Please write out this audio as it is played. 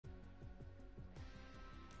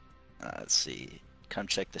Let's see. Come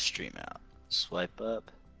check the stream out. Swipe up.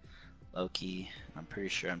 Loki. I'm pretty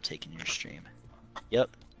sure I'm taking your stream. Yep.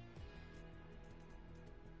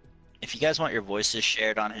 If you guys want your voices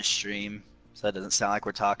shared on his stream, so that doesn't sound like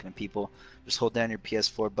we're talking to people, just hold down your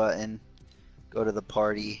PS4 button, go to the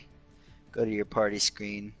party, go to your party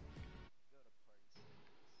screen.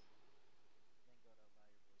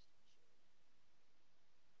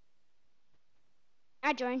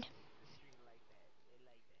 I joined.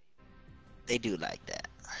 They do like that.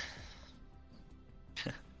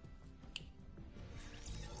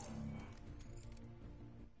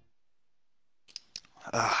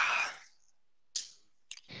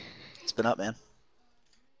 It's been up, man.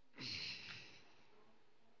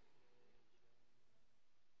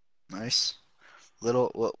 Nice.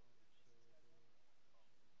 Little, what?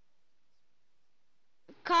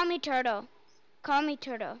 Call me Turtle. Call me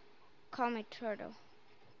Turtle. Call me Turtle.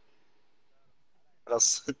 What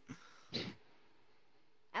else?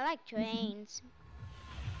 I like trains.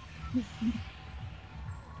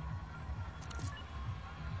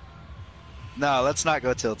 No, let's not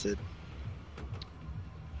go tilted.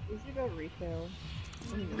 We should go retail.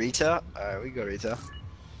 Retail? Alright, we can go retail.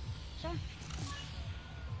 Sure.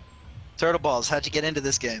 Turtle Balls, how'd you get into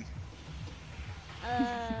this game?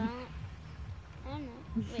 I don't know.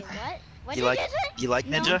 Wait, what? What You did like you say? you like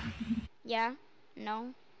Ninja? Yeah.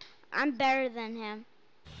 No. I'm better than him.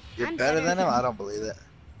 You're I'm better better than him? than- I don't believe it.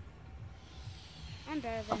 I'm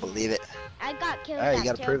better I than him. believe it. I got killed Alright, you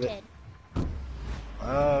at gotta prove it. Tilted.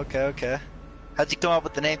 Oh, okay. How'd you come up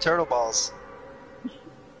with the name Turtle Balls?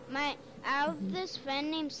 I have this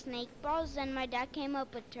friend named Snake Balls, and my dad came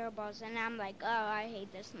up with Turtle Balls, and I'm like, oh, I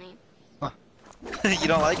hate this name. You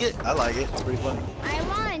don't like it? I like it. It's pretty funny. I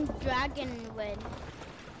want Dragonwood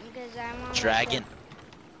because I want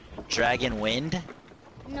Dragon Wind?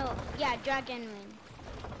 No, yeah, Dragonwind.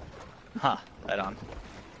 Huh, right on.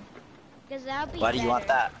 Because that'll be Why do you want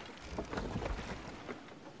better. that?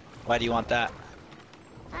 Why do you want that?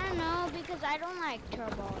 I don't know, because I don't like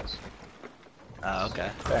Turtle Balls. Oh, okay.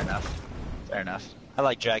 Fair enough. I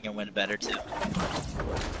like Dragon Wind better too.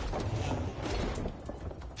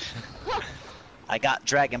 I got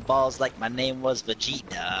Dragon Balls like my name was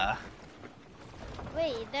Vegeta.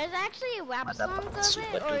 Wait, there's actually a rap song of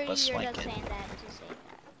it, or you're just saying that to say that?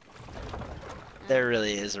 There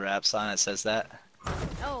really is a rap song that says that.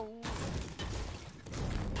 Oh.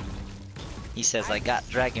 He says, I got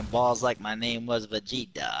Dragon Balls like my name was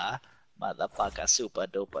Vegeta. Motherfucker super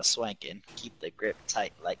duper swanking. Keep the grip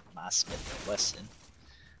tight like my Smith & Wesson.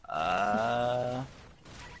 I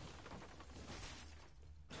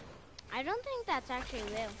don't think that's actually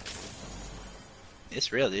real.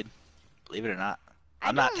 It's real, dude. Believe it or not.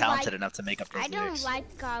 I'm not talented enough to make up those lyrics. I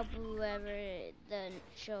don't like whoever the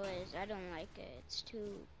show is. I don't like it. It's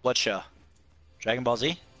too... What show? Dragon Ball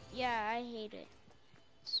Z? Yeah, I hate it.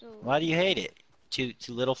 So... Why do you hate it? Too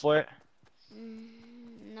little for it?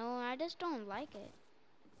 No, I just don't like it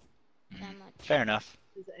that much. Fair enough.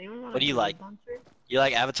 Does anyone want What do you like? Launcher? You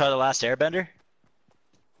like Avatar: The Last Airbender?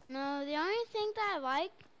 No, the only thing that I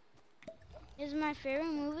like is my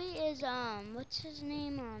favorite movie is what's his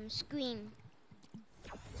name? Scream.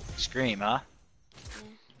 Scream, huh? Yeah.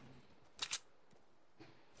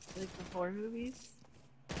 Like the horror movies?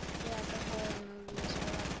 Yeah, the horror movies.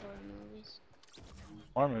 I like horror movies.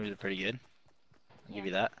 Horror movies are pretty good. I'll give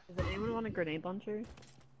you that. Does anyone want a grenade launcher?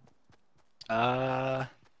 No.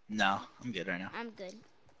 I'm good right now. I'm good.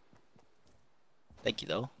 Thank you,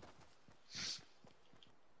 though.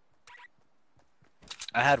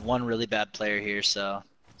 I had one really bad player here, so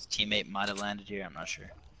his teammate might have landed here. I'm not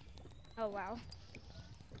sure. Oh, wow.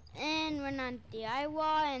 And we're on the eye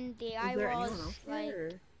wall, and the eye wall is like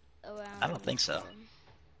around. I don't think so.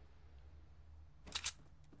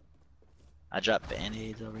 I dropped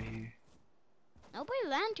band-aids over here. Nobody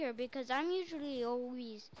landed here because I'm usually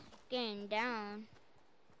always getting down.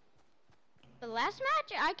 The last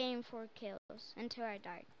match, I gained 4 kills until I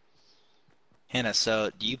died. Hannah,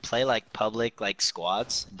 so do you play like public, like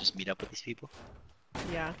squads, and just meet up with these people?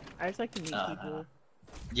 Yeah, I just like to meet people.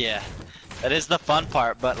 Yeah, that is the fun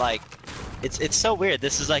part, but like, it's so weird.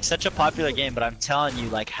 This is like such a popular game, but I'm telling you,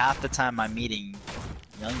 like half the time I'm meeting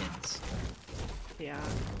youngins. Yeah.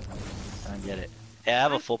 I don't get it. Hey, I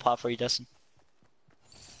have a full pot for you, Dustin.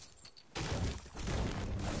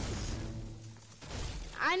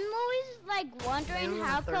 I'm always like wondering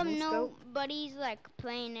how come nobody's like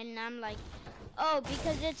playing, and I'm like, oh,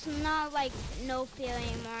 because it's not like no feel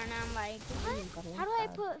anymore, and I'm like, what? How do I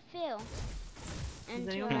put feel?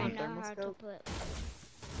 Until I know how to put.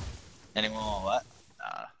 Anyone want what?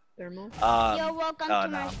 Thermal? Yo, welcome to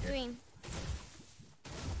my stream.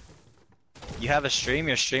 You have a stream?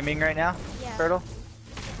 You're streaming right now, Yeah. Turtle?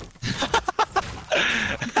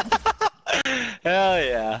 Hell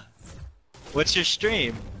yeah. What's your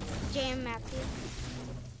stream? Jay and Matthew.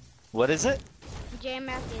 What is it? Jay and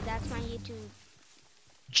Matthew, that's my YouTube.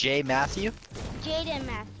 J Matthew? Jaden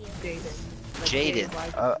Matthew. Jaden. Like Jaden.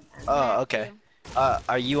 J-Y- Oh, okay. Matthew.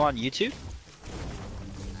 Are you on YouTube?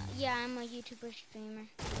 Yeah, I'm a YouTuber streamer.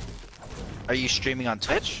 Are you streaming on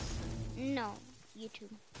Twitch? No,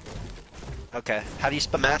 YouTube. Okay. How do you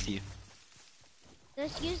spell Matthew?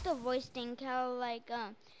 Just use the voice thing, how like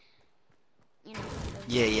you know.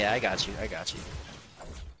 Yeah, I got you.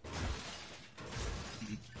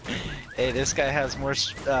 Hey, this guy has more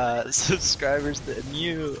subscribers than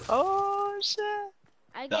you. Oh shit.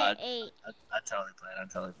 I No, get 8. I'm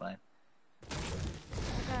totally playing.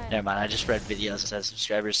 Okay. Never mind, I just read videos that says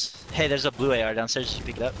subscribers. Hey, there's a blue AR downstairs, you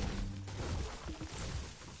pick it up.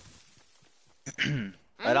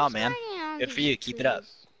 Right on, man. Good for you, keep it up.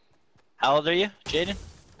 How old are you, Jaden?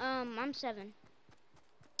 I'm 7.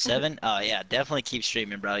 7? Oh yeah, definitely keep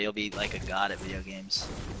streaming, bro. You'll be like a god at video games.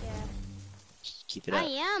 Yeah. Just keep it I up.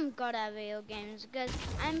 am good at video games because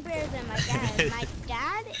I'm better than my dad. My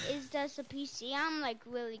dad is just a PC. I'm like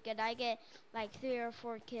really good. I get like 3 or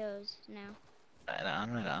 4 kills now. Right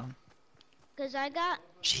on. Cause I got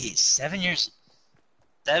Jeez, 7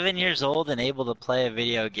 years old and able to play a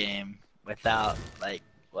video game without, like,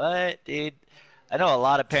 what, dude? I know a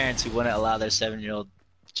lot of parents who wouldn't allow their 7-year-old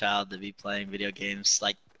child to be playing video games,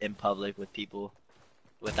 like, in public with people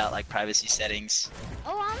without, like, privacy settings.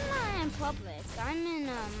 Oh, I'm not in public. I'm in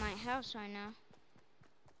my house right now.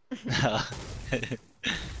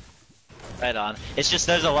 Right on. It's just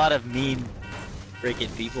there's a lot of mean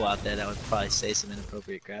freaking people out there that would probably say some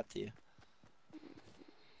inappropriate crap to you.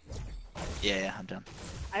 Yeah, I'm done.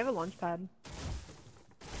 I have a launch pad.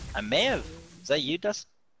 I may have. Is that you, Dustin?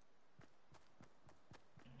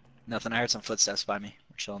 Nothing. I heard some footsteps by me.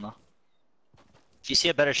 We're chilling though. If you see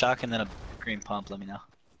a better shotgun than a green pump, let me know.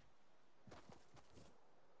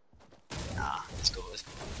 Nah, it's cool.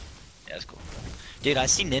 Yeah, it's cool. Dude, I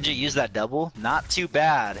see Ninja use that double. Not too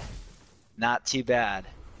bad. Not too bad.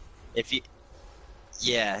 If you...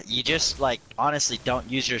 Yeah, you just, like, honestly don't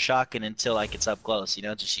use your shotgun until, like, it's up close, you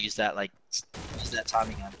know? Just use that, like, use that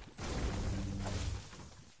Tommy gun.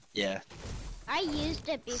 Yeah. I used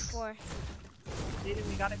it before. Jaden,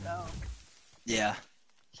 we gotta go. Yeah.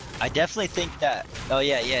 I definitely think that... Oh,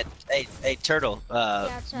 yeah. Hey, Turtle,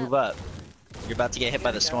 what's move up. You're about to get hit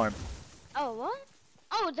by the storm. Oh, what?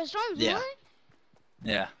 Oh, the storm's Yeah. moving?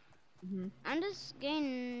 Yeah. I'm just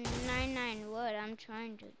getting 99 wood. I'm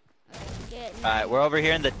trying to get. Alright, we're over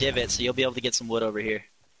here in the divot, so you'll be able to get some wood over here.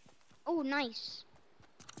 Oh, nice.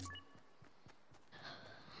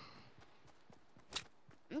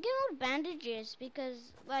 I'm getting all bandages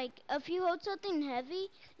because, like, if you hold something heavy,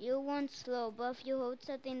 you run slow. But if you hold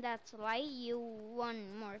something that's light, you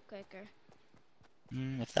run more quicker.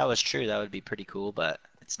 If that was true, that would be pretty cool, but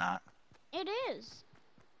it's not. It is.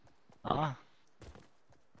 Ah,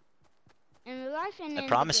 In real life and I in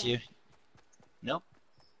promise the you. game. Nope.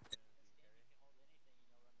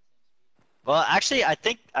 Well, actually,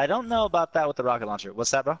 I don't know about that with the rocket launcher. What's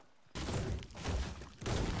that, bro?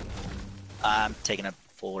 I'm taking a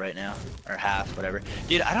full right now, or half, whatever.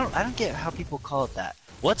 Dude, I don't get how people call it that.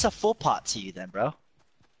 What's a full pot to you then, bro?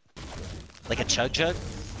 Like a chug jug?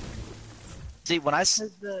 See, when I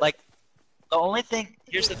like, the only thing.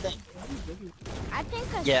 Here's the thing. I think.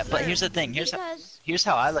 Yeah, but here's the thing. Here's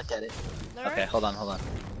how I look at it. Okay, hold on.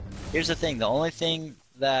 Here's the thing. The only thing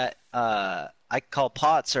that I call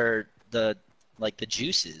pots are the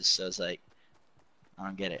juices. So it's like, I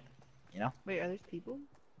don't get it. You know? Wait, are there people?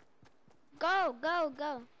 Go.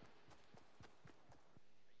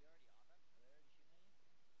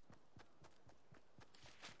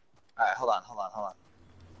 Alright, hold on.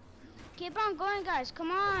 Keep on going, guys.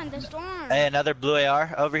 Come on, the storm. Hey, another blue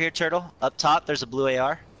AR over here, Turtle. Up top, there's a blue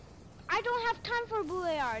AR. I don't have time for blue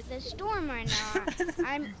AR. The storm right now.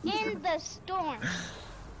 I'm in the storm.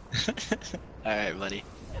 Alright, buddy.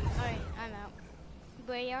 Alright, I'm out.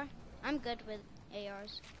 Blue AR? I'm good with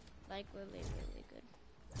ARs. Like, really good.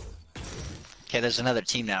 Okay, there's another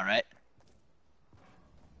team now, right?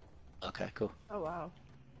 Okay, cool. Oh wow.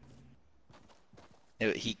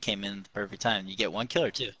 He came in at the perfect time. You get one kill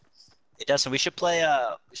or two. Hey, Dustin, we should play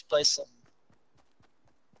some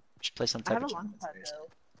I type have a of launch game. pad though.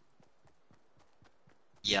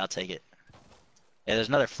 Yeah, I'll take it. Yeah, there's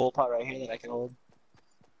another full pot right here that I can hold.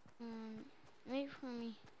 Wait for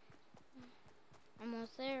me.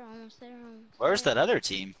 Almost there. Where's that other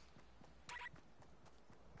team?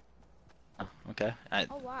 Oh, okay.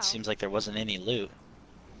 Oh, wow. Seems like there wasn't any loot.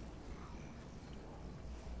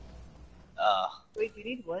 Wait, do you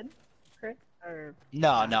need wood, Chris? Or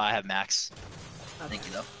No, no, I have max. okay. Thank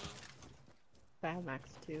you though. I have max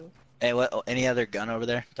too. Hey, what? Oh, any other gun over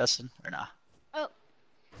there, Dustin, or nah? Oh.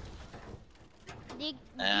 Do you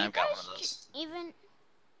I've got one guys of those. even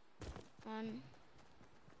one?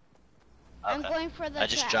 Okay. I'm going for the I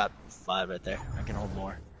just trap. dropped 5 right there. I can hold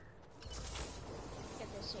more. Get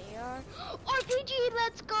this AR. RPG,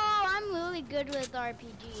 let's go! I'm really good with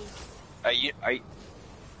RPGs. Are you?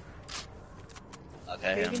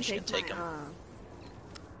 Okay, You I'm can just gonna take my, him.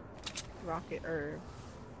 rocket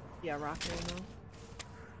rocket ammo.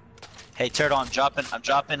 Hey, Turtle, I'm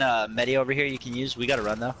dropping a medi over here. You can use. We gotta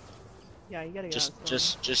run though. Yeah, you gotta get out.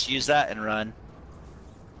 Just use that and run.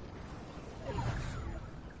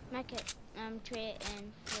 Trade it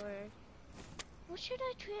in for. What should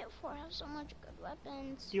I trade it for? I have so much good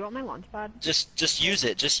weapons. Do you want my launch pad? Just use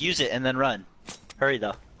it. Just use it and then run. Hurry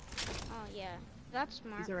though. Oh yeah, that's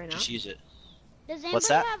smart. Use it right now. Just use it. Does anybody What's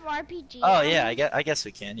that? have RPG? Oh yeah, I guess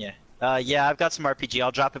we can. Yeah. Yeah, I've got some RPG.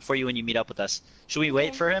 I'll drop it for you when you meet up with us. Should we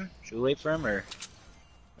wait for him? Should we wait for him or?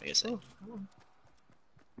 What do you say? Oh, come on.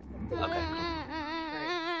 Okay.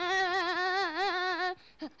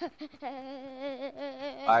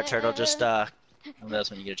 Alright, Turtle, just let me know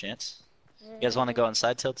when you get a chance. You guys want to go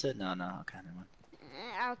inside Tilted? No, okay, never mind.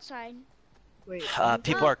 Outside. Wait.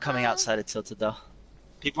 People are coming outside of Tilted though.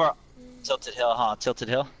 People are Tilted Hill, huh? Tilted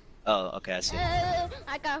Hill? Oh, okay, I see.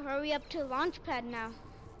 I gotta hurry up to launch pad now.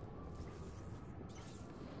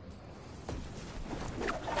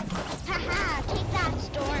 Haha, take that,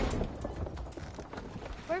 Storm.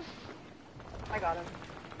 I got him.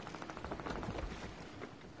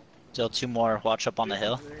 Still 2 more. Watch up on the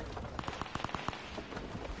hill.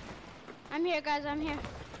 I'm here, guys, I'm here.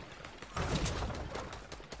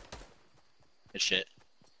 Good shit.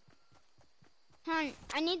 Hon,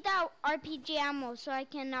 I need that RPG ammo so I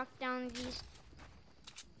can knock down these.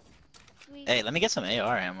 Hey, let me get some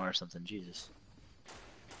AR ammo or something. Jesus.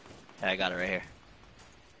 Yeah, I got it right here.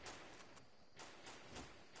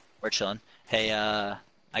 We're chilling. Hey, I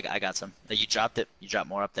got some. You dropped it. You dropped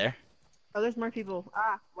more up there. Oh, there's more people.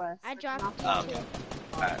 Ah, West. I dropped it. Oh, okay.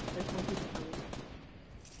 Alright. There's more people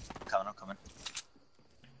coming. I'm coming.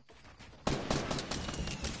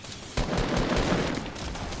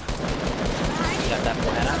 You got that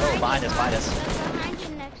for Hannah? Oh, behind us. Behind you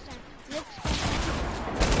next time.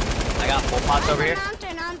 I got full pots over here.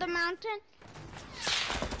 On the mountain.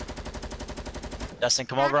 Dustin,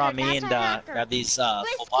 come over on me and grab these full pots.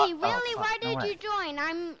 Whiskey, really? Why did you join?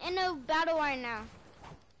 I'm in a battle right now.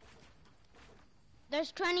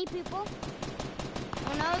 There's 20 people.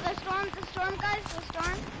 Oh no, the storm, guys, the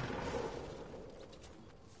storm.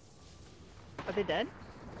 Are they dead?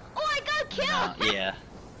 Oh, I got killed! Yeah.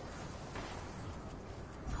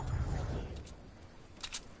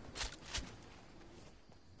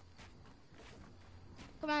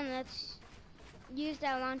 Come on, let's use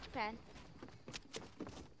that launch pad.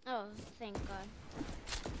 Oh, thank God.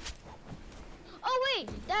 Oh wait,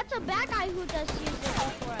 that's a bad guy who just used it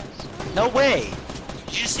for us. No way!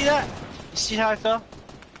 Did you see that? You see how I fell?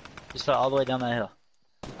 Just fell all the way down that hill.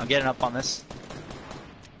 I'm getting up on this.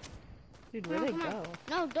 Dude, where'd they go?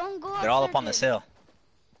 No, don't go up. They're all there, up on this hill.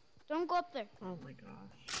 Don't go up there. Oh my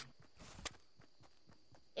gosh.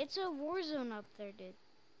 It's a war zone up there, dude.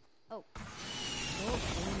 Oh. Well,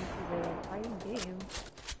 the fighting game.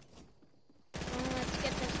 Let's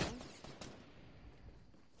get this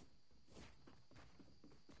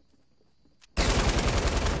one.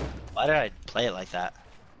 Why did I play it like that?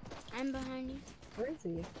 I'm behind you. Where is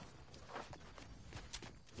he?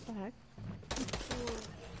 What the heck?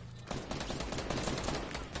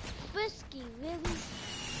 Whiskey, really?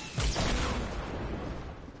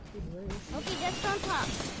 Dude, where is he? Okay, just don't talk.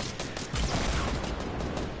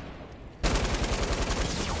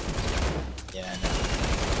 Yeah, I know.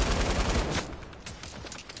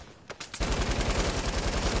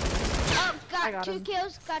 Oh, I got got two him.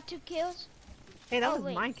 kills, got 2 kills. Hey, that Oh, was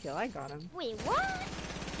wait. my kill. I got him. Wait, what?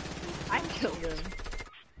 I killed him.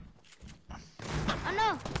 Oh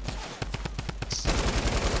no. Just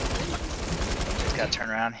gotta turn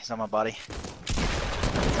around. He's on my body.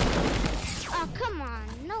 Oh, come on.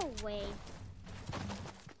 No way.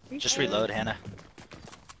 Just reload, Hannah.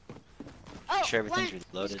 Oh, Make sure everything's one-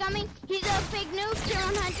 reloaded. He's coming. He's a fake noob, tier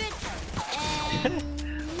 100. And...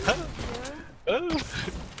 oh.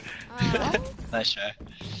 Nice try.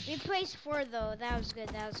 We placed 4 though. That was good.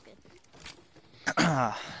 That was good.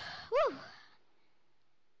 Woo.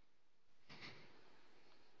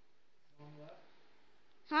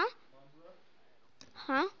 Huh?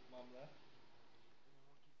 Huh?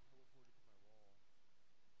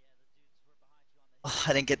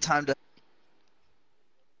 I didn't get time to.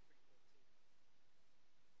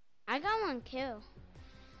 kill.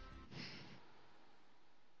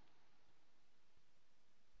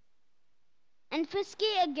 And Frisky,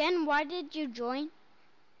 again, why did you join?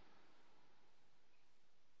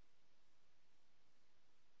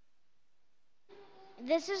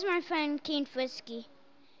 This is my friend King Frisky.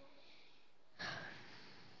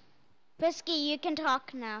 Frisky, you can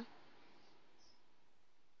talk now.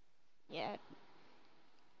 Yeah.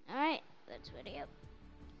 Alright, let's video.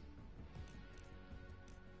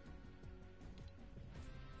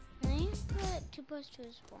 Can I put 2 plus 2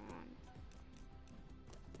 spawn?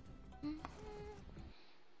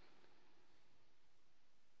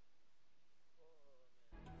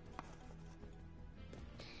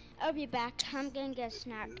 I'll be back. I'm gonna get a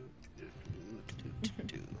snack.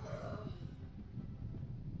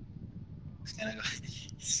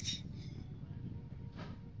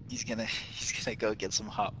 He's gonna go. He's gonna go get some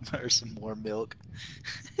hot or some more milk.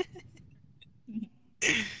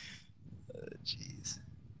 Oh, jeez.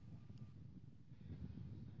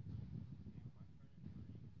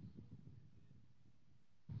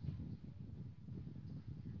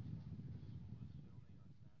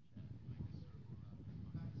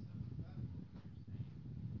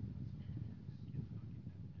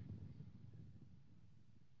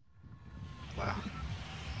 Wow.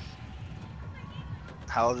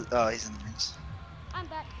 How old? Oh, he's in the rings. I'm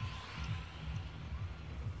back.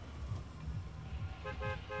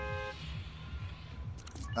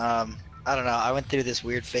 I don't know. I went through this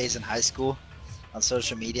weird phase in high school on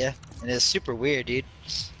social media, and it's super weird, dude.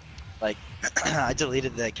 Like, I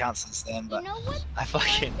deleted the account since then, but You know what? I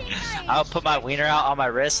fucking, One thing I'll put my wiener out on my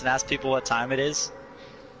wrist and ask people what time it is,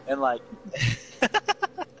 and like,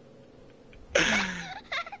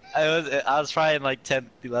 I was probably in like 10th,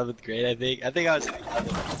 11th grade, I think. I think I was in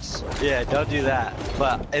 11th. Yeah, don't do that.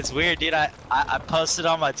 But it's weird, dude. I posted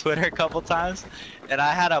on my Twitter a couple times, and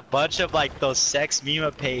I had a bunch of like those sex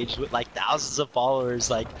meme page with like thousands of followers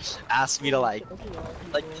like ask me to like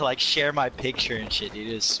share my picture and shit, dude.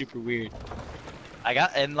 It was super weird.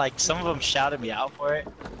 And like some of them shouted me out for it.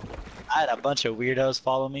 I had a bunch of weirdos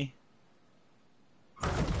follow me.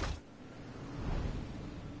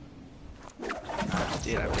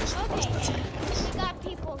 Dude, I wasted Okay, we got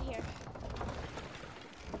people here.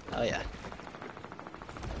 Oh yeah.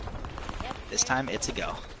 Yep. This time it's a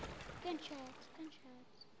go. Gunshots, gunshots.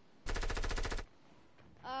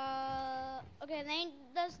 Okay, Lane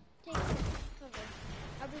does take cover.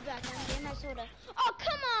 I'll be back. I'm getting my soda. Oh,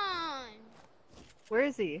 come on! Where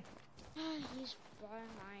is he? He's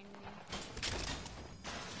behind me.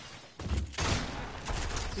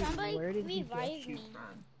 Dude, Somebody where did he revive get you me.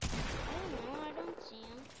 from? I don't know, I don't see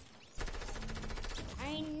him.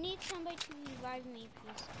 I need somebody to revive me,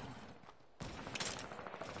 please.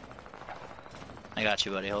 I got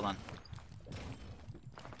you, buddy. Hold on.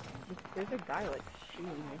 There's a guy like shooting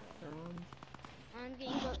me from. I'm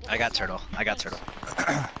getting booked. I got turtle. I got turtle.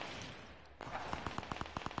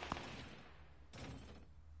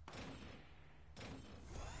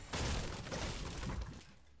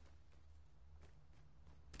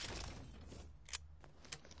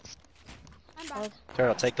 I'm back.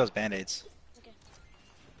 Turtle, take those band-aids. Okay.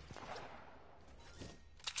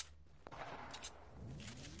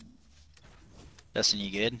 Justin,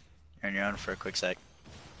 you good? You're on your own for a quick sec.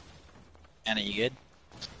 Hannah, you good?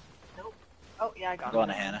 Nope. Oh yeah, I got Go on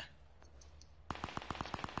him. to Hannah.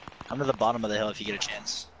 Come to the bottom of the hill if you get a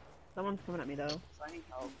chance. Someone's coming at me though, so I need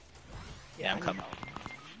help. Yeah, I'm I need coming. help.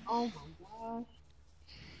 Oh my gosh.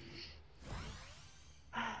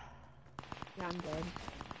 Yeah, I'm dead.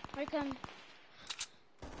 Here I come.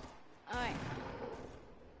 Alright.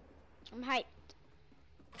 I'm hyped.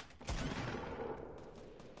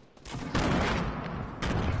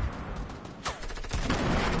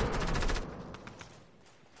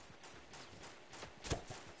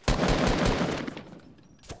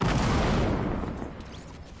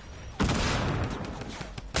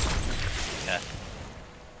 Yeah.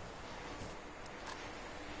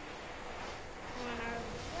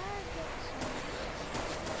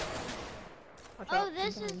 Watch Oh, out,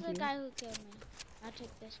 this I'm is behind the you. guy who killed me. I'll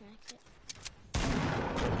take this medkit.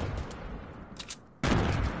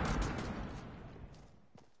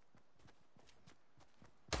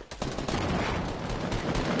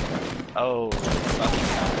 Oh, fucking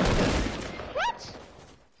What?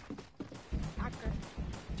 Hacker.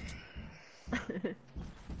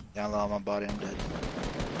 down low on my body, I'm dead.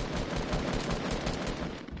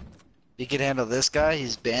 If you can handle this guy,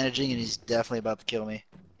 he's bandaging and he's definitely about to kill me.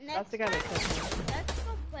 That's the guy that killed me. Let's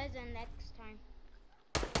go Pleasant next time.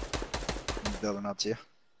 He's building up to you.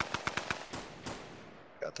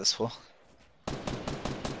 Got this fool.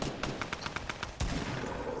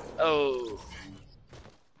 Oh,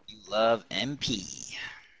 you love MP.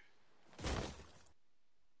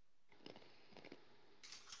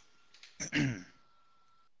 I'm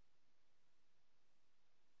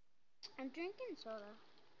drinking soda.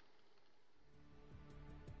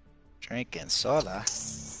 Drinking soda.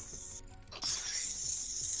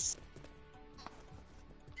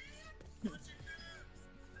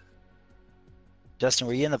 Justin,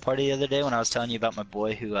 were you in the party the other day when I was telling you about my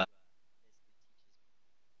boy who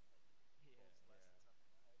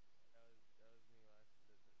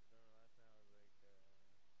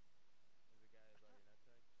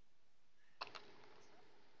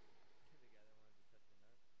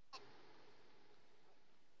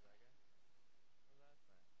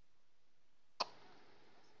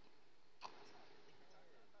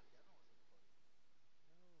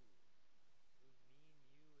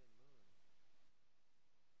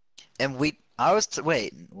and I was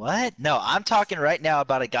wait, what? No, I'm talking right now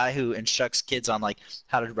about a guy who instructs kids on like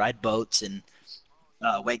how to ride boats and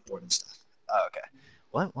wakeboard and stuff. Oh, okay.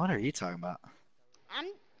 What are you talking about? I'm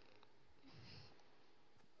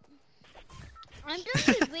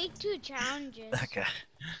doing the week 2 challenges. Okay.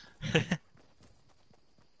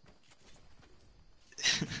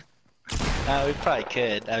 We probably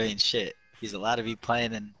could. I mean, shit. He's allowed to be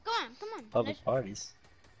playing in Come on. public parties.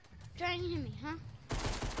 Try and hit me, huh?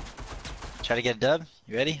 Try to get a dub.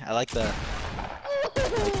 You ready? I like the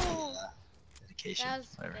Ooh. dedication. That was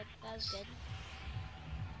Whatever. good. That was good.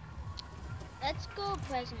 Let's go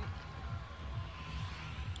President.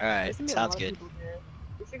 All right, There's gonna be a sounds lot of good. people here.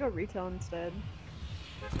 We should go retail instead.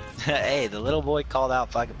 Hey, the little boy called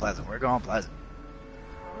out fucking Pleasant. We're going Pleasant.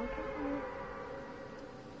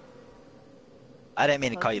 I didn't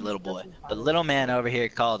mean to call you little boy, but little man over here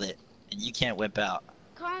called it, and you can't whip out.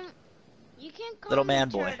 You can call Little me man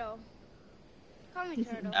boy. Turtle. Call me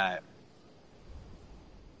Turtle. All right.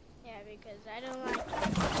 Yeah, because I don't like.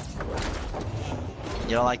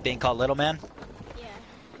 You don't like being called little man? Yeah.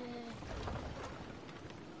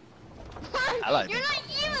 I like You're being not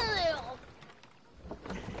even little.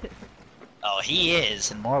 Oh, he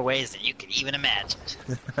is in more ways than you can even imagine.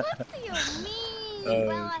 What do you mean? Oh,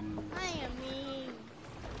 Well, I am mean.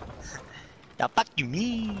 The fuck you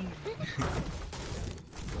mean?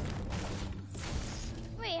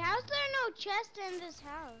 Wait, how's there no chest in this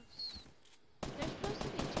house? There's supposed to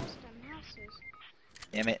be chests in houses.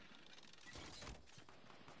 Damn it.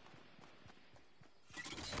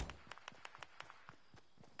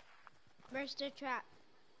 Where's the trap?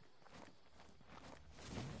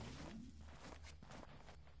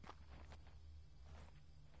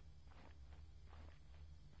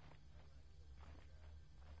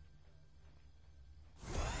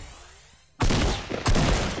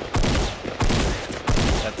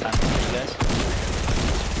 Got time for you guys?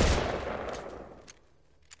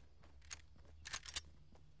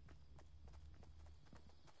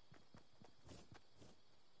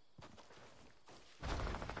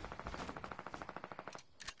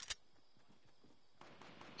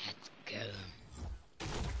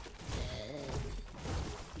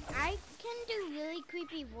 I can do really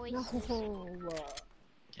creepy voices. No.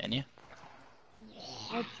 Can you?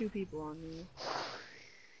 I have 2 people on me.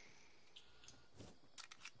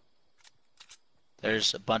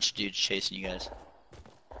 There's a bunch of dudes chasing you guys.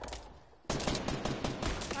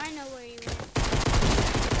 I know where you went.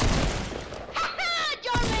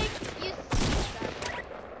 John Wick! You suck.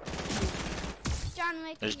 John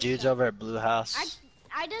Wick. There's you dudes suck. over at Blue House.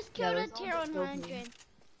 I just killed a there's tier always 100. building.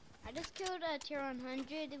 I just killed a tier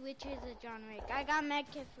 100, which is a John Wick. I got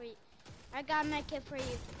medkit for you. I got medkit for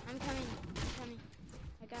you. I'm coming.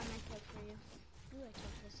 I got medkit for you. Ooh, I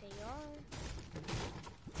took this AR.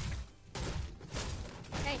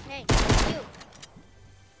 Hey, you.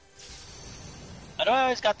 Why do I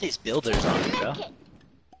always got these builders on me, bro? Medkit.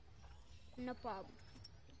 No problem.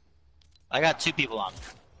 I got 2 people on me.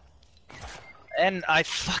 And I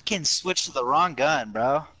fucking switched to the wrong gun,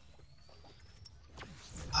 bro.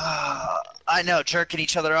 I know, jerking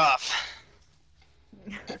each other off.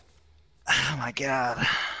 Oh my god.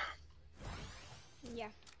 Yeah,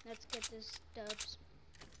 let's get this dubs.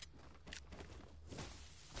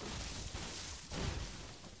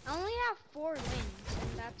 I only have 4 wins,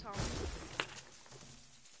 and that's all.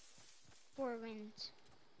 4 wins.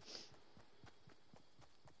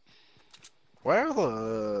 Where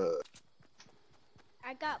the...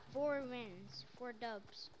 I got 4 wins, 4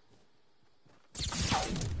 dubs. This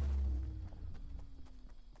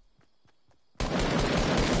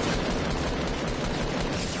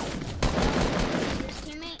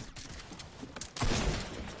teammate.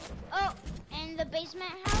 Oh, and the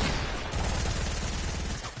basement house.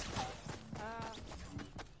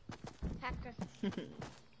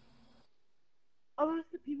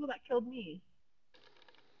 killed me?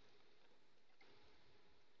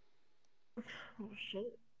 Oh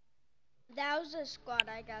shit. That was a squad,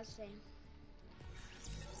 I gotta say.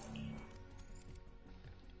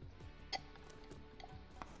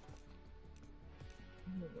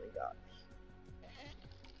 Oh my gosh.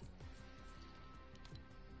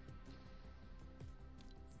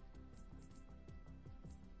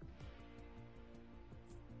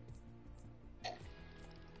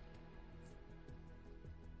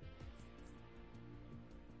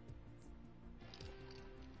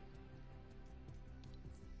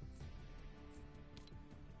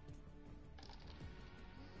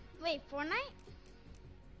 Wait, Fortnite?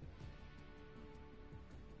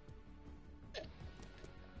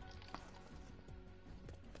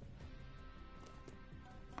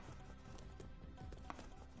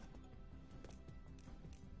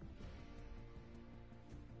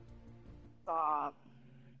 Stop.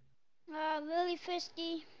 Lily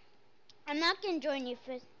Fisky. I'm not gonna join you,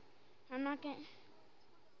 Fist. I'm not gonna.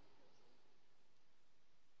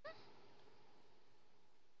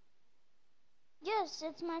 Yes,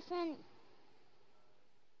 it's my friend.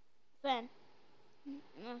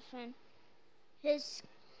 My friend. His.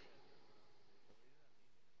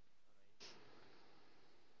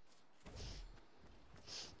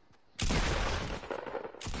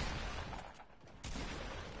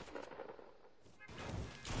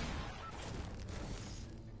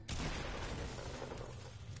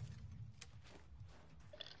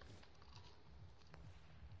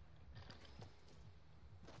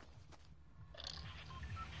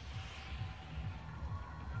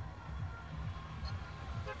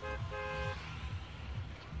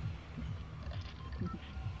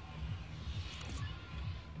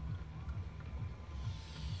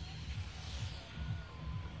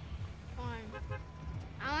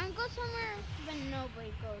 I wanna go somewhere but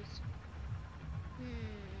nobody goes.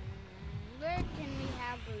 Where can we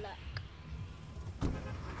have luck?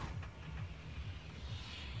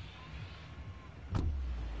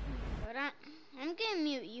 But I'm gonna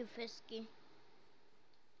mute you, Fisky.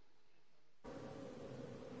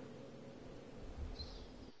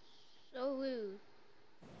 So rude.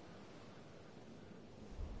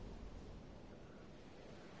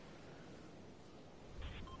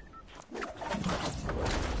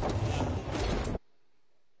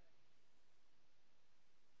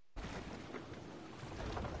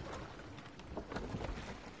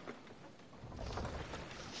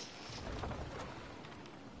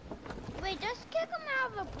 Wait, just kick him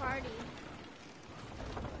out of the party.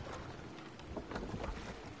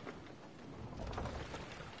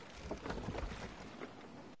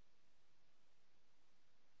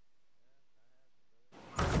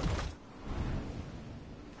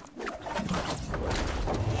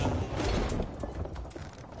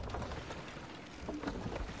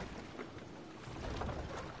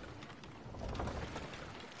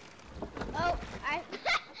 Oh,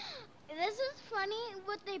 this is funny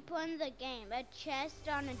what they put in the game. A chest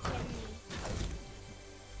on a chimney.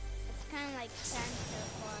 It's kind of like Santa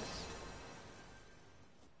Claus.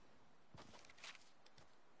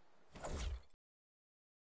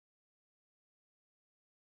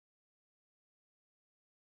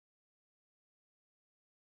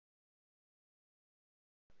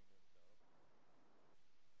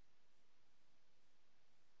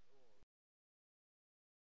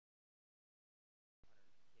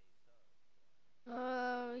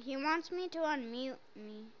 He wants me to unmute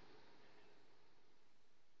me.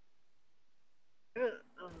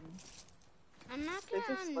 I'm not There's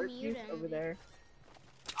gonna a slurp unmute juice him. over there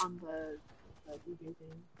on the DJ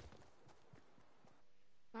thing.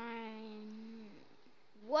 Fine.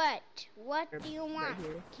 What? What do you want, Right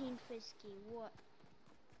here. King Fisky? What?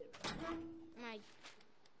 My.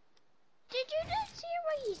 Did you just hear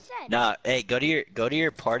what he said? Nah, hey, go to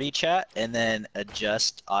your party chat and then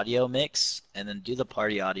adjust audio mix and then do the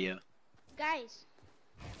party audio. Guys,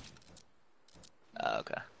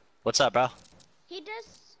 Okay. What's up, bro? he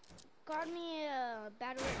just got me a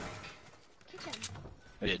battle. Kick him.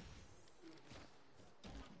 We did.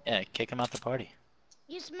 Yeah, kick him out the party.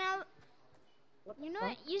 You smell. What You know the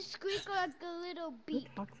what? You squeak like a little Who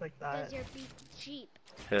beep. talks like Does that? your beep sheep?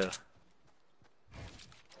 Who?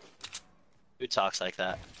 Who talks like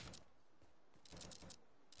that?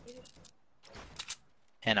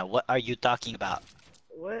 Hannah, what are you talking about?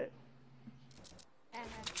 What?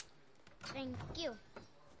 Thank you.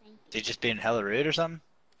 Thank you. They just being hella rude or something?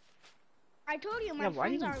 I told you my Yeah, why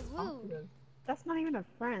do friends you are talk to rude. them? That's not even a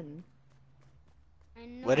friend. I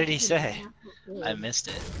know. What did he He's say? an absolute I kid. missed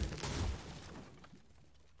it.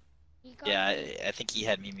 He got Yeah, me. I think he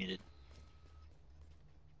had me muted.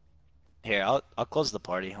 Here, I'll close the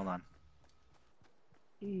party. Hold on.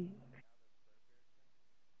 Jeez.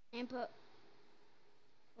 And put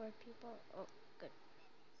 4 people. Oh, good.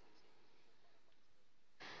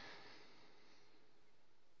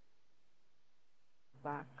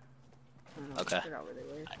 Back. I don't know. Okay. I forgot where they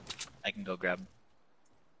were. I can go grab.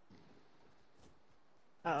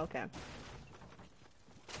 Oh, okay.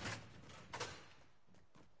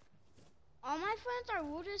 All my friends are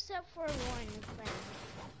rude except for one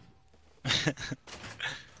friend.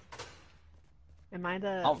 Am I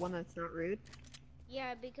the Oh. one that's not rude?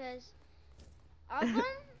 Yeah, because all of them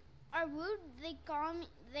are rude. They call me.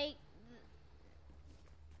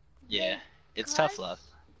 Yeah, it's cuss. tough love.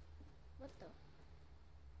 What the?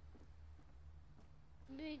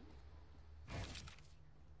 Big.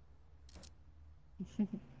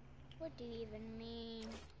 What do you even mean?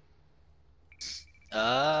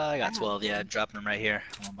 I I got have 12. Yeah, one. dropping them right here.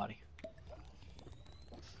 Come on, buddy.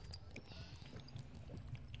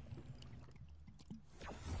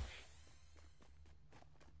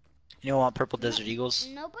 Anyone want purple desert eagles?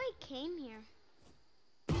 Nobody came here.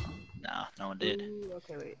 No, no one did. Ooh,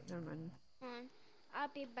 okay, wait. Never mind. I'll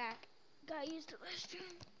be back. Gotta use the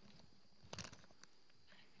restroom.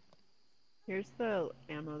 Here's the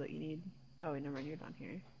ammo that you need. Oh, wait, never mind. You're down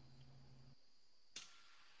here.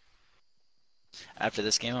 After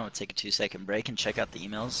this game, I'm gonna take a 2-second break and check out the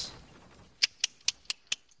emails.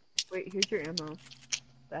 Wait, here's your ammo.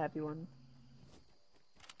 The happy one.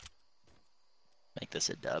 Make this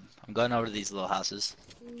a dub. I'm going over to these little houses.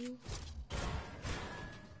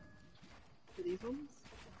 For these ones?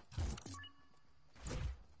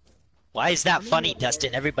 Why is that I'm gonna funny, go there.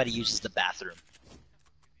 Dustin? Everybody uses the bathroom.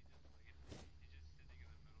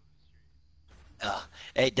 Ugh.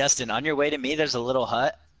 Hey, Dustin, on your way to me, there's a little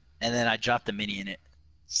hut, and then I dropped a mini in it.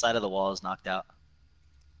 Side of the wall is knocked out.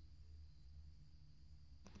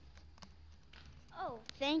 Oh,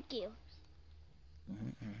 thank you.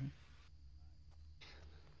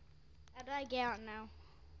 How do I get out now?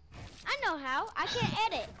 I know how. I can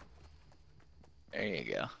edit. There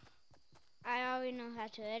you go. I already know how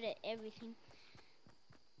to edit everything.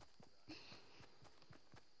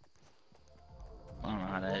 I don't know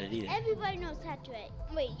how to edit either. Everybody knows how to edit.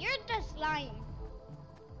 Wait, you're just lying.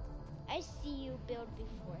 I see you build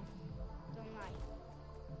before. Don't lie.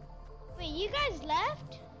 Wait, you guys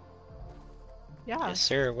left? Yeah. Yes,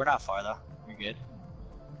 sir. We're not far though. You're good.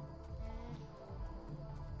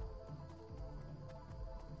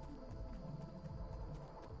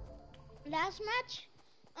 Last match,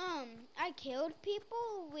 I killed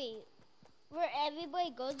people. Wait, where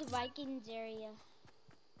everybody goes to Vikings area.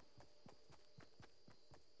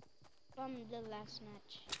 From the last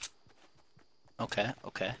match. Okay,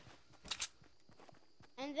 okay.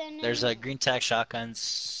 And then There's a green tack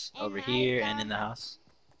shotguns over here and in the house.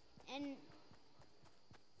 And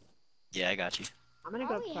Yeah, I got you. I'm gonna I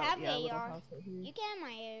go already top. have Yeah, little AR. house right here. You can have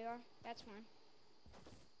my AR. That's fine.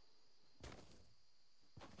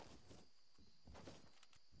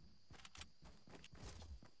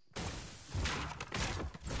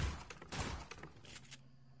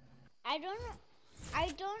 I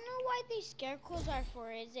don't know why these scarecrows are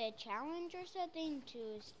for. Is it a challenge or something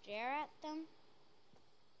to stare at them?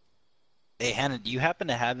 Hey, Hannah, do you happen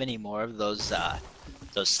to have any more of those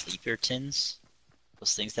sleeper tins?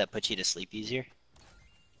 Those things that put you to sleep easier?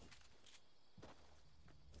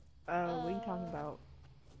 What are you talking about?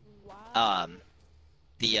 Wow.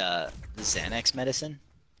 The Xanax medicine?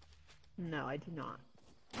 No, I do not.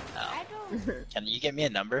 I don't. Can you get me a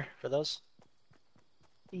number for those?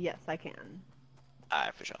 Yes, I can.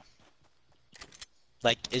 Alright, for sure.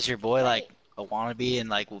 Like, is your boy like a wannabe and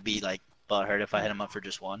like will be like butthurt if I hit him up for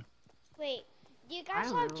just one? Wait, do you I guys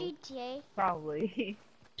don't have know. GTA? Probably.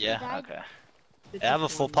 Yeah, okay. It's I have a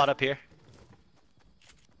just full one. pot up here.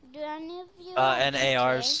 Do any of you have And GTA?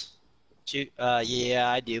 ARs. Yeah,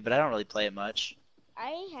 I do, but I don't really play it much.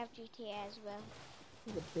 I have GTA as well.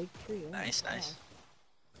 There's a big tree. Oh my Nice, gosh. nice.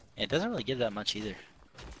 It doesn't really give that much either.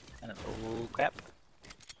 Kind of, oh crap.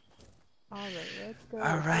 Alright, let's go.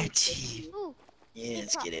 Alrighty. Ooh, Yeah,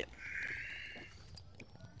 let's get it.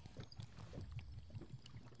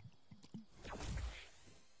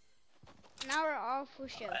 now we're all for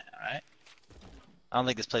show. Alright. I don't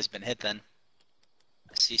think this place has been hit then.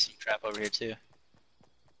 I see some trap over here too.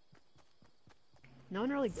 No one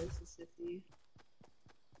really goes to Sifty.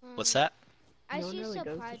 What's that? I No one see really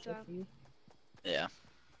goes supply to drop. Sifty. Yeah.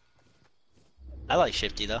 I like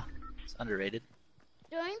Shifty though. It's underrated.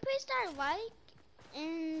 The only place I like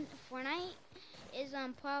in Fortnite is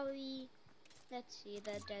probably, let's see,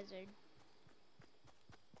 the desert.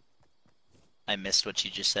 I missed what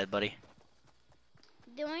you just said, buddy.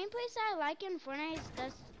 The only place I like in Fortnite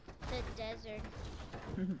is the desert.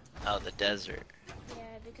 Oh, the desert.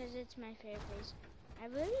 Yeah, because it's my favorite place. I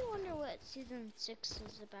really wonder what season 6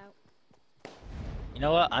 is about. You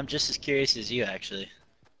know what? I'm just as curious as you, actually.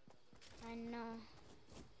 I know.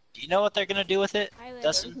 Do you know what they're gonna do with it, I would.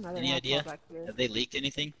 Dustin? Another Any house idea? back here. Have they leaked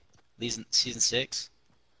anything? Season 6?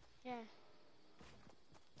 Yeah.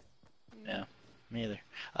 Yeah, me either.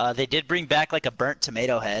 They did bring back like a burnt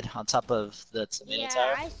tomato head on top of the tomato Yeah,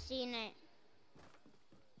 tower. I seen it.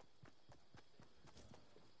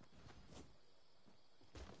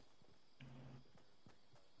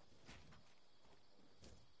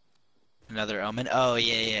 Another omen. Oh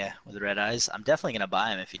yeah, yeah, with red eyes. I'm definitely gonna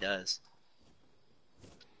buy him if he does.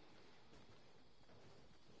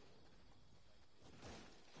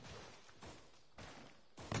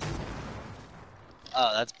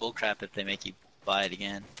 Oh, that's bullcrap if they make you buy it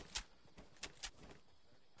again.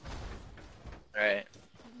 Right.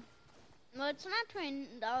 No, it's not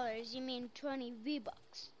 $20. You mean 20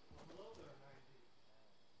 V-Bucks.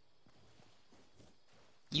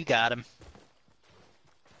 You got him.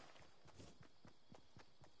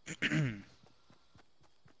 I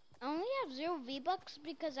only have 0 V-Bucks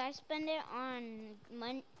because I spend it on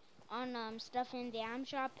stuff in the Am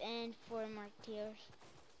shop and for more tiers.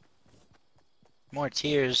 More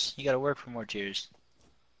tears. You gotta work for more tears.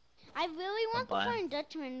 I really want the buy 'em. Flying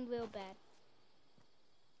Dutchman real bad.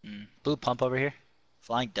 Blue pump over here.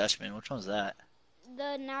 Flying Dutchman. Which one's that?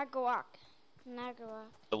 The Nagawak.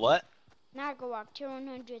 Nagawak. The what? Nagawak, tier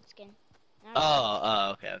 100 skin. Nagawak. Oh,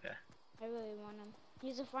 okay, okay. I really want him.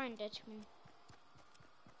 He's a Flying Dutchman.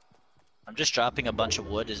 I'm just dropping a bunch of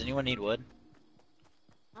wood. Does anyone need wood?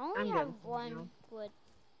 I only I'm have good. one No. wood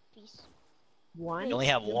piece. One? You only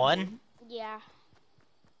have one? Yeah,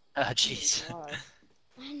 Oh, jeez. God.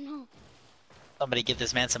 I know. Somebody get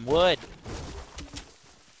this man some wood.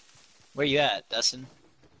 Where you at, Dustin?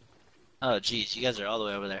 Oh, jeez. You guys are all the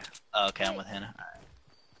way over there. Oh, okay, I'm with Hannah.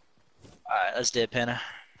 Alright, let's dip, Hannah.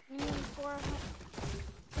 We need 400,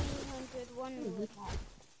 300, one wood.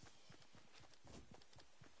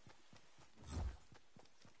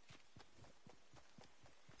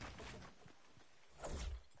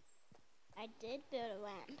 I did build a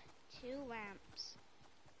lamp. 2 lamps.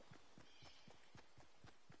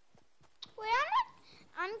 Wait,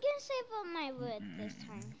 I'm gonna save up my wood this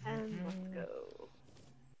time. And let's go.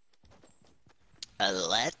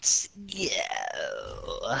 Let's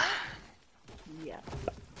go. Yeah.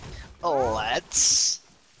 Let's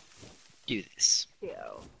do this.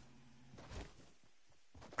 Go.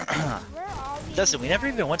 Where are we? Dustin, we never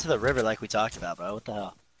even went to the river like we talked about, bro. What the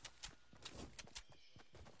hell?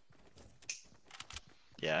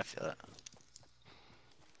 Yeah, I feel it.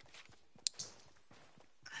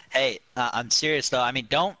 Hey, I'm serious though. I mean,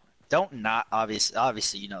 don't not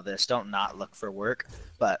obviously you know this. Don't not look for work,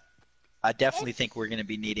 but I definitely think we're gonna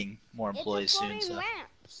be needing more employees It's a soon. floating So lamp.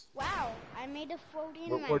 Wow, I made a floating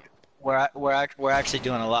lamp. we're actually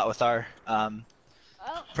doing a lot with our Oh,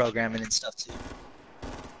 programming and stuff too.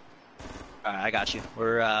 All right, I got you.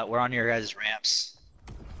 We're on your guys' ramps.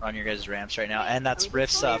 We're on your guys' ramps right now, and that's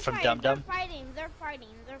riffs from Dum Dum. They're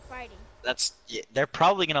fighting. That's they're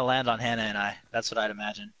probably gonna land on Hannah and I. That's what I'd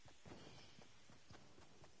imagine.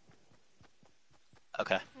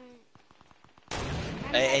 Okay.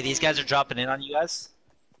 Hey, these guys are dropping in on you guys.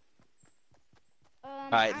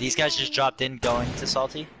 Alright, these guys just dropped in going to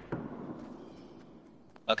Salty.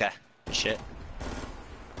 Okay, good shit.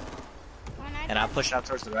 And I'm pushing out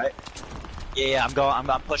towards the right. Yeah, I'm going,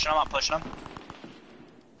 I'm pushing them,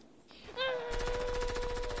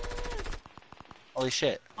 Holy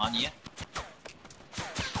shit, on you.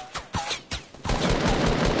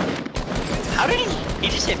 How did he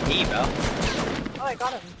just hit me, bro? Oh, I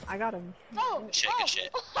got him. Oh, Good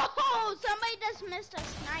shit. Oh, somebody just missed a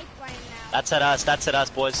snipe right now. That's at us,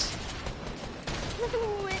 boys.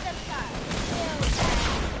 Who is the guy?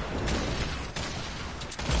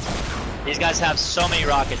 These guys have so many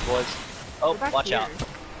rockets, boys. Oh, back watch here. out.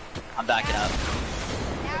 I'm backing up.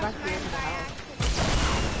 That was back mine here. by accident.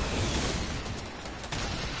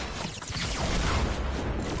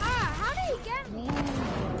 Ah, how did he get me?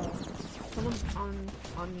 Someone's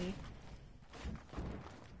on me.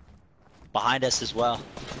 Behind us as well.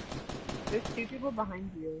 There's 2 people behind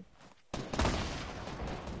you.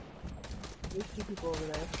 There's 2 people over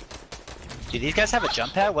there. Do these guys have a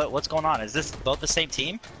jump pad? What's going on? Is this both the same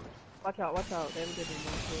team? Watch out. They have a good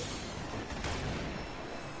one too.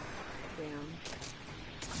 Damn.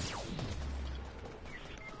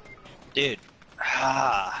 Dude.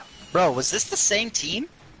 Bro, was this the same team?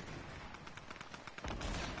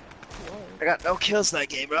 I got no kills that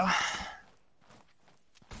game, bro.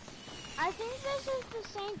 I think this is the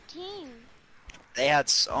same team. They had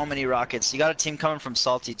so many rockets. You got a team coming from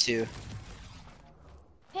Salty too.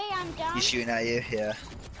 Hey, I'm down. He's shooting at you, yeah.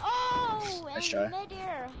 Oh, Nice in try.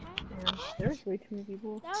 midair. Yeah, there's way too many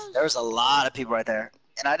people. There was a lot of people right there,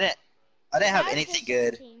 and I didn't have That's anything the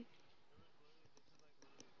good. team.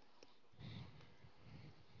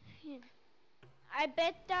 Yeah. I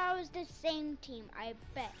bet that was the same team. I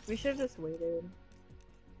bet. We should have just waited.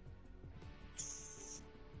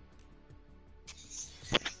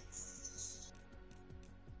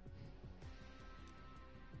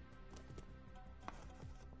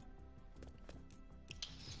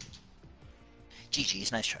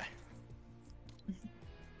 GG's, nice try.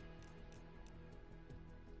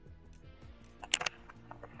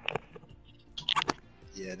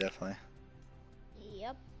 Yeah, definitely.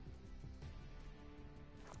 Yep.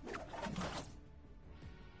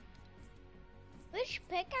 Which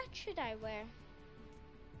pickaxe should I wear?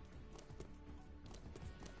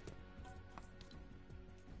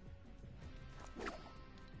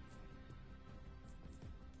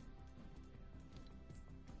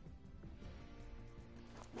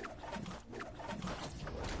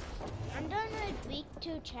 I'm done with week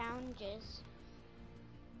 2 challenges.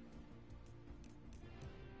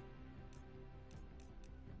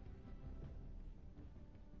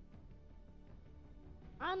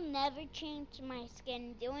 I'll never change my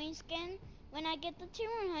skin. Doing skin, when I get the tier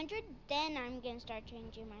 100, then I'm gonna start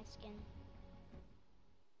changing my skin.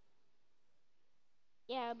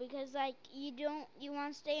 Yeah, because like you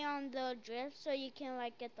want to stay on the drift so you can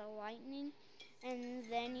like get the lightning, and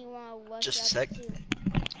then you want to look Just a up sec. to.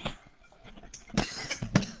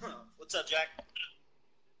 What's up, Jack?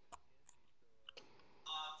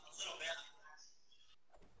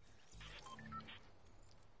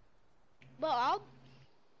 But I'll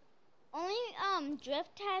only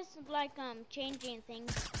drift has like changing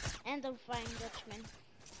things and the flying Dutchman.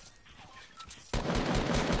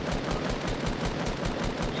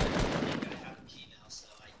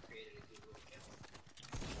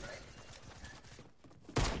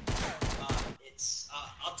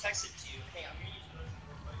 I'll text it to you. Hey, I'm gonna use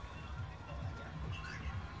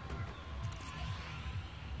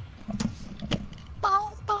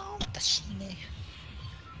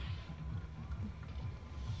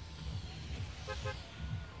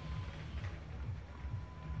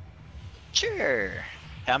Sure.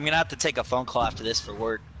 Hey, I'm gonna have to take a phone call after this for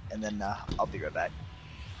work, and then I'll be right back.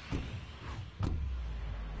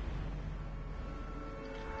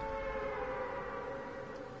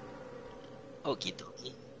 Okie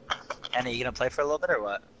dokie. Anna, you gonna play for a little bit or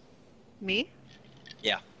what? Me?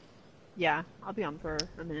 Yeah. Yeah, I'll be on for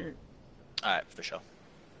a minute. Alright, for sure.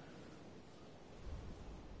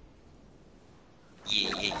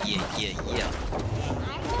 Yeah.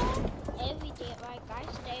 I'm on every day, like I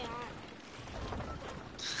stay on.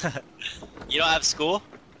 You don't have school?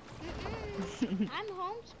 I'm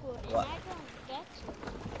homeschooled and What? I don't get to.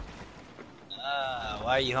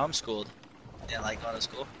 Why are you homeschooled? You didn't like going to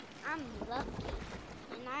school? I'm lucky.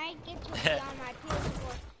 And I get to be on my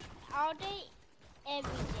PS4 all day,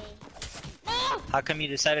 every day. No! How come you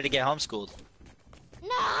decided to get homeschooled?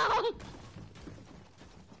 No!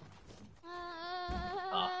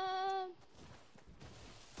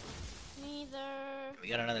 Neither. We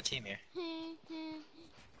got another team here.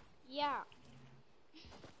 Yeah.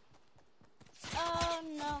 Oh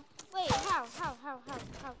no. Wait, how?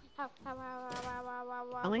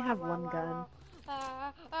 I only have one gun.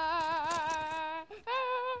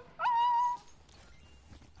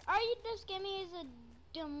 Are you just giving me as a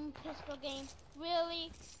dumb pistol game?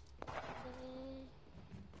 Really?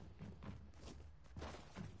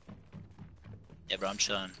 Yeah, bro, I'm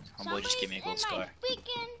chilling. Homeboy just gave me a gold scar.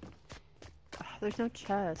 There's no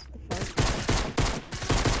chest. What the fuck?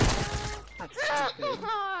 That's stupid.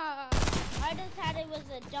 I just had it was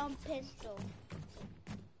a dumb pistol.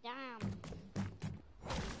 Damn.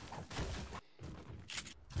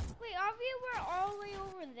 Wait, are we were all the way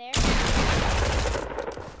over there?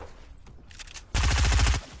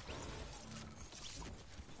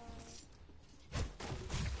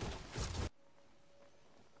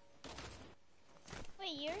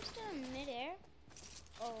 Wait, you're still in midair?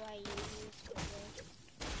 Oh, I used it.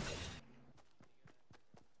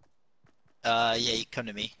 Yeah, you come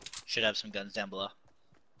to me. Should have some guns down below.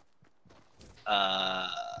 Yeah.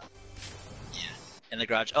 In the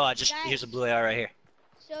garage. Oh, here's a blue AR right here.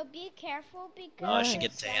 So be careful because. Oh, I should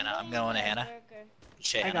get to Hannah. I'm going to Hannah.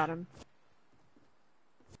 Shit, I Hannah. got him.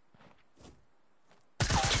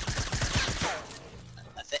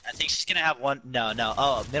 I think she's gonna have one. No.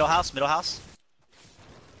 Oh, middle house.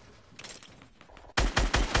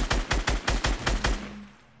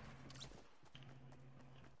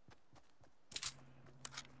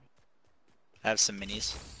 I have some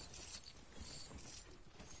minis.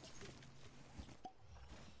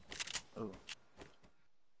 Ooh.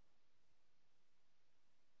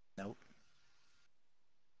 Nope.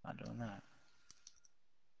 Not doing that.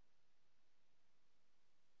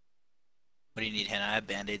 What do you need, Hannah? I have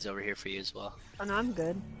band-aids over here for you as well. Oh no, I'm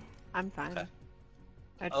good. I'm fine. Okay.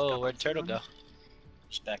 I just Oh, got where'd my Turtle phone. go?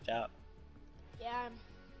 Just backed out. Yeah,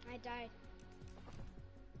 I died.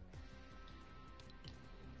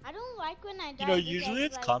 I don't like when I die. You know, because, usually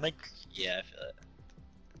it's like, comic. Yeah, I feel it.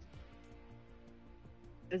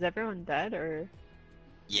 Is everyone dead or?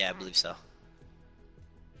 Yeah, I believe so.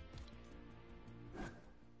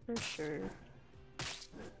 For sure.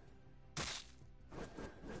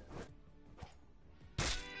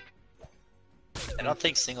 I don't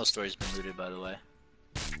think single story's been looted, by the way.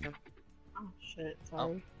 Oh shit, Oh,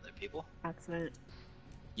 sorry. other people? Accident.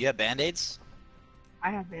 You have band-aids?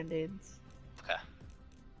 I have band-aids. Okay.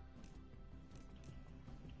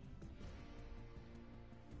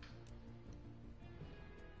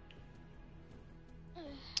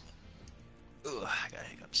 Ooh, I got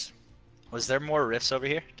hiccups. Was there more rifts over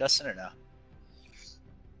here, Dustin, or no?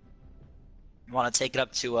 You want to take it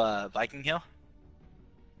up to Viking Hill?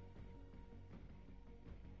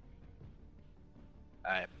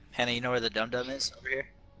 Alright. Hannah, you know where the dum-dum is over here?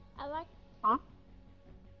 I like. Huh?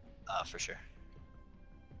 For sure.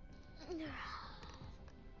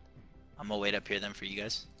 I'm gonna wait up here then for you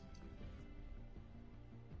guys.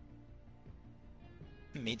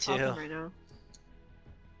 Me I'll too. come right now.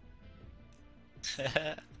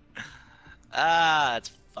 Ah,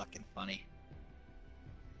 it's fucking funny.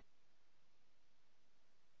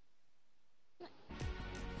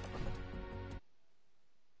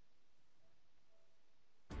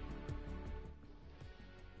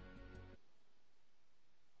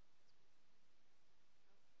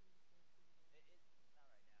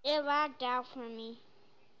 It lagged out for me.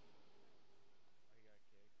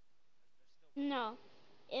 No,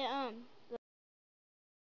 it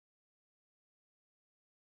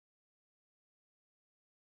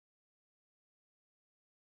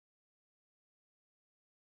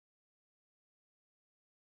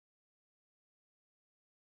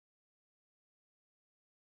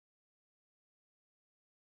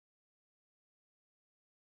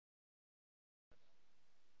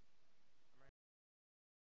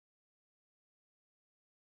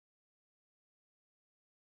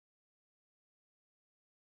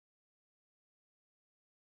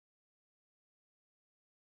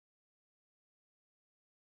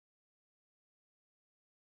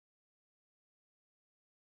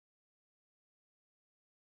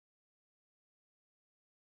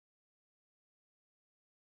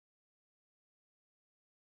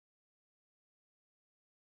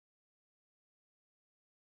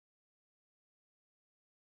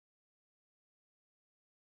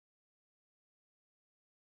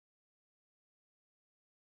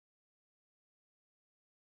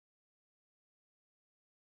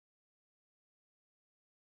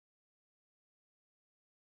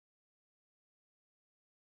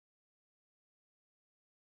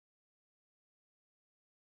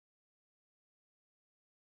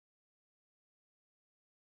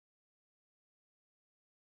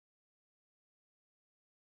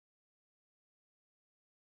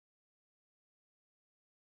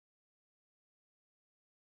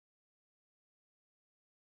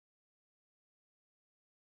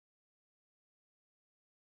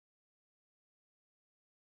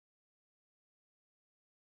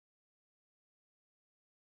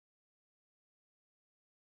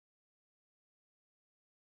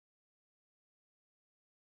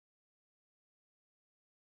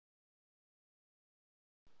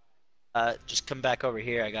Just come back over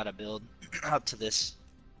here. I gotta build up to this.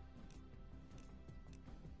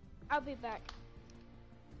 I'll be back.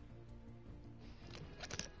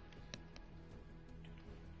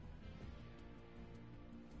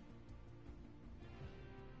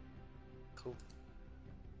 Cool.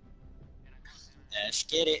 Let's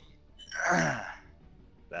get it.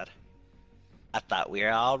 Bad. I thought we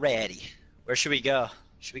were all ready. Where should we go?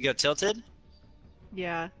 Should we go tilted?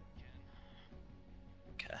 Yeah.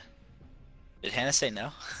 Okay. Did Hannah say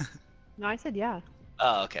no? No, I said yeah.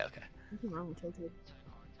 Oh, okay, okay. Nothing wrong with tilted.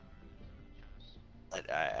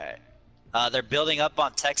 Alright. They're building up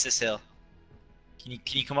on Texas Hill. Can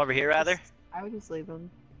you come over here rather? I would just leave them.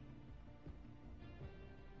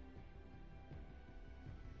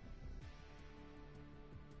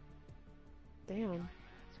 Damn.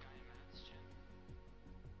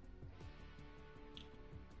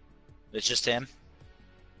 It's just him.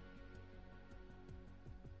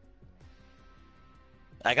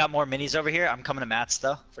 I got more minis over here. I'm coming to mats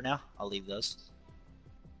though. For now, I'll leave those.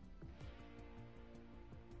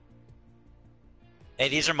 Hey,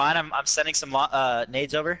 these are mine. I'm sending some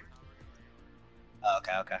nades over. Oh,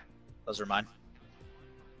 okay, okay. Those are mine.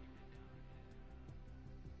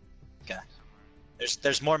 Okay.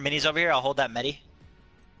 There's more minis over here. I'll hold that medi.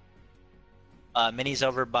 Minis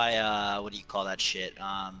over by what do you call that shit?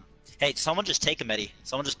 Hey, someone just take a medi.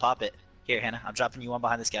 Someone just pop it. Here, Hannah. I'm dropping you one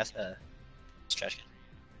behind this gas. This trash can.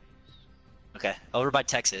 Okay, over by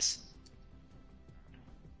Texas.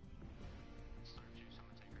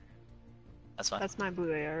 That's fine. That's my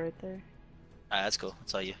blue AR right there. Alright, that's cool.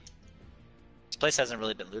 That's all you. This place hasn't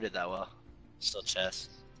really been looted that well. Still chests.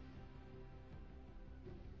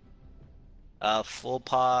 Full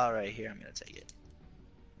paw right here. I'm gonna take it.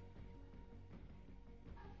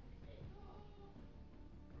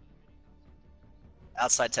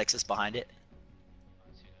 Outside Texas behind it.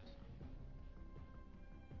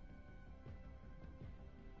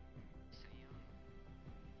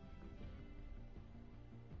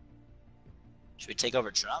 Should we take over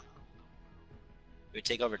Trump? Should we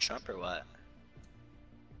take over Trump or what?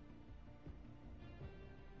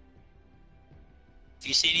 If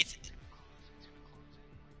you see anything...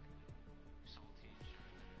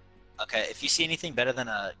 Okay, if you see anything better than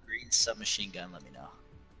a green submachine gun, let me know.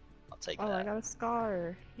 I'll take that. Oh, I got a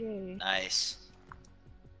scar. Yay. Nice.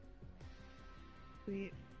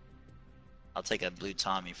 Sweet. I'll take a blue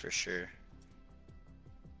Tommy for sure.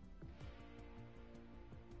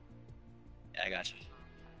 Yeah, I got you.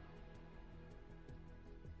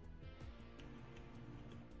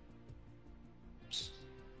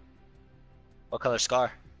 What color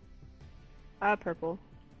scar? Purple.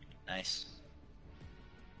 Nice.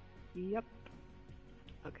 Yep.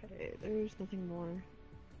 Okay, there's nothing more.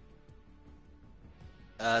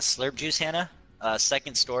 Slurp juice, Hannah.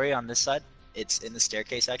 Second story on this side. It's in the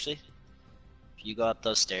staircase, actually. If you go up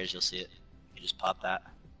those stairs, you'll see it. You just pop that.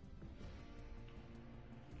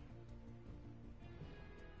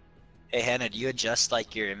 Hey, Hannah, do you adjust,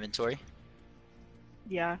 like, your inventory?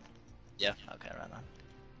 Yeah. Yeah? Okay, right on.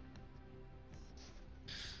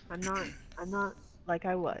 I'm not like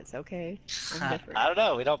I was, okay? I'm different. I don't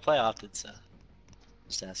know. We don't play often, so...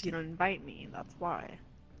 Just You asking. don't invite me, that's why.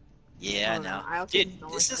 Yeah, I don't know. know. I also Dude, just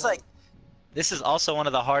don't this like is to- like... This is also one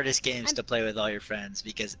of the hardest games to play with all your friends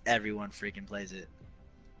because everyone freaking plays it.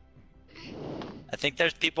 I think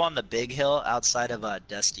there's people on the big hill outside of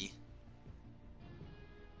Dusty.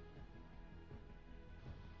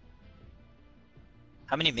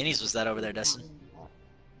 How many minis was that over there, Dustin?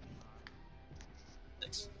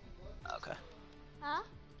 6. Okay. Huh?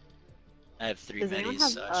 I have 3 Does anyone minis,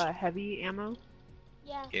 have so I should... heavy ammo?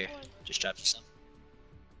 Yeah. Here, 4. just dropped you some.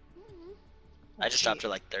 Mhm. I just dropped her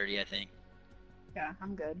like 30, I think. Yeah,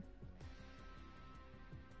 I'm good.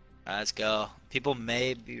 Alright, let's go. People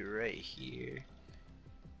may be right here.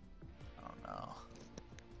 I don't know.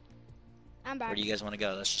 I'm back. Where do you guys want to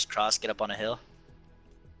go? Let's just cross, get up on a hill.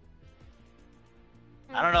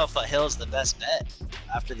 I don't know if a hill's the best bet.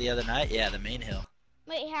 After the other night, yeah, the main hill.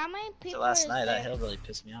 Wait, how many people? So last is night, there? that hill really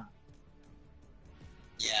pissed me off.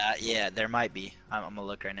 Yeah, there might be. I'm gonna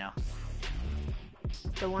look right now.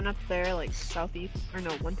 The one up there, like southeast, or no,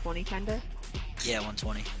 120 kinda? Yeah,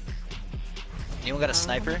 120. Anyone got a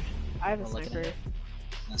sniper? I have a Wanna look at sniper. it?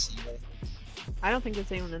 Not see anybody? I don't think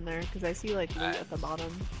there's anyone in there, because I see like loot Alright. at the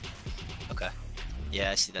bottom. Okay.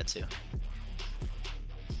 Yeah, I see that too.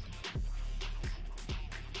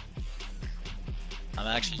 I'm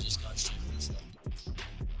actually just going straight for this hill.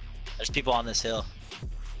 There's people on this hill.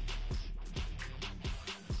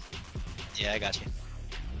 Yeah, I got you.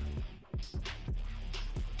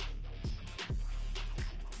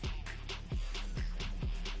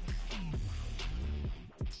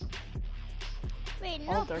 Wait,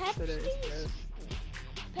 All no, dark soda is good.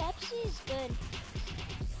 Pepsi is good.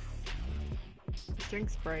 Just drink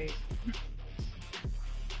Sprite.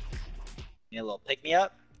 Need a little pick me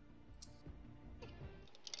up?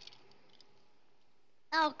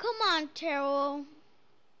 Oh, come on, Terrell.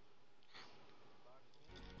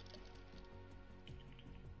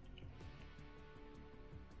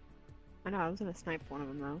 I know, I was gonna snipe one of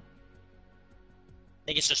them though. I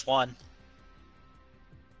think it's just one.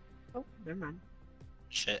 Oh, never mind.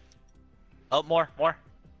 Shit. Oh, more.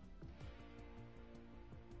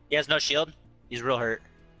 He has no shield. He's real hurt.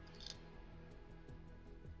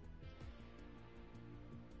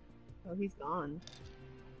 Oh, he's gone.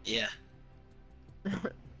 Yeah.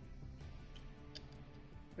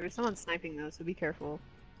 There's someone sniping though, so be careful.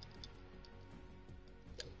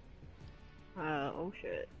 Oh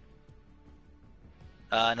shit.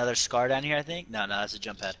 Another scar down here, I think? No, that's a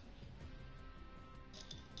jump pad.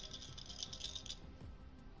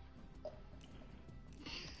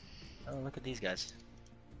 Oh, look at these guys.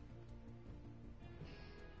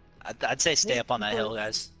 I'd say stay up on that hill,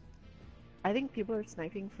 guys. I think people are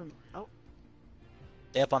sniping from. Oh,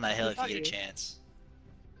 Stay up on that hill He if you shot get a you. chance.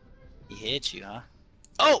 He hit you, huh?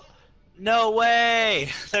 Oh! No way!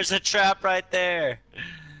 There's a trap right there!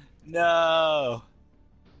 No!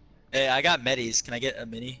 Hey, I got medis. Can I get a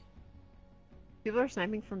mini? people are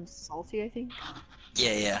sniping from Salty, I think.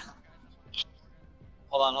 Yeah, yeah.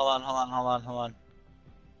 Hold on, hold on, hold on, hold on, hold on.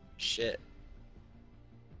 Shit.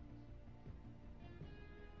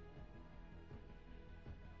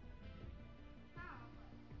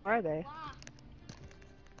 Where are they?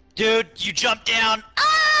 Dude, you jumped down!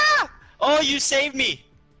 Ah! Oh, you saved me!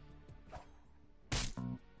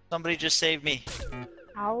 Somebody just saved me.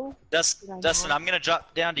 How? Did I Dustin, not? I'm gonna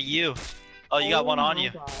drop down to you. Oh, you got one on my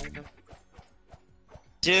you. God.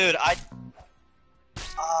 Dude, I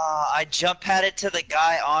jump padded to the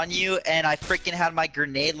guy on you, and I freaking had my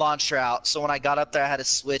grenade launcher out. So when I got up there, I had to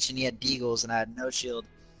switch, and he had deagles, and I had no shield.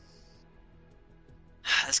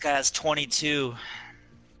 This guy has 22.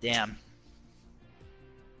 Damn.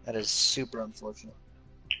 That is super unfortunate.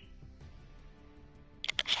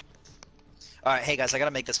 Alright, hey guys, I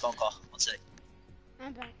gotta make this phone call. One sec.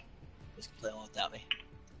 I'm back. Just play along without me.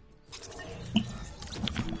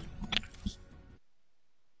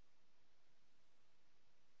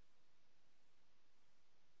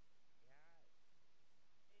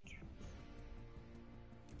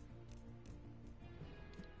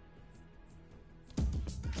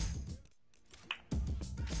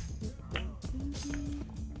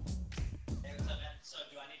 Hey, what's up, man? So,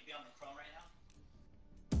 do I need to be on the Chrome right now?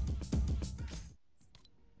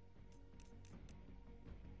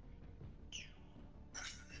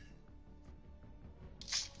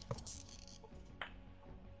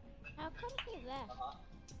 How come he left?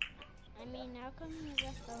 I mean, how come he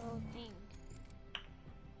left the whole thing?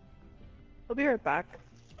 I'll be right back.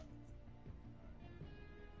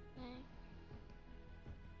 Okay.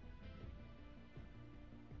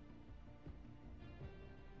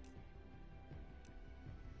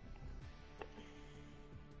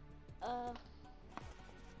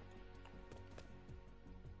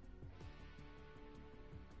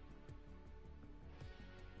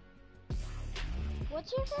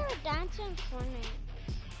 What's your favorite dance in Fortnite?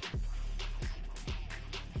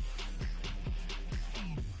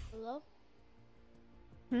 Hello?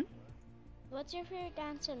 Hmm? What's your favorite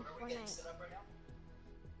dance in Fortnite?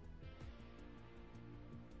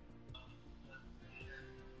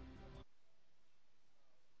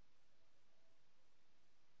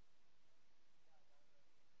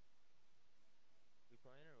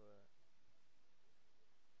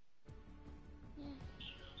 Yeah.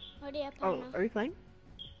 What do you have Oh, now? are we playing?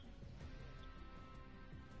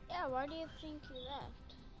 Yeah, why do you think he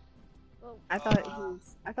left? Well, I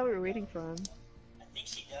thought we were waiting for him. I think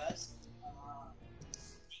she does. I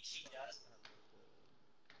think she does.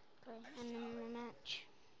 okay, and then a match.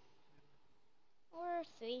 Or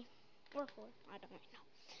 3. Or 4. I don't know.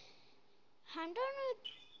 I'm done with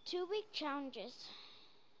 2-week challenges.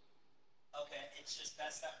 Okay, it's just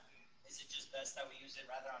best that. Is it just best that we use it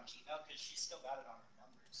rather on Gmail? Because she's still got it on her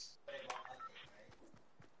numbers. But it won't update, right?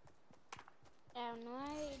 I have no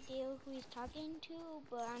idea who he's talking to,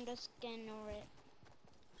 but I'm just gonna ignore it.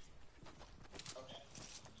 Okay.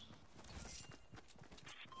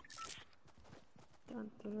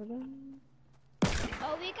 Dun, dun, dun.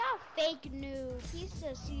 Oh, we got fake noob. He's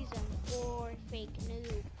the season 4 fake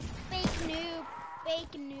noob. Fake noob.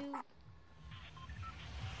 Fake noob.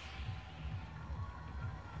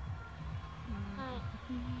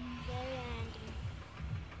 Very random.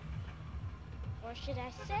 Or should I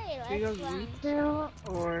say, Should we go let's land. retail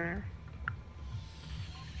or?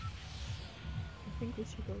 I think we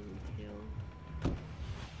should go retail.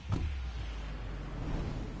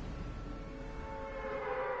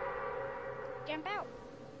 Jump out.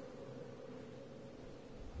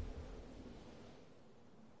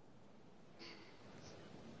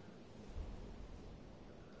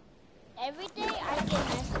 Every day I get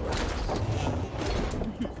messages.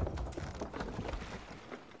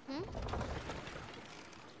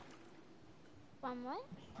 From what?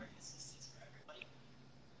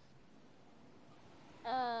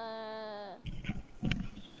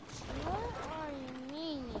 What are you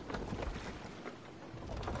meaning?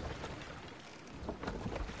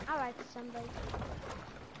 I like somebody.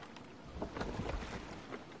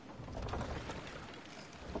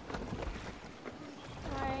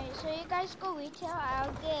 Alright, so you guys go retail,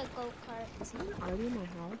 I'll get a go-kart. Is someone already in my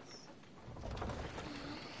house?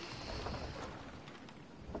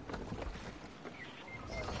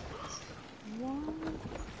 What?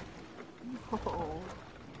 No.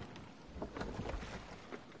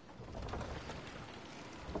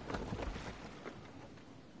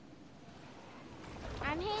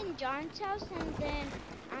 in John's house, and then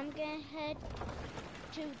I'm gonna head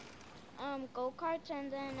to go-karts,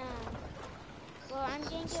 and then well, I'm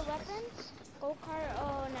gonna get weapons. Go-kart.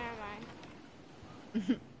 Oh, never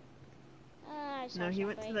mind. No, he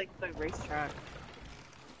went to like the racetrack.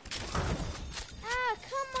 Ah,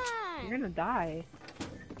 come on! You're gonna die. I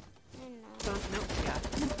know. So, nope, yeah.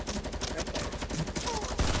 Right there.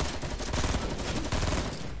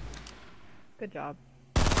 Good job.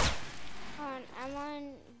 Hold on, I want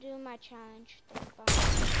to do my challenge.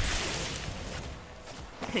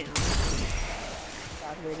 Damn.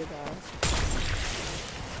 Bad way to die.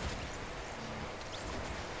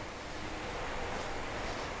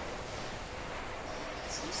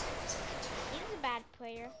 He's a bad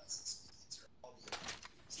player. See,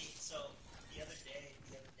 so the other day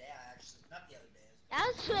I actually, not the other day. That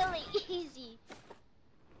was really easy.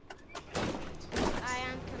 I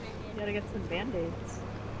am coming You in. gotta get some band-aids.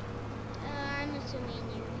 I'm assuming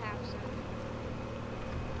you have some.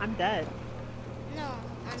 I'm dead. No,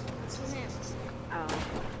 I'm to him. Oh.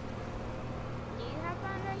 Do you have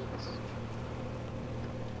band-aids?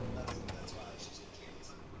 That's why she's in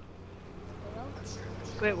Kansas. Hello?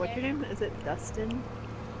 Wait, what's your name? Is it Dustin?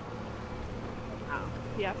 Oh.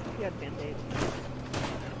 He asked if you had band-aids.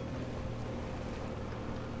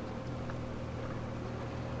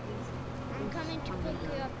 I'm coming to pick you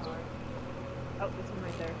up, dude. Oh, there's one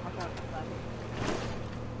right there. Watch out.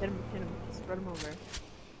 Hit him, just run him over.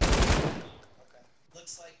 Okay.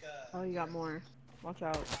 Looks like Oh, you got more. Watch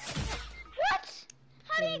out. What?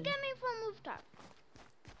 How do you get me from rooftop?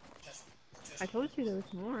 I told you there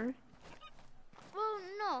was more. Well,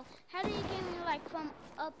 no. How do you get me, like, from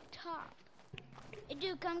up top? Hey,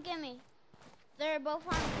 dude, come get me. They're both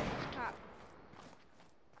on top.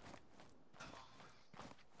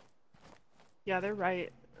 Yeah, they're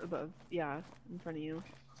right above. Yeah, in front of you.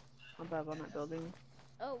 Above on that building.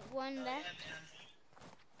 Oh, one left.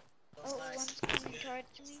 Oh, one's coming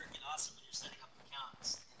towards me. freaking awesome when you're setting up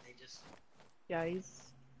accounts and they just Yeah, he's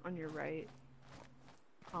on your right.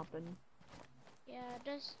 Hopping. Yeah,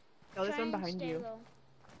 just Oh, there's try one and behind stay you. low.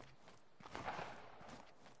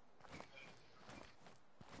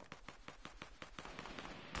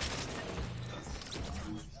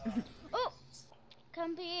 Oh!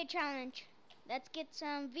 Complete challenge. Let's get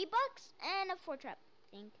some V-Bucks and a 4-trap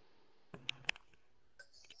thing.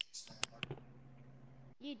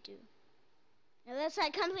 You do. Unless I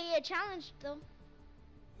complete a challenge, though.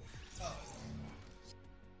 oh.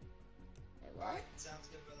 Wait, what? Alright, sounds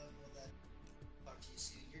good, brother. We'll then talk to you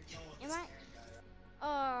soon. You're dealing with Am this I? Aaron guy, right?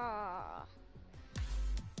 Aww.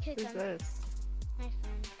 Kick Who's him. this? My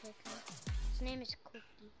friend, kick him. His name is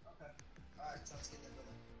Cookie. Okay. Alright, sounds good then,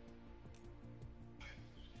 brother.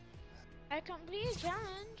 I completed a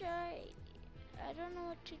challenge. I don't know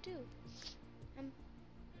what to do.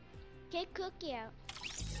 Get Cookie out.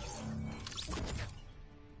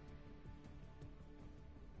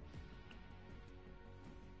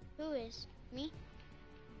 Who is? Me?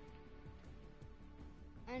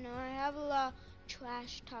 I know, I have a lot of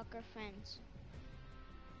trash talker friends.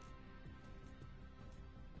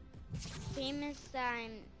 Famous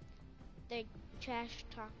they trash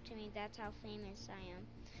talk to me, that's how famous I am.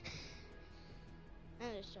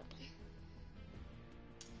 I'm just joking.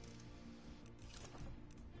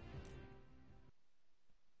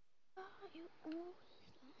 Oh, you always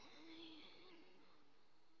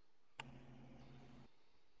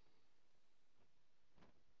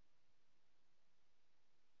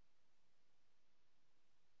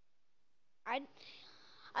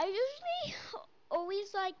I usually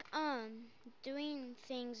always like doing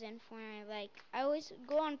things in Fortnite. Like I always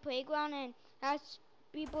go on Playground and ask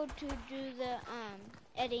people to do the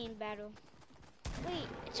editing battle. Wait,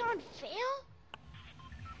 it's on fail?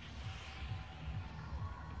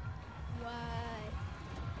 What?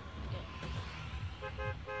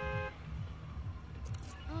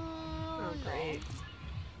 Oh, great.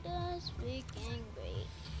 no. That's freaking great.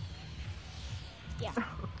 Yeah.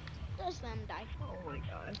 Just let him die. Oh my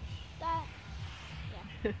gosh. That.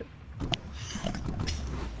 Yeah.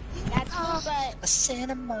 That's cool, but. A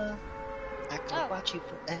cinema. I could watch you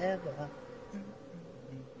forever.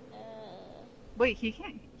 Wait, he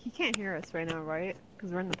can't hear us right now, right?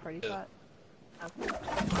 Because we're in the party spot. Okay.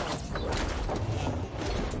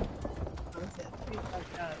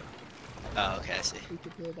 Oh, okay, I see. We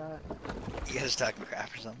could hear that. You guys are talking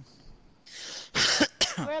crap or something?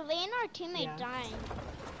 We're letting our teammate Yeah. dying.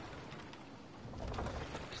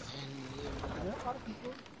 Are there a lot of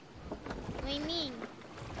people? What do you mean?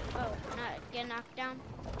 Oh, not get knocked down?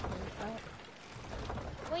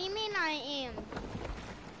 What do you mean I am?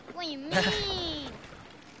 What do you mean?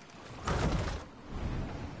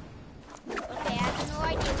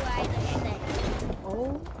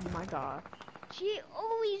 gosh. She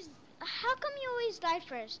always. How come you always die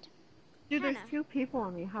first? Dude, there's Hannah. 2 people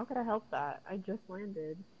on me. How could I help that? I just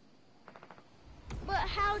landed. But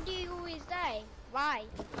how do you always die? Why?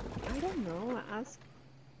 I don't know. Ask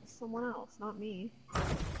someone else, not me.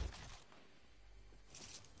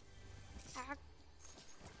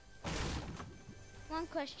 One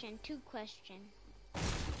question, 2 questions.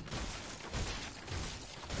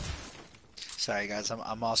 Sorry guys,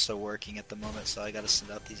 I'm also working at the moment, so I gotta send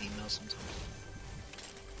out these emails sometimes.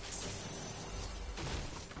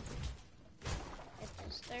 It's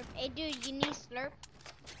a slurp. Hey dude, you need slurp?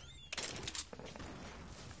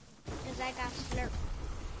 Cause I got slurp.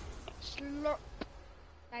 Slurp.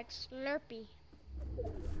 Like Slurpee.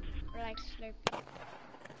 Or like Slurpee.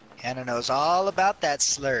 Hannah knows all about that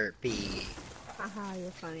Slurpee. Haha,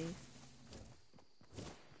 you're funny.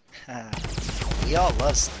 We all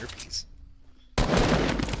love Slurpees.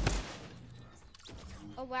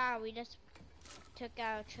 Oh wow, we just took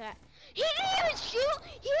out a trap. He didn't even shoot!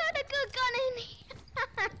 He had a good gun in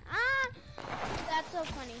That's so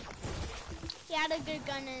funny. He had a good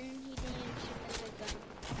gun and he didn't even shoot a good gun.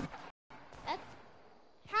 That's...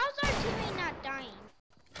 How's our teammate not dying?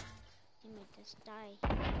 Teammate just died.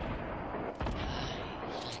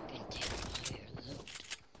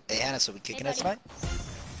 Hey Hannah, so we kicking Hey, it tonight?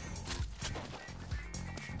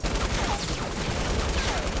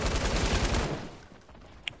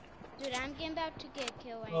 Dude, I'm getting about to get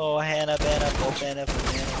killed right Oh, now. Hannah, Hannah.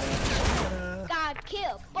 Got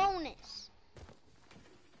killed. Bonus.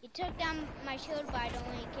 He took down my shield, but I don't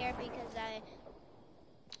really care because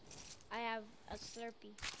I have a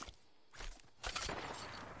Slurpee.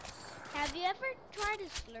 Have you ever tried a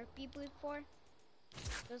Slurpee before?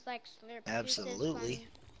 It was like Slurp Absolutely.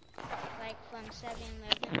 From, like from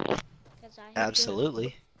 7-Eleven.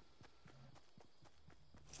 Absolutely.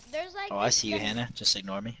 There's like. Oh, I see you, Hannah. Just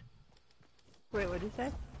ignore me. Wait, what'd you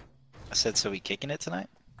say? I said, so we kicking it tonight?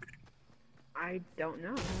 I don't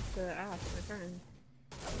know. I have to ask my friend.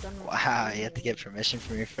 Wow, you have to get permission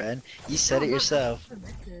from your friend? You said it yourself.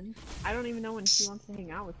 Permission. I don't even know when she wants to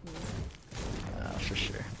hang out with me. Oh, for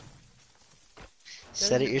sure.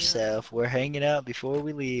 Said it yourself. We're hanging out before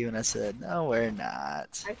we leave, and I said, no, we're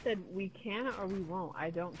not. I said we can or we won't. I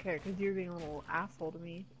don't care, because you're being a little asshole to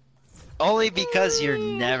me. Only because you're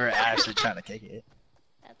never actually trying to kick it.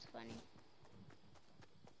 That's funny.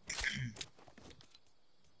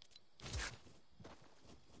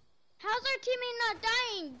 How's our teammate not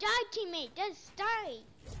dying? Die, teammate. Just die.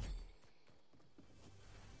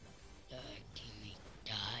 Die, teammate.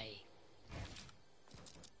 Die.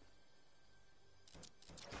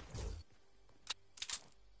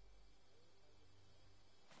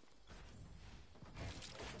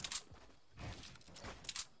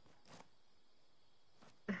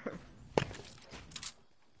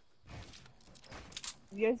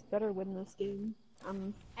 You guys better win this game.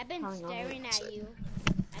 I've been counting on it. staring at you.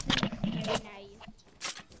 I've been staring at you.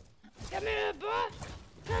 Come here, bro.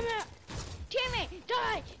 Come here. Teammate,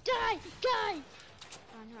 die, die, die.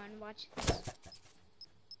 Hold on, watch this.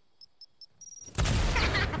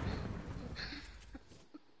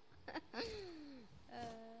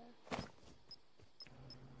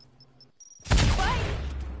 What?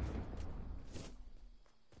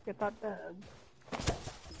 Get that dub.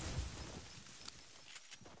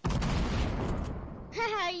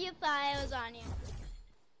 You thought I was on you.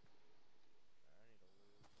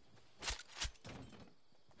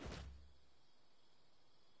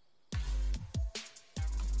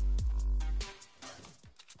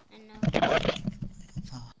 I know.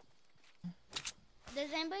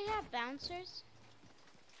 Does anybody have bouncers?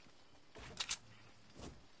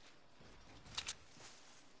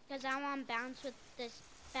 Because I want to bounce with this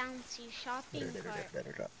bouncy shopping cart.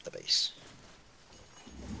 Better drop the base.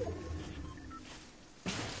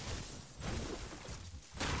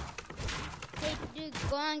 Hey, dude,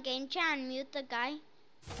 go on game chat and mute the guy.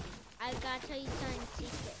 I gotta tell you something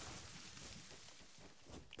secret.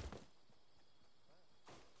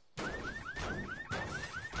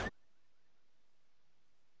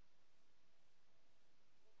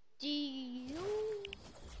 Do you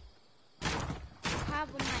have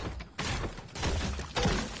a mic?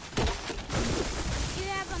 Do you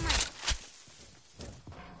have a mic?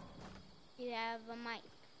 Do you have a mic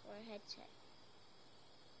or a headset?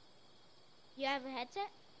 You have a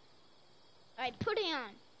headset? Alright, put it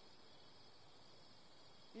on.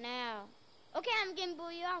 Now. Okay, I'm gonna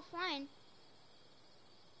pull you offline.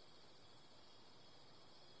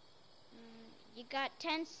 You got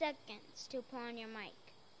 10 seconds to put on your mic,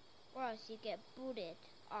 or else you get booted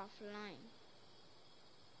offline.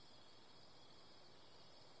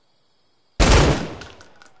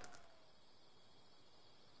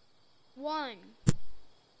 1.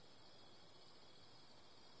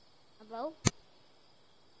 Hello?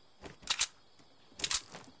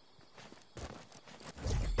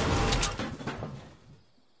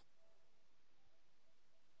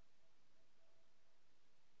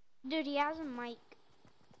 Dude, he has a mic.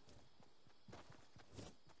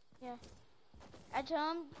 Yeah. I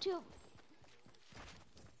told him to...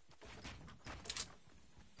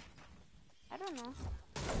 I don't know.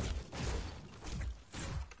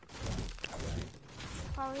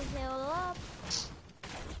 Probably heal up.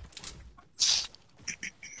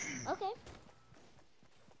 Okay.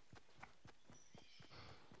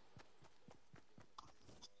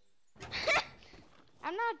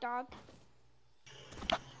 I'm not a dog.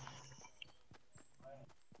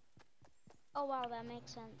 Oh wow, that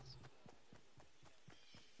makes sense.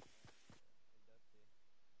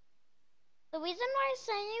 The reason why I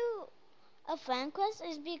sent you a friend quest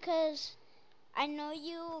is because I know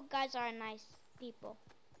you guys are nice people.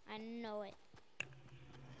 I know it.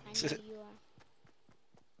 I know you are.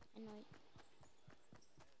 I know it.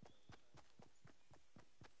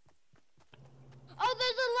 Oh,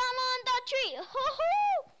 there's a llama on that tree! Ho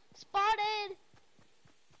ho! Spotted!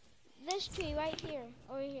 This tree right here,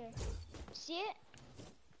 over here. See it?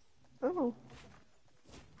 Oh.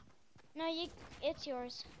 No, it's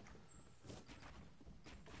yours.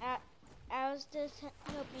 I was just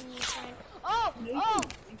helping you find. Oh! Oh!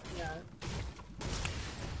 Yeah.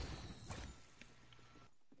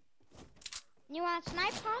 You want to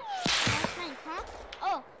snipe, huh? You want to snipe, huh?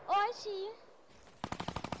 Oh, I see you.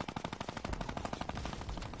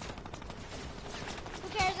 Who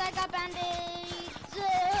cares? I got band-aids.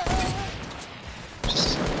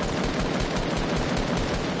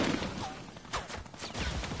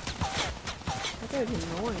 That guy's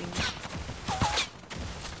annoying.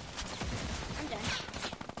 I'm done.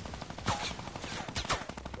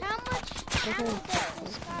 How much ammo does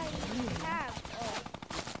this guy have?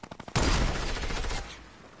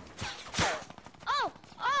 Oh!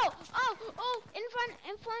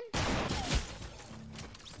 In front.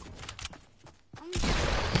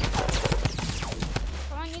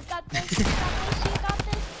 Come on, you got this. You got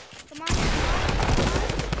this. Come on.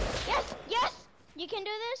 Yes! You can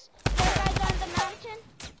do this. Four guys on the mountain.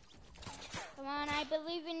 Come on, I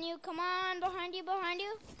believe in you. Come on, behind you. Oh,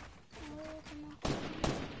 come on.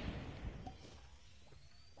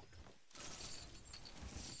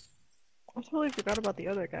 I totally forgot about the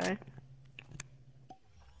other guy.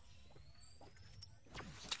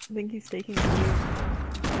 I think he's taking the lead.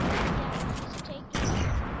 Yeah, he's taking.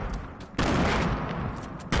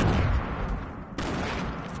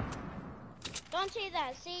 Don't say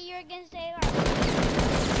that. See, you're gonna stay alive.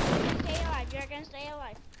 You're gonna stay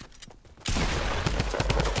alive.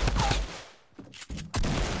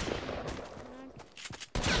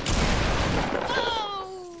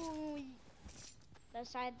 Oh! The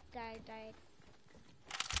side guy died.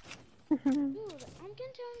 Dude, I'm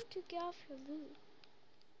gonna tell him to get off your loot.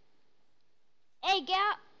 Hey,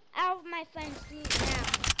 get out of my friend's loot now.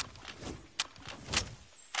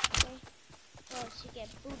 Okay. Oh, she get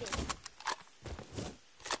booted.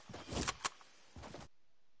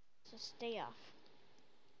 So stay off.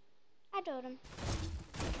 I told him.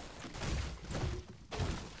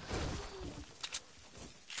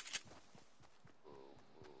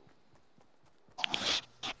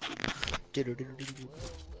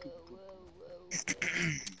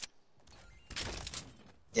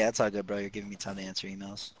 Yeah, it's all good, bro. You're giving me time to answer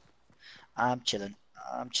emails. I'm chilling.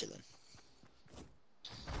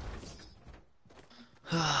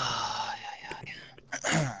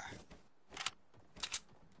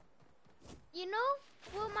 You know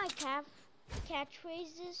what my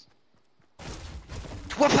catchphrase is?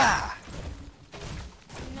 Whoopa!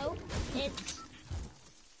 Nope, it's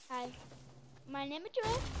hi. My name is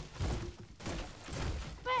Joanne.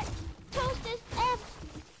 But toast is F.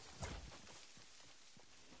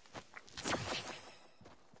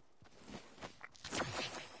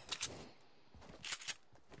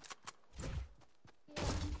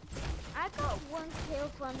 I got 1 kill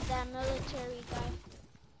from that military guy.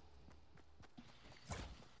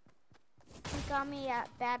 He got me at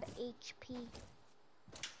bad HP.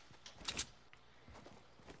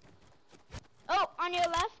 Oh, on your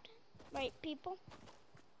left. Right, people.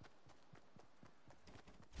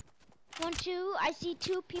 1, 2. I see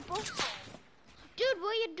 2 people. Dude,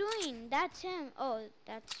 what are you doing? That's him. Oh,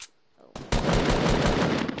 that's... Oh.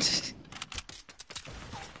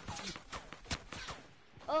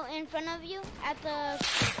 Oh, in front of you at the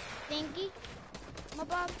thingy,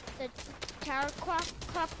 Mabob, the tower clock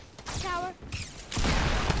tower.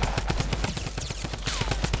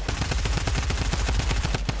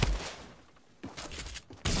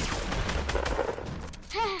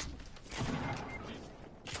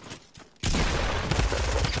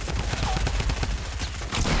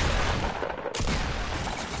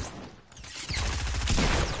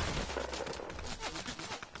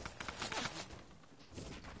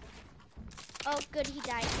 Oh, good, he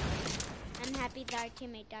died. I'm happy that our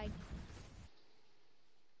teammate died.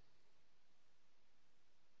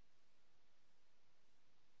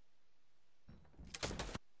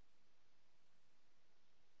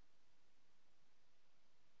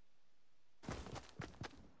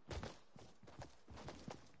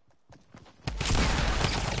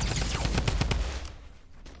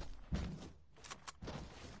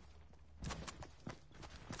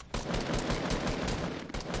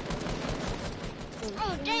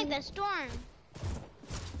 Oh, dang, the storm.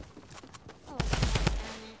 Oh,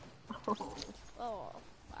 damn it. Oh,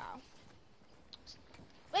 wow.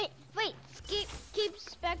 Wait, keep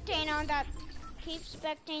spectating on that. Keep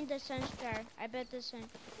spectating the Sunstar. I bet the sun.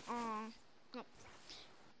 Aw, no,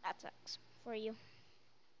 that sucks for you.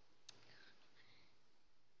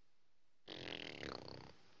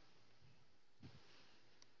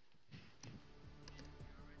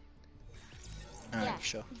 Alright, Yeah,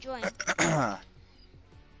 sure. join.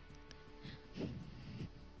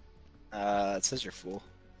 It says you're full.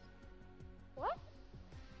 What?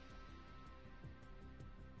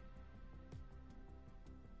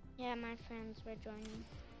 Yeah, my friends were joining.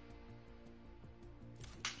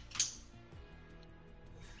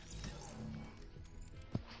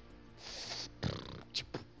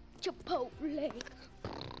 Chipotle.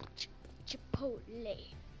 Chipotle.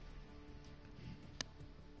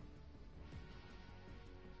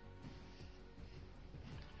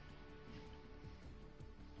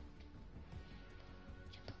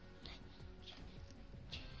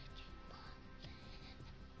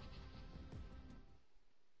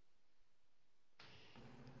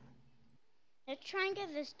 Let's try and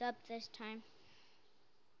get this dub this time.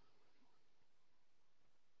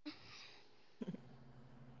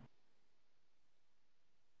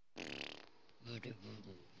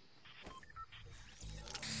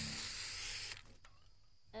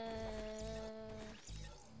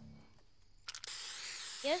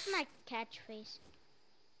 Here's my catchphrase.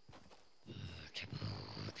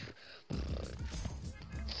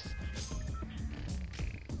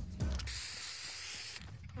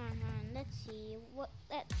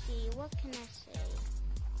 Let's see. What can I say?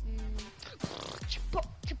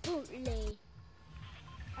 Chipotle.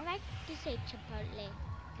 I like to say Chipotle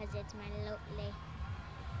because it's my lovely.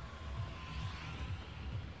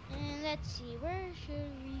 And let's see, where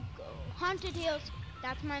should we go? Haunted Hills.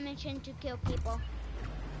 That's my mission, to kill people.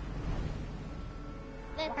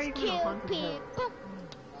 Let's kill people.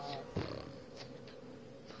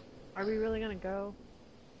 Are we really gonna go?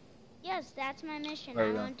 Yes, that's my mission. Where are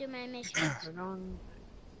I we want to do my missions. We're going.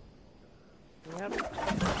 Yep.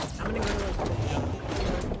 I'm gonna go to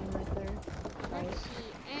the right there. Let's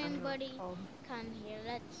see. Anybody called come here?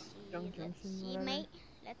 Let's see. Junction, Let's see, whatever. mate.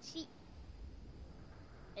 Let's see.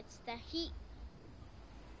 It's the heat.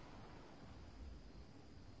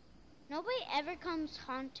 Nobody ever comes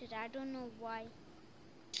haunted. I don't know why.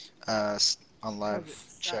 On live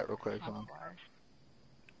chat real quick. Hold on.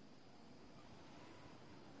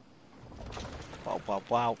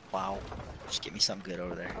 Wow. Just get me something good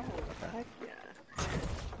over there. Oh, heck yeah.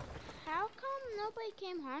 How come nobody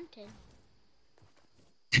came haunted?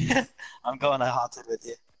 I'm going to haunted with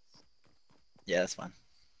you. Yeah, that's fine.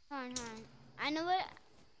 Hold on. I know what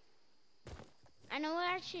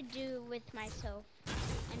I should do with myself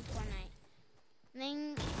in Fortnite.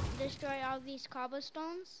 Then destroy all these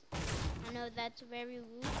cobblestones. I know that's very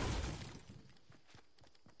rude.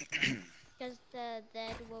 Because the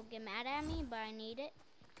dead will get mad at me, but I need it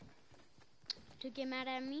to get mad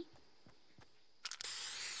at me.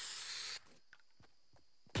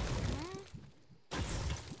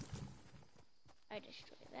 I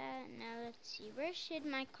destroyed that. Now let's see. Where should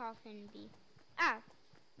my coffin be? Ah,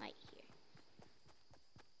 right here.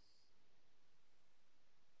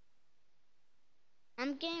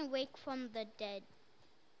 I'm getting awake from the dead.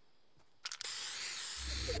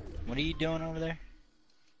 What are you doing over there?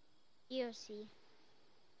 You'll see.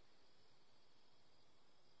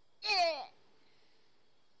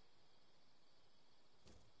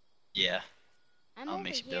 Yeah. I'm I'll over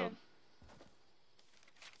make you here. build.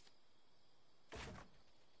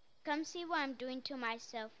 Come see what I'm doing to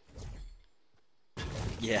myself.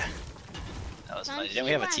 Yeah. That was Come funny. see Didn't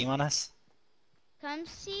we have a what team on us? Come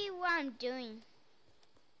see what I'm doing.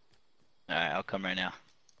 Alright, I'll come right now.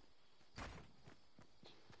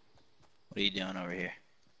 What are you doing over here?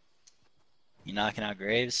 You knocking out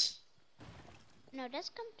graves? No,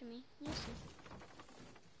 just come to me. You'll see.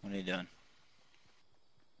 What are you doing?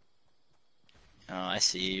 Oh, I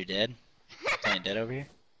see you. You're dead. Playing dead over here?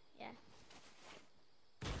 Yeah.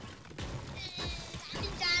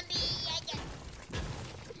 Zombie!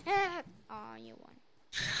 Oh, you won.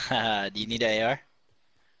 Do you need an AR?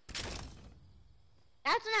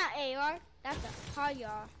 That's not AR. That's a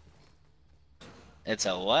Hayar. It's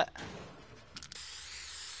a what?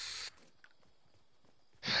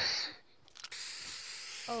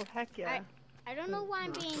 Oh, heck yeah. I don't know why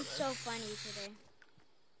I'm being so funny today.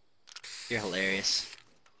 You're hilarious.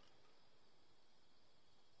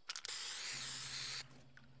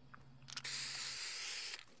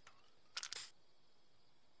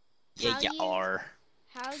 Yeah, you are.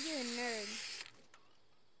 How you a nerd?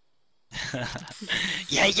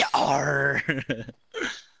 Yeah, you are.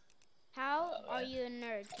 How are you a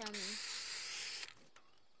nerd? Tell me.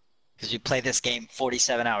 Because you play this game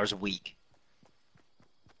 47 hours a week.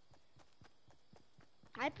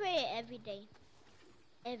 I play it every day.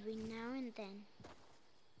 Every now and then.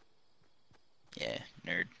 Yeah,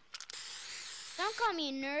 nerd. Don't call me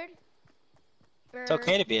a nerd. Bird. It's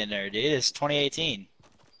okay to be a nerd, dude. It's 2018.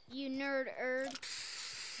 You nerd-erd.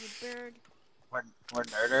 You bird. We're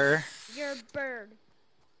nerder. You're a bird.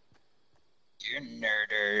 You're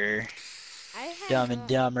nerder. I Dumb and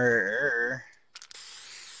dumber.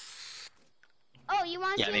 Oh, you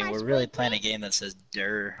want to see Yeah, I mean, my we're really spray playing a paint? game that says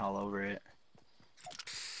 "der" all over it.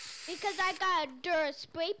 Because I got a Dur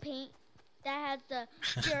spray paint that has the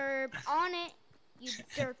derb on it. You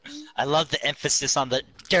derpy. I love the emphasis on the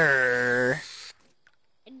 "der."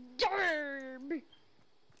 Derb.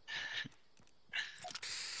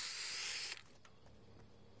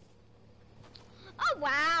 Oh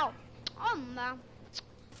wow. Oh my.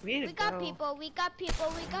 We got people. We got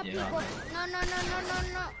people. We got Yeah. people. No, no, no, no, no,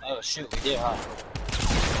 no. Oh shoot, we did, huh?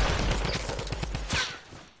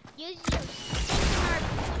 Use your smart.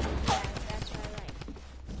 Yeah, that's what I like.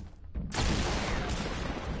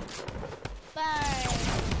 5,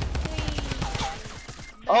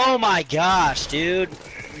 3. Oh my gosh, dude.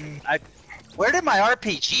 Where did my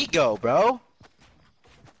RPG go, bro?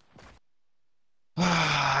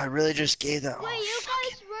 I really just gave that. Wait, you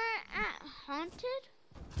guys weren't at Haunted?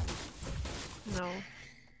 No.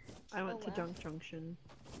 I went to wow. Junk Junction.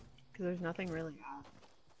 Because there's nothing really on.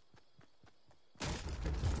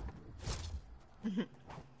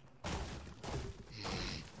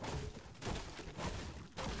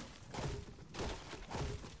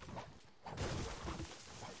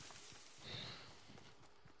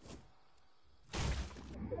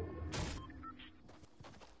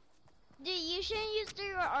 Dude, you shouldn't use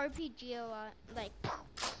your RPG a lot. Like,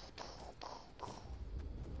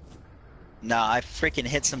 No, I freaking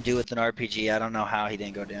hit some dude with an RPG. I don't know how he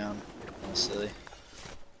didn't go down. Honestly.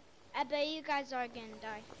 I bet you guys are gonna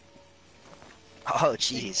die. Oh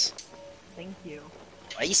jeez. Thank you.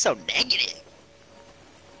 Why are you so negative?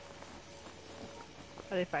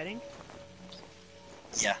 Are they fighting?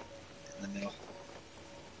 Yeah, in the middle.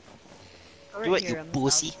 Over Do it, here you on the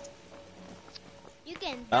pussy. You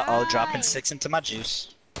can Uh oh, die. dropping 6 into my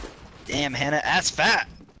juice. Damn, Hannah, ass fat.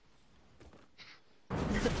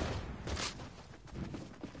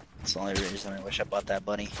 That's the only reason I wish I bought that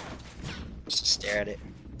bunny. Just to stare at it.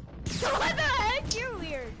 What the heck? You're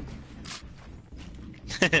weird.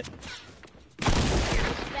 Respecting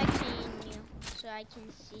you, so I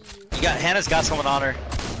can see you. Hannah's got someone on her.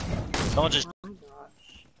 Someone just. Oh my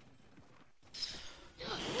gosh.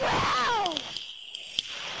 Wow!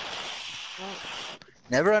 Well,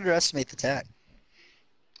 Never underestimate the tag.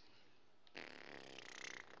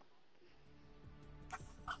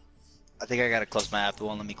 I think I gotta close my app. It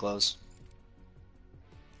won't let me close.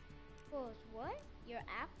 Close what? Your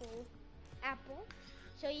apple. Apple?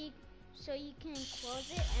 So you can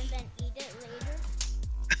close it and then eat it later?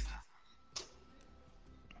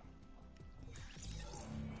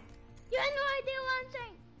 You have no idea what I'm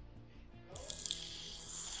saying.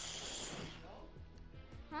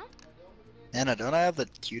 Huh? Hannah, don't I have the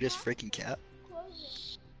cutest freaking cat?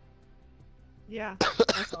 Close yeah,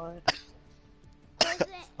 I saw it. it. Close it.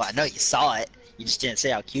 Well, I know you saw it. You just didn't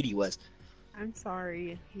say how cute he was. I'm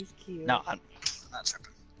sorry. He's cute. No, I'm not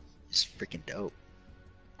tripping. He's freaking dope.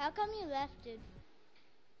 How come you left it?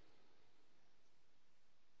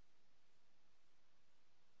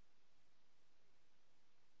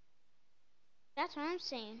 That's what I'm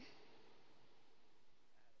saying.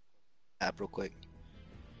 App real quick.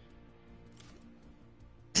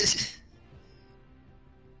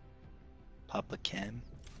 Papa Ken.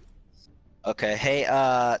 Okay, hey,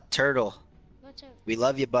 Turtle. What's up? We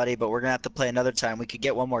love you, buddy, but we're gonna have to play another time. We could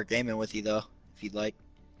get one more game in with you, though, if you'd like.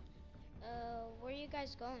 Where are you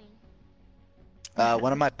guys going?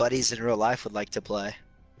 One of my buddies in real life would like to play,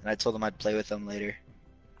 and I told him I'd play with them later.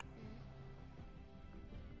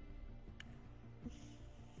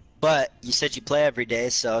 But you said you play every day,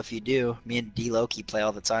 so if you do, me and D Loki play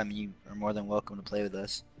all the time, and you are more than welcome to play with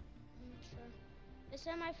us. This is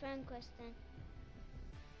my friend Kristen.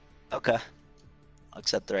 Okay. I'll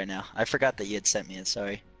accept it right now. I forgot that you had sent me it,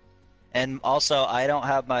 sorry. And also, I don't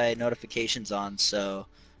have my notifications on, so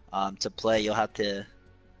to play, you'll have to...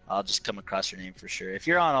 I'll just come across your name for sure. If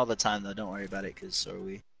you're on all the time, though, don't worry about it, because so are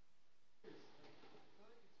we.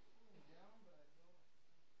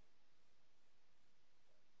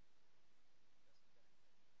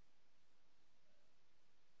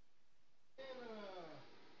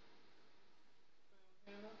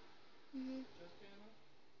 Mm-hmm.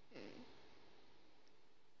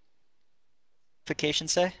 Notification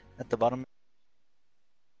say at the bottom?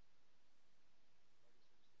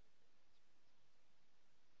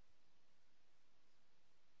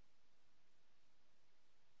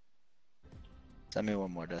 Send me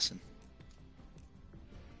one more, Dustin.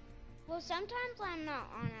 Well, sometimes I'm not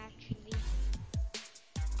on actually.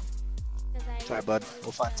 'Cause I Sorry, bud. usually,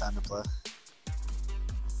 We'll find time to play.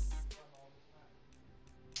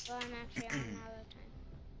 Well, I'm actually on all the time.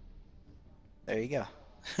 There you go.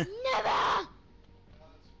 Never!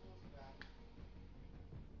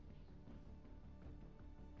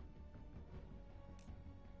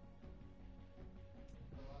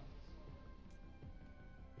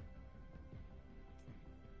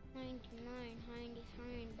 99,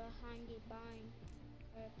 behind the bind,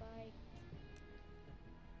 or bike.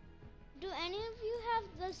 Do any of you have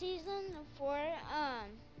the season 4, I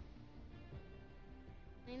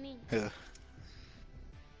mean, Who?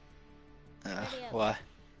 Ready up. Why?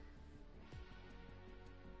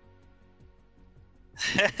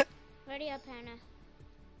 Ready up, Hannah.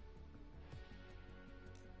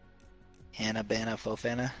 Hannah Banna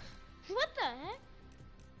Fofana? What the heck?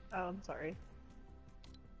 Oh, I'm sorry.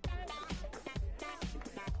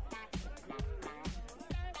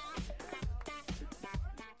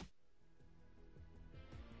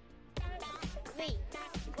 Wait,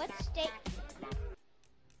 what state?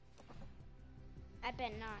 I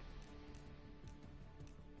bet not.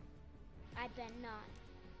 I bet not.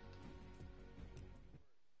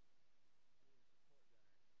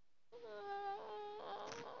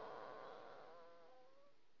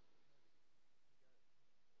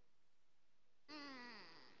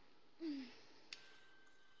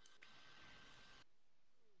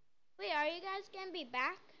 Wait, are you guys gonna be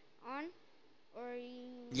back on? Or are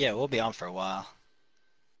you... Yeah, we'll be on for a while.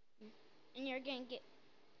 And you're gonna get...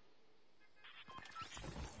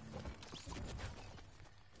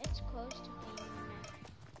 It's close to being on it.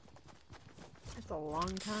 It's a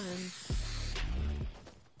long time.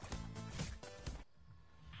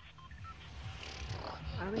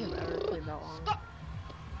 I don't think I've ever played that long. Stop!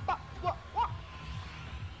 What?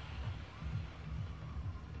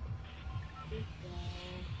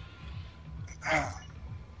 I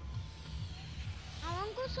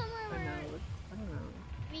wanna go somewhere I where know. I don't know.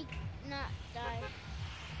 we not die.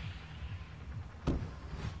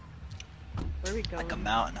 Where are we going? Like a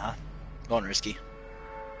mountain, huh? Going risky.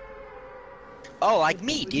 Oh, like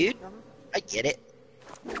me, dude. I get it.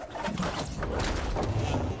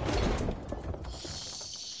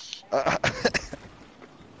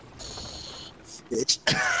 Bitch.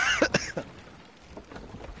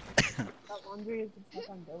 That laundry is the stuff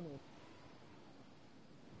on donuts.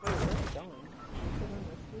 Wait, where's it going? Is it going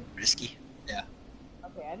risky? Risky? Yeah.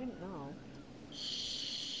 Okay, I didn't know.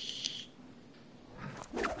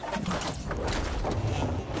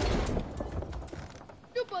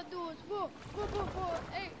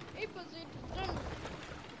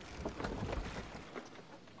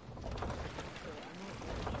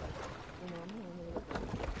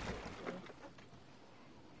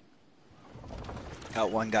 Got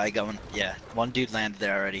one guy going. Yeah, one dude landed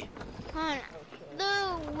there already. Hon,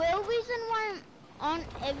 the real reason why I'm on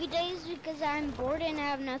every day is because I'm bored and I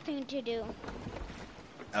have nothing to do.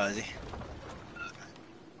 Oh, is he?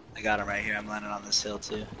 I got him right here. I'm landing on this hill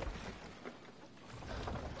too.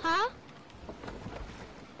 Huh?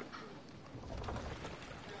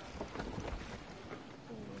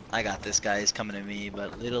 I got this guy. He's coming to me,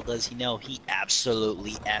 but little does he know, he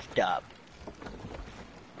absolutely effed up.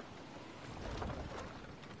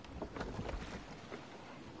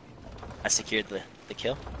 I secured the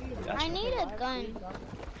kill. Gotcha. I need a gun.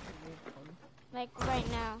 Like right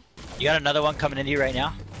now. You got another one coming into you right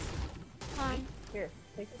now? Hon. Here,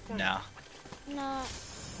 take this gun. No. No.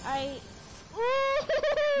 I...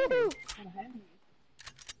 Good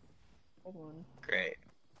one. Great.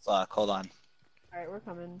 Fuck, hold on. Alright, we're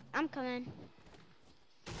coming. I'm coming.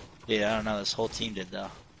 Dude, I don't know. This whole team did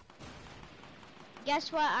though.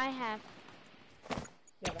 Guess what I have?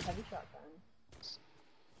 Yeah, the heavy shotgun.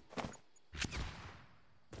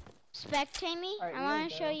 Spectate me? Alright, I you want gotta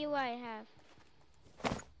to show go. you what I have.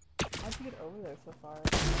 How'd you get over there so far?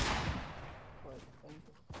 Like, thank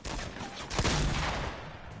you.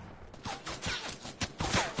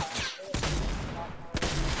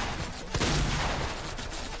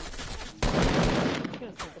 He's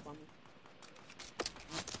gonna sneak up on me.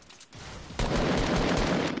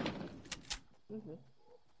 Who's this?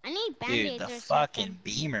 I need Dude, band-aids the or fucking something.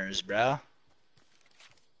 beamers, bro.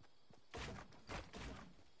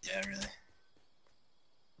 Yeah, really.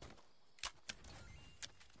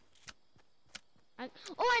 Oh,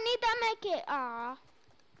 I need that medkit.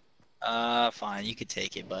 Aw. Fine, you could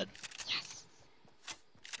take it, bud. Yes.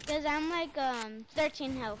 Cause I'm like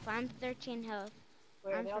 13 health. I'm 13 health.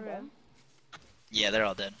 Wait, are I'm they all for dead? real. Yeah, they're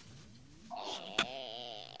all dead.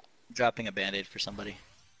 Dropping a band-aid for somebody.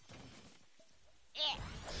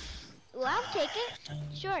 Well, I'll take it.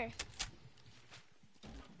 Sure.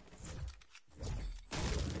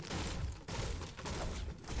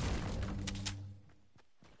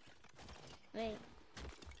 Wait.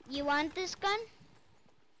 You want this gun?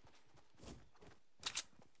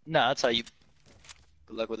 No, that's how you.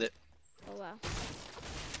 Good luck with it. Oh well.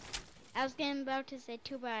 I was getting about to say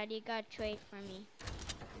too bad you got trade for me.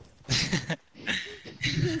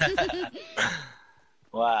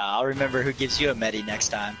 Wow, I'll remember who gives you a medi next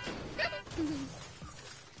time. What do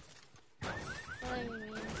you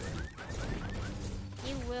mean?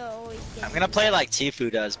 You will always get I'm gonna me. play like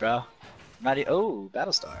Tfue does, bro. Oh,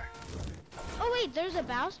 Battlestar. Oh wait, there's a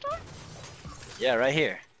Battlestar? Yeah, right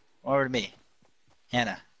here. Come over to me.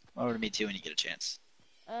 Hannah, come over to me too when you get a chance.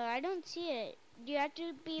 I don't see it. Do you have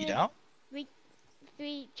to be You don't?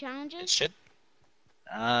 three It challenges? should.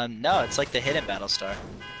 No, it's like the hidden Battlestar.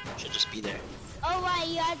 It should just be there. Oh right,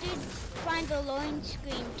 you have to find the loading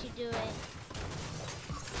screen to do it.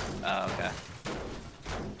 Oh, okay.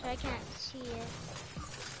 So I can't see it.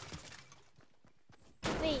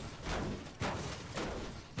 Wait.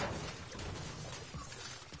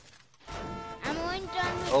 I'm only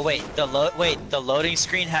done with. Oh wait, the loading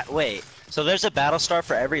screen wait. So there's a Battlestar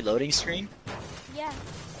for every loading screen? Yeah.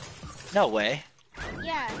 No way.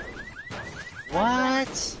 Yeah.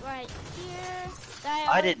 What? Right here. That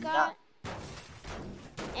I already did got. not.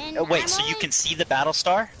 And Oh, wait, I'm so you only- can see the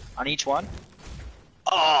Battlestar on each one?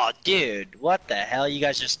 Oh, dude, what the hell? You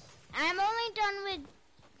guys just. I'm only done with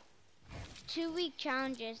 2-week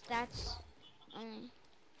challenges. That's only.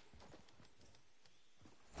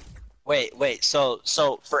 Wait. So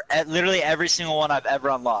for literally every single one I've ever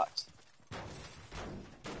unlocked,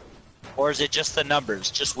 or is it just the numbers,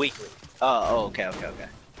 just weekly? Oh, okay.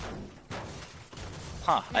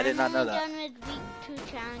 Huh? I did not know that. I'm only done with week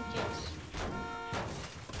 2 challenges.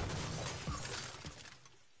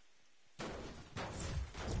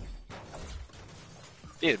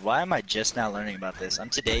 Dude, why am I just now learning about this? I'm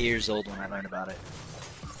today years old when I learned about it.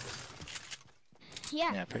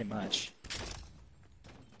 Yeah. Yeah, pretty much.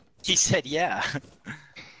 He said, yeah.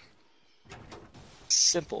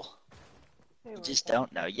 Simple. Hey, You where's just that?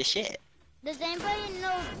 don't know your shit. Does anybody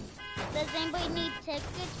know? Does anybody need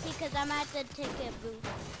tickets? Because I'm at the ticket booth.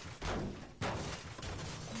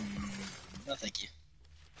 No, thank you.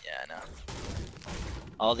 Yeah, I know.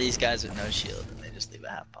 All these guys with no shield, and they just leave a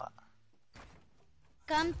half pot.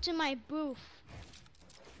 Come to my booth.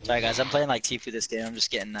 Sorry, guys, I'm playing like Tfue this game. I'm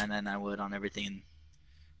just getting 999 wood on everything and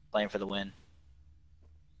playing for the win.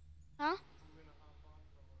 Huh?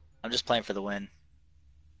 I'm just playing for the win.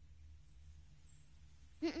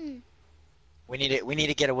 Mm-mm. We need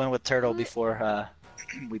to get a win with Turtle before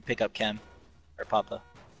we pick up Chem or Papa.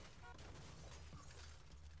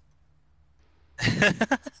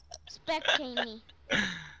 Spectate me.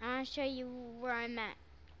 I'll show you where I'm at.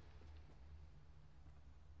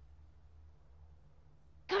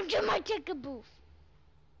 Come to my ticket booth.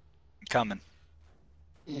 Coming.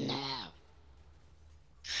 No.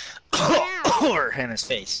 Or in his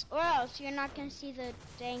face. Or else you're not gonna see the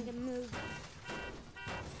dang movie.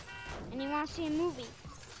 And you want to see a movie,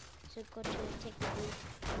 so go to the ticket booth.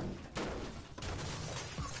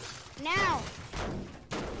 Now.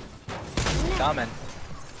 Coming.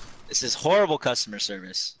 This is horrible customer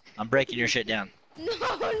service. I'm breaking your shit down. No.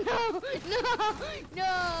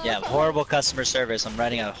 Yeah, horrible customer service. I'm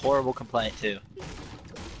writing a horrible complaint too.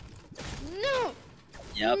 No.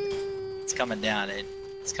 Yep. It's coming down, dude.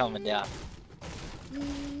 It's coming down.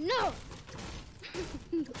 No.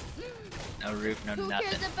 No roof, no Who nothing.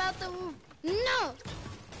 cares about the roof? No.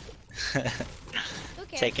 Who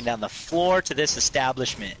cares? Taking down the floor to this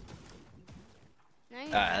establishment. No, you're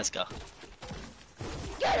Alright, not. let's go.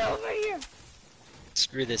 Get over here.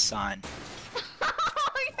 Screw this sign.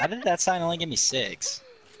 How did that sign only give me 6?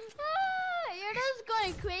 You're just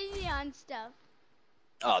going crazy on stuff.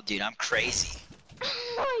 Oh, dude, I'm crazy.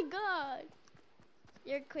 Oh my god.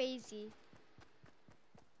 You're crazy.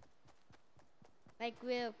 Like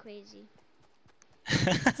real crazy.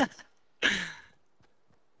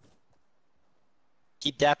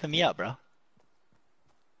 Keep dapping me up, bro.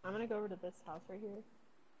 I'm gonna go over to this house right here.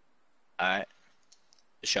 Alright.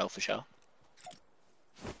 For sure, for sure.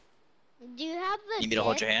 Do you have the Need me to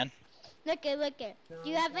hold dip? your hand? Look it, look it. Do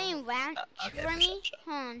you have any ranch Okay, for for me? sure.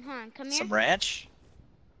 Hold on, come here. Some ranch?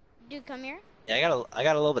 Dude, come here. Yeah, I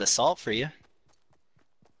got a little bit of salt for you.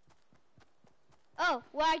 Oh,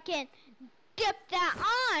 well I can dip that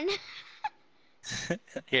on.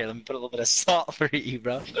 Here, let me put a little bit of salt for you,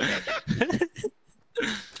 bro.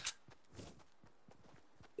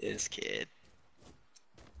 This kid.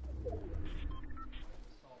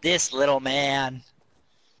 This little man.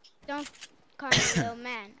 Don't call me little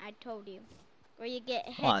man, I told you. Or you get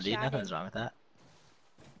Come on, dude. headshotted. Nothing's wrong with that.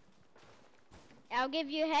 I'll give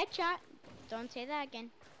you a headshot. Don't say that again.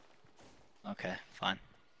 Okay, fine.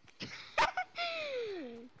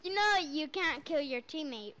 You know you can't kill your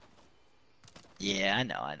teammate. Yeah, I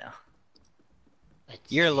know.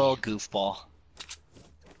 You're a little goofball.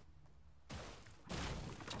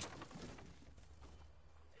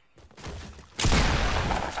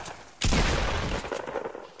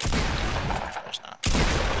 There's not.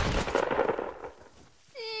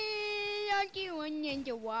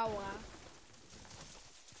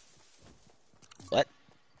 What?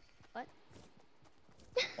 What?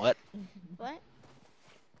 What? What?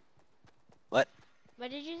 What?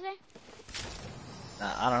 What did you say?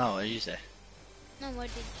 I don't know. What did you say? No, what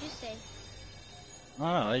did you say? I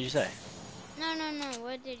don't know. What did you say? No,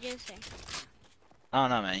 what did you say? I don't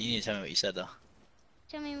know, man. You need to tell me what you said, though.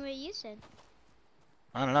 Tell me what you said.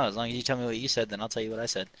 I don't know. As long as you tell me what you said, then I'll tell you what I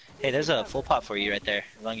said. Hey, there's a full pot for you right there.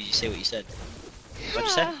 As long as you say what you said. What'd you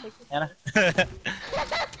say, Hannah?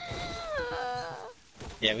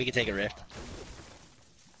 Yeah, we can take a rift.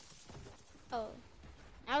 Oh,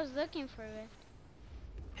 I was looking for it.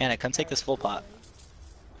 Hannah, come take this full pot.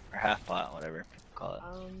 Or half pot, whatever you call it.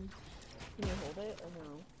 Can you hold it or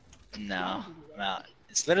no? No, no.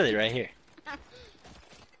 It's literally right here.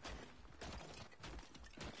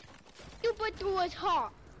 You put to us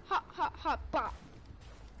hot, pop.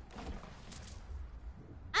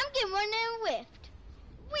 I'm getting one in whiffed.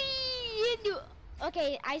 Wee, do.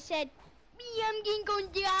 Okay, I said, I'm getting going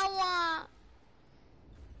down.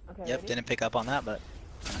 Okay, Yep, ready? didn't pick up on that, but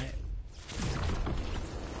alright.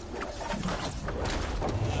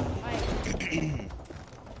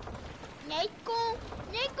 Neko,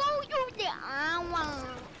 you the awa.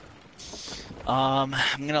 I'm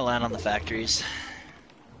gonna land on the factories.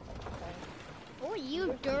 Oh,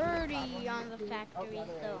 you dirty on the factories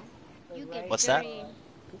though. You get What's that? dirty.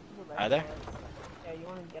 Are there? Yeah, you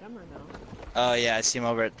wanna get him or no? Oh yeah, I see him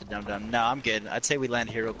over at the Dum Dum. No, I'm good. I'd say we land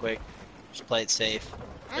here real quick. Just play it safe.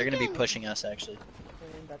 They're gonna be pushing us actually.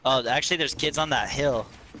 Oh, actually, there's kids on that hill.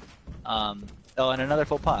 Oh, and another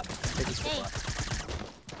full pot. Take this full pot.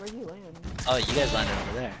 Where'd you land? Oh, you guys landed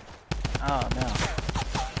over there. Oh no.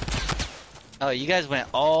 Oh, you guys went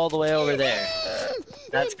all the way over there.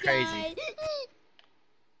 That's crazy.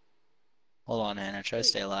 Hold on, Hannah. Try to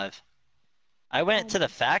stay alive. I went to the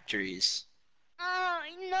factories. No,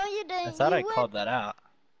 you didn't. I thought I called that out.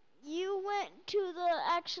 You went to the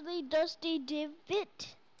actually Dusty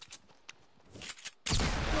Divot.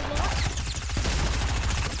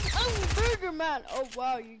 I'm Burger Man. Oh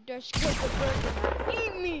wow, you just killed the Burger Man.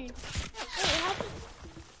 Eat me.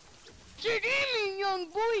 Said eat me, young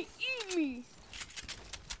boy. Eat me.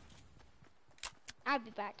 I'll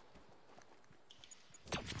be back.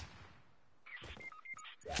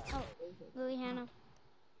 Oh, Lily Hannah.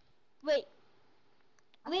 Wait,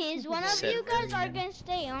 is one of you guys are gonna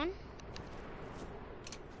stay on?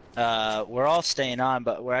 We're all staying on,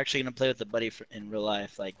 but we're actually gonna play with a buddy in real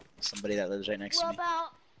life, like somebody that lives right next to me.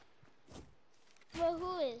 Well,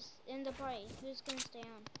 who is in the party? Who's gonna stay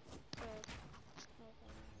on?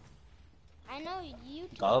 I know you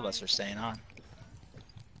two. All of us are staying on.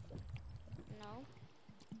 No.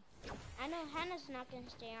 I know Hannah's not gonna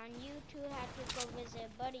stay on. You two have to go visit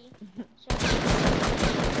Buddy. So.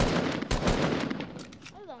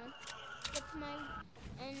 Hold on.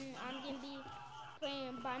 And I'm gonna be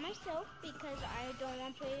playing by myself because I don't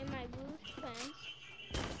want to play in my group friends.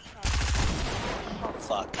 Oh,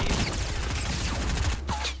 fuck you.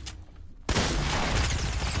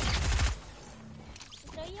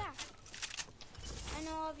 So yeah. I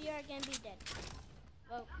know all of you are gonna be dead.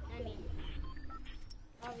 Well, I mean,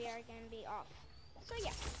 all of you are gonna be off. So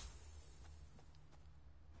yeah.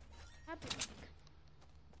 I'll be back.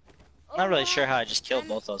 I'm not really sure how I just killed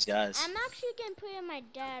both those guys. I'm actually gonna play with my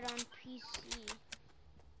dad on PC.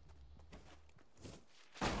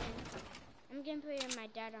 I'm gonna play with my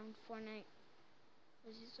dad on Fortnite.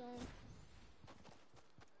 Was his own?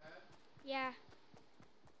 Yeah.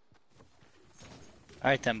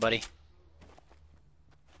 Alright then, buddy.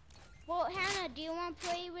 Well, Hannah, do you want to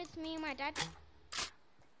play with me and my dad?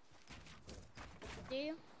 Do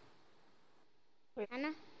you? Wait.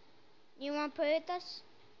 Hannah? You want to play with us?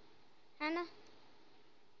 Hannah?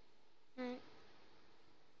 Alright.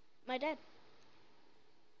 My dad.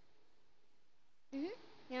 You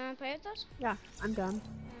want to play with us? Yeah, I'm done.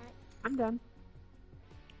 Alright. I'm done.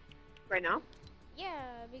 Right now?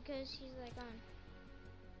 Yeah, because he's like on.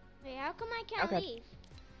 Wait, how come I can't Okay. leave?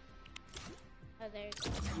 Oh, there you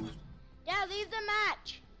go. Yeah, leave the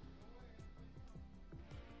match.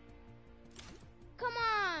 Come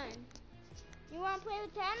on. You want to play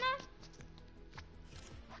with Hannah?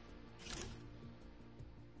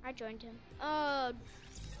 I joined him. By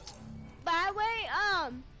the way,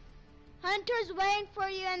 Hunter's waiting for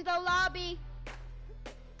you in the lobby.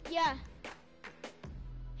 Yeah.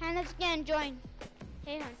 Hannah's gonna join.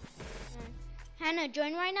 Hey, Hannah,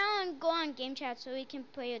 join right now and go on game chat so we can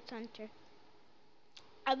play with Hunter.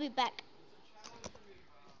 I'll be back.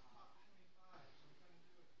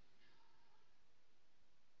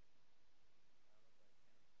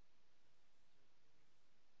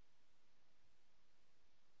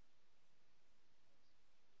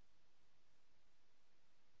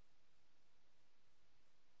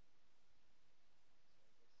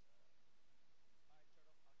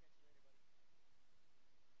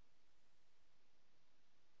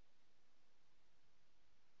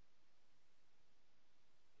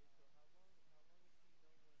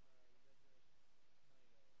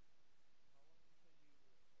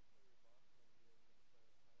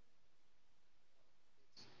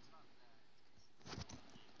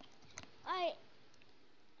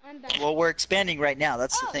 I'm back. Well, we're expanding right now.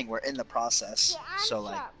 That's the Oh. thing. We're in the process. The So arm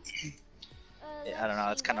like, shop. I don't know.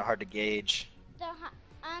 It's kind of hard to gauge. The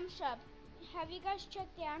arm shop. Have you guys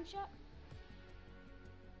checked the arm shop?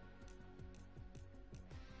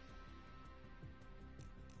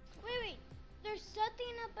 Wait. There's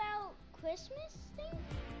something about Christmas thing?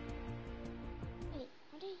 Wait,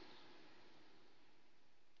 what are you...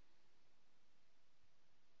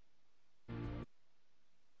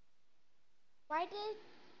 Why did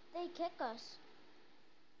they kick us?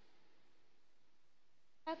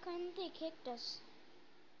 How come they kicked us?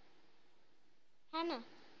 Hannah,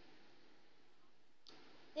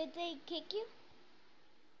 did they kick you?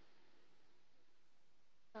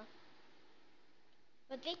 Oh.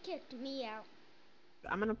 But they kicked me out.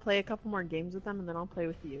 I'm gonna play a couple more games with them and then I'll play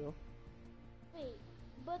with you. Wait,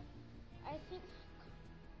 but I think...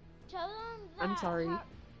 Tell them that... I'm sorry.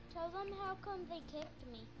 Tell them how come they kicked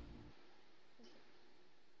me.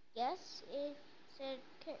 Yes, it said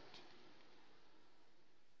kicked.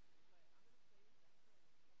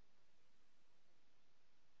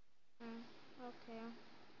 Okay.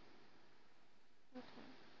 Okay.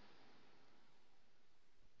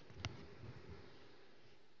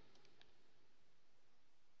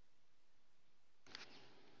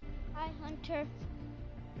 Hi, Hunter.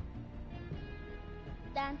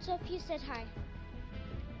 Dance up, you said hi.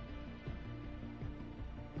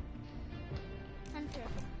 Hunter,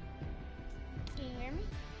 can you hear me?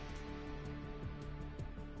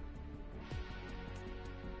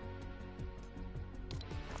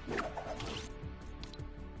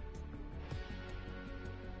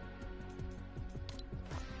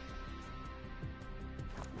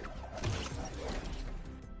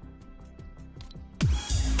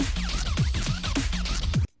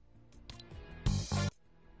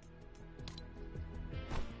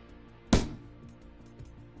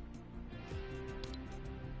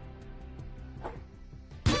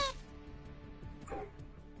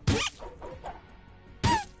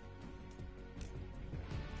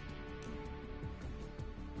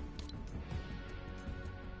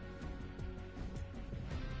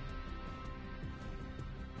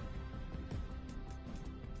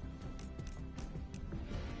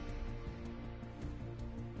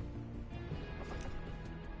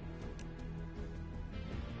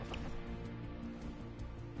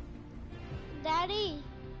 Daddy,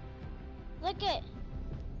 look it.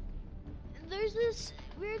 There's this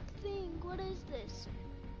weird thing. What is this?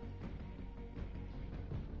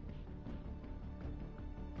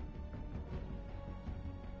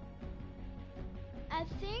 I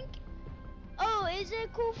think... Oh, is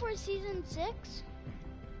it cool for season 6?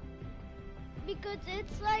 Because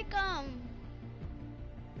it's like,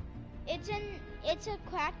 it's a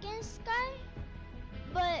crack in sky,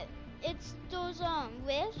 but it's those,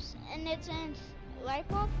 lifts, and it's a light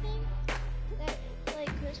bulb thing, that, like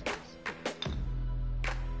Christmas.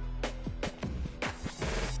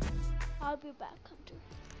 I'll be back, Hunter.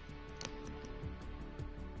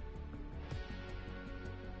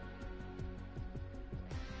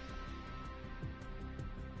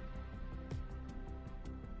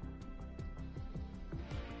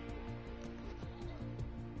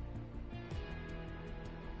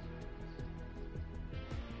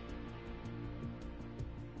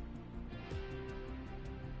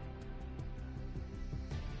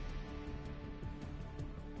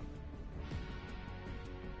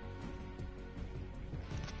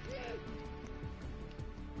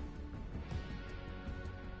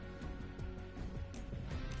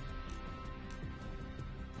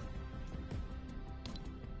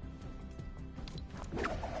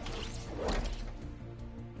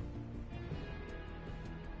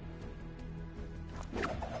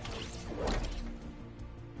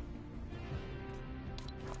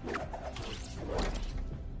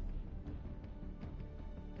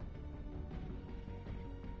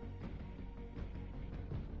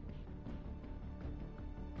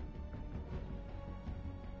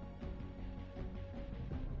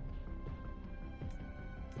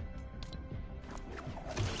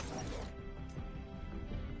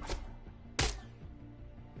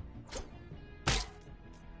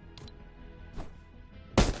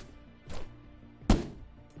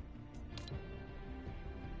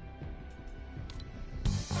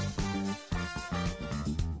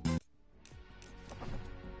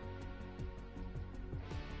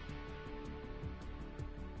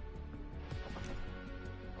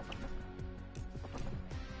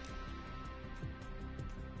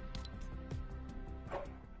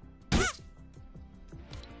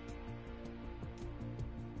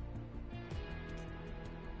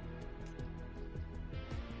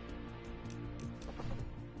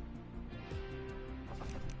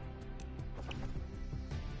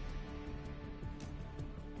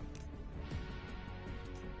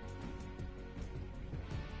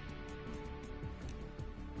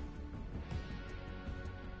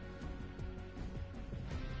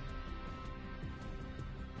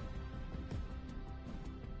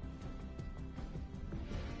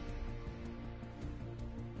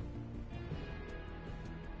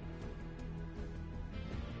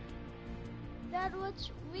 Dad,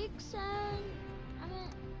 what's week 7?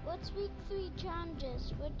 What's week 3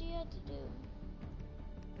 challenges? What do you have to do?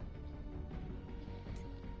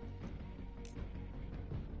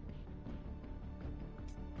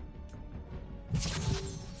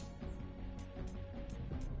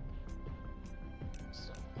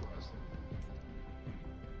 So close.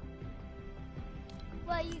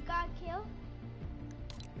 What, you got killed?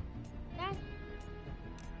 Dad?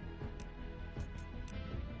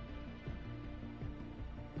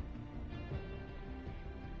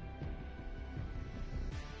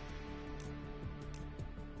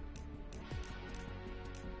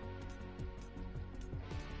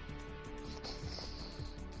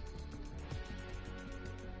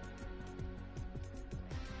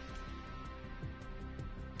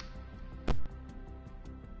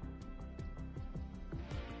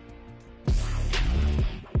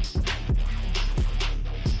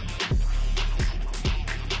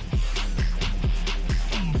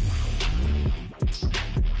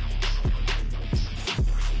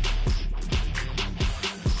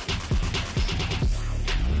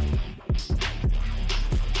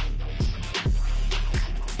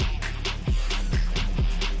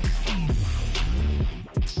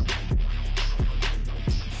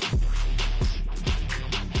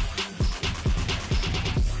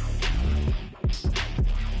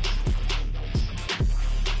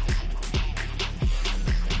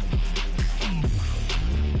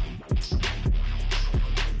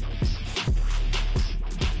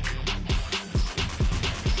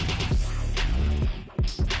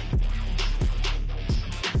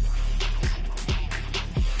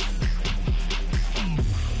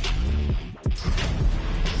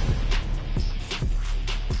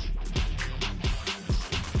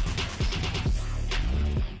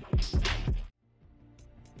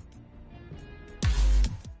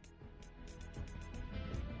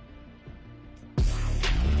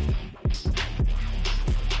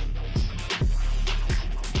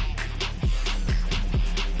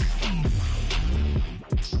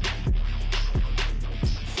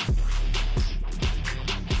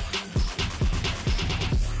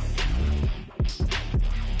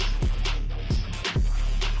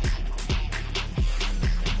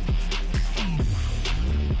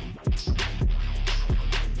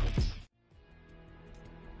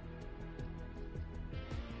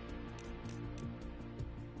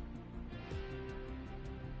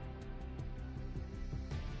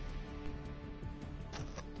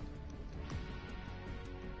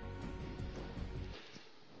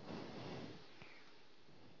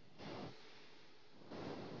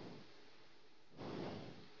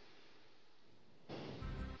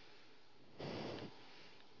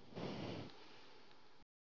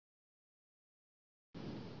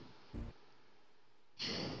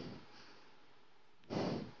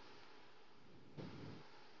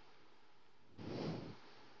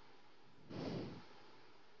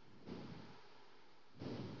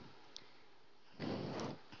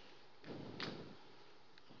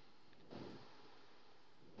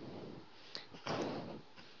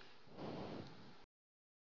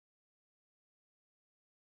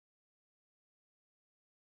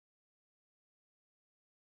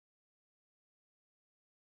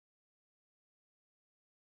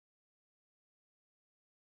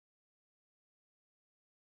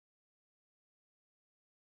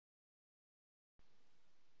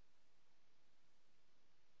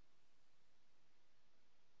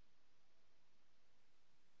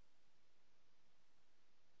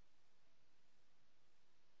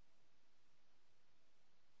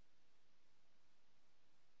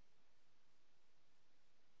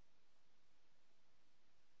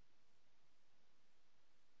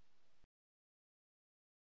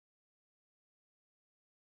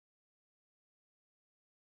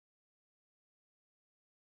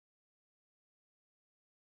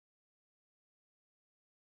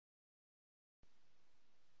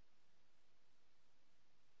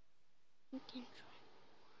 can try.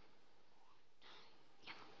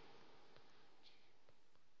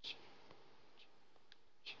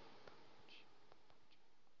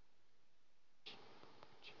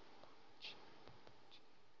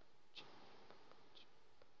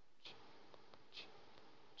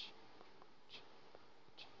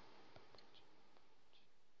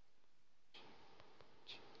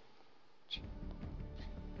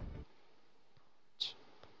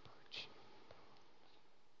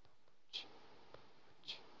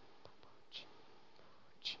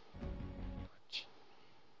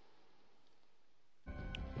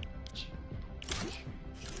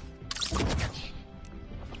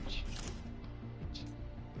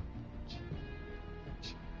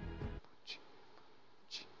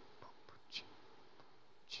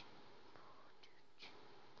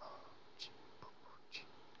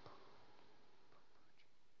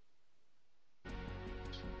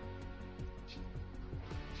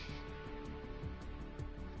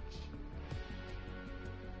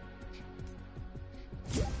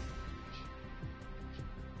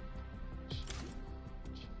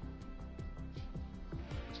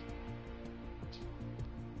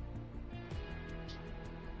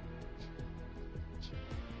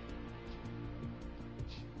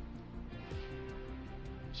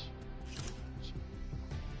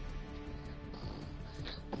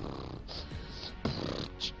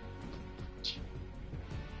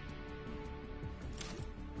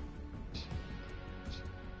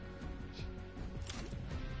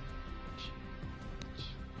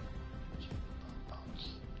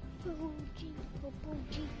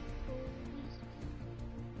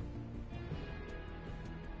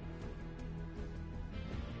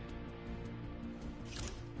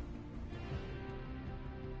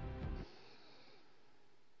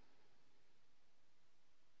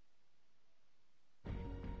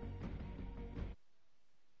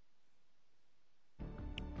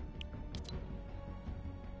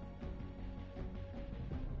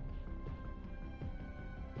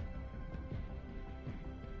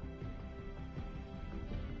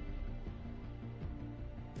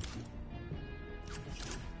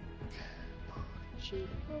 G,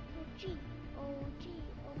 Opal G, OG,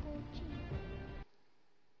 Opal G,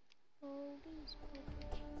 Obies, Opal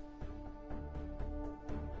G,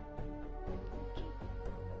 Opal G.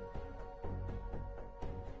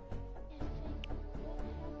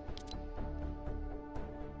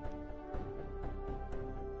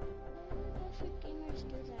 Epic gamers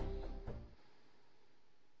do that.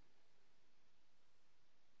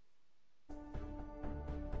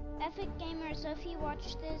 Epic gamers, so if you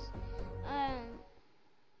watch this,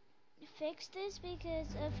 fix this,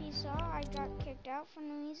 because if you saw, I got kicked out for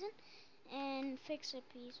no reason, and fix it,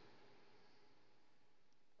 please.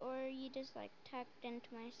 Or you just like tapped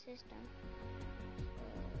into my system. So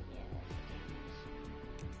yeah,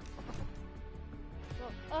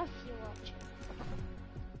 well, if you watch it.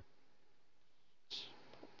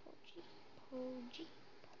 Popo G,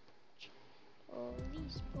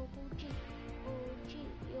 Police, Popo G, OG,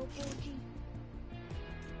 Yopo G.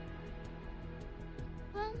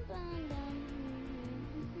 Bum, bum, bum.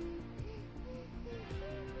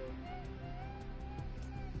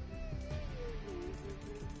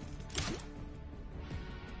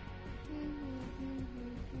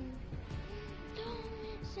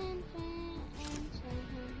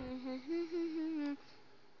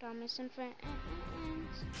 Thomas and friends.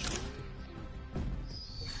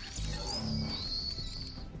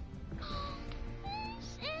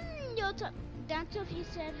 Yo, that's if you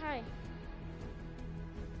said hi.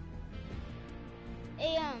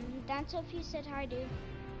 Hey, that's if you said hi, dude.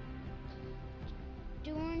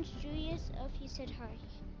 Do Orange Julius if you said hi.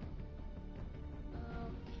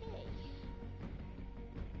 Okay.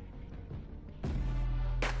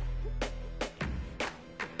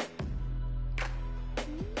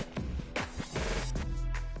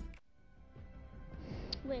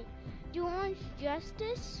 Wait, do Orange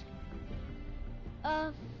Justice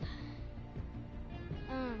of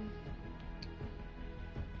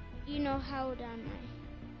you know how old am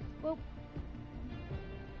I? Well,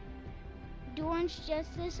 do Orange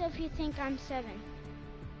Justice if you think I'm 7.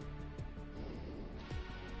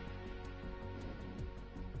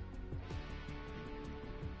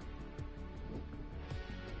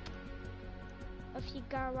 If you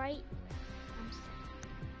got right, I'm 7.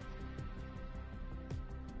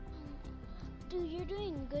 Dude, you're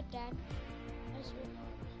doing good, Dad. I swear.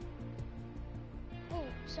 Oh,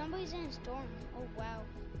 somebody's in a storm. Oh, wow.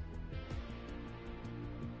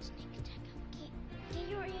 Sneak attack. Get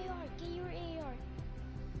your AR. Get your AR.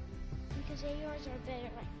 Because ARs are better.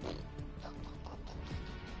 Like,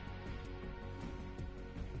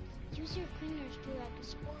 use your cleaners to like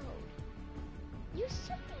explode. You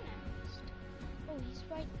synchronized. Oh, he's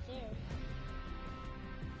right there.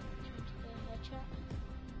 Trying to get a headshot.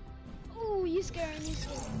 Oh, you scaring me.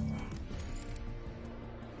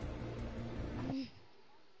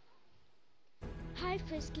 Hi,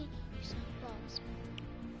 Frisky. You some balls.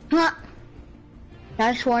 Huh.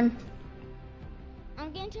 Nice one.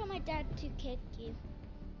 I'm gonna tell my dad to kick you.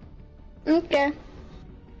 Okay.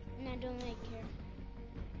 And I don't really care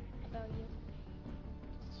about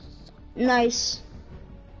you. Nice.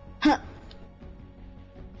 Huh.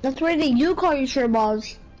 That's why they do call you sure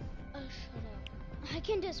balls. Oh, shut up. I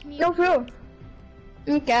can just mute. No, for real.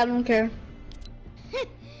 Okay, I don't care.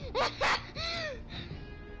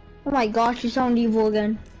 Oh my gosh, you sound evil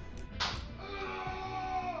again.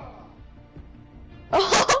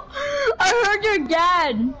 Oh, I heard your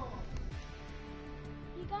dad. You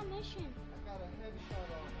got mission. I got a headshot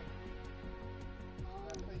on him. I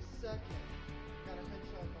play second. Got a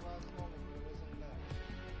headshot at the last moment, but it wasn't enough.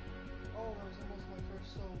 Oh, that was almost my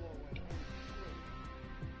first solo win.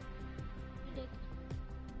 Holy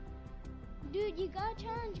Dude, you got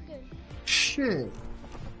challenge good. shit.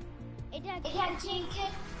 Hey, Dad, can kick?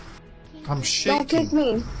 I'm shaking. Don't kick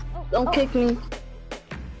me. Don't kick me.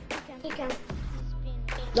 Kick him.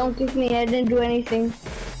 Don't kick me. I didn't do anything.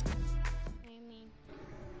 What do you mean?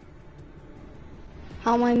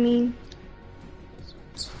 How am I mean?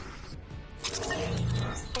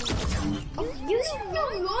 You didn't know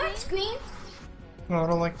your screen? No, I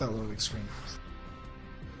don't like that loading screen.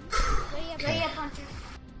 Ready up, Hunter.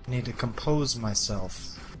 I need to compose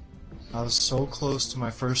myself. I was so close to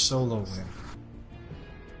my first solo win.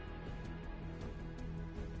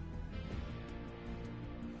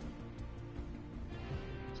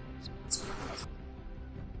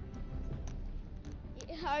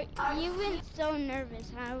 You went so nervous.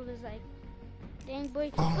 I was like, dang boy.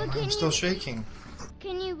 Oh, Look, I'm still shaking.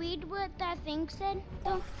 Can you read what that thing said?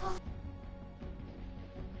 Oh.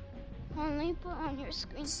 Only put on your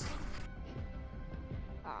screen.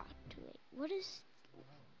 Ah, too late.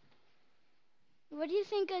 What do you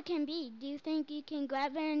think it can be? Do you think you can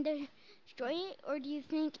grab it and destroy it? Or do you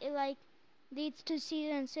think it like leads to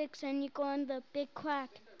season 6 and you go on the big quack?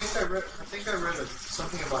 I think I read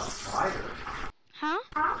something about a spider. Huh?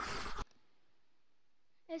 I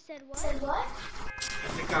said what? I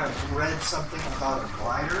think I read something about a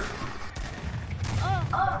glider. Oh,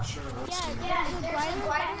 Not sure. Let's see. yeah, there's a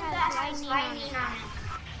glider that has lightning on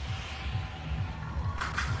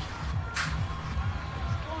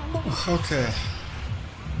it. Okay.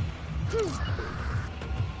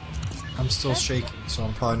 I'm still shaking, so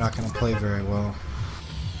I'm probably not going to play very well.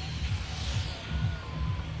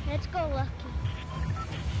 Let's go, Lucky.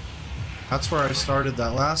 That's where I started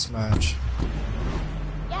that last match.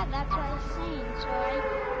 Yeah, that's what I was saying, so I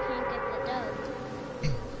can't get the dub.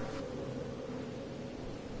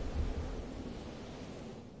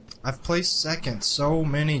 I've placed second so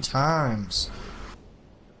many times.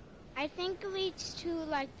 I think it leads to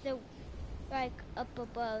like up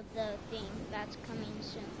above the thing that's coming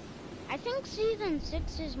soon. I think season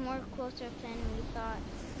 6 is more closer than we thought.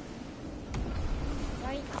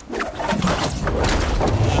 Right? What if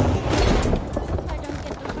I don't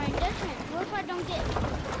get the fine judgment? What if I don't get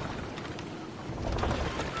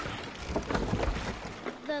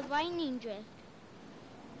the lightning drift?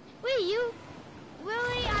 Wait, you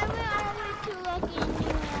really? I went too lucky and you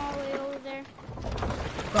went all the way over there.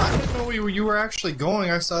 I didn't know you were actually going.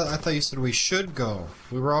 I thought you said we should go.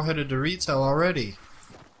 We were all headed to retail already.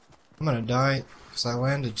 I'm gonna die because I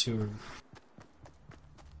landed too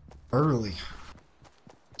early.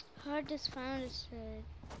 Hardest found is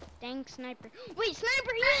dang sniper. Wait,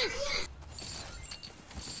 sniper, yes!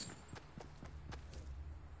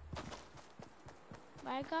 But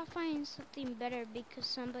I gotta find something better because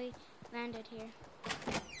somebody landed here.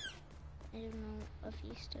 I don't know if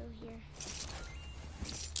he's still here.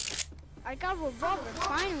 I got a revolver,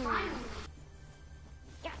 finally.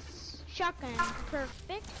 Yes, shotgun,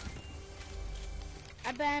 perfect.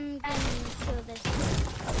 I bet I'm gonna kill this.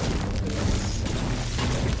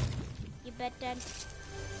 You bet, Dad?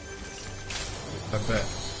 I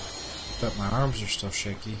bet my arms are still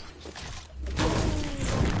shaky.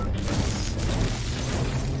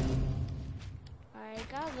 Alright,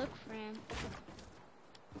 gotta look for him.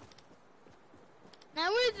 Now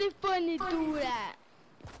where's it fun to do that?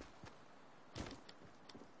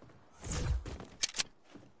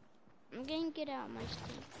 I'm gonna get out my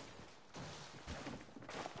steam.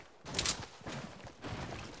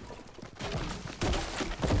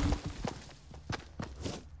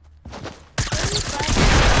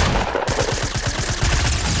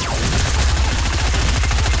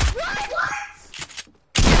 Run!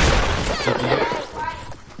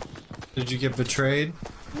 Did you get betrayed?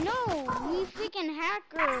 No, we freaking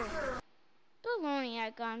hacker. The only I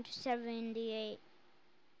got him to 78.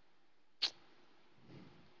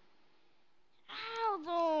 Ow,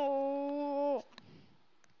 though.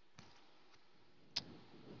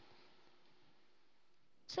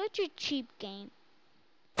 Such a cheap game.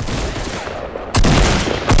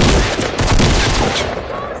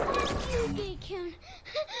 You get killed.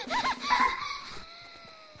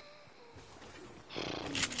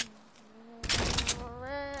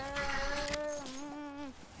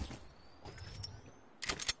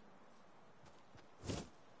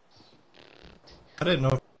 I didn't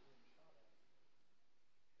know.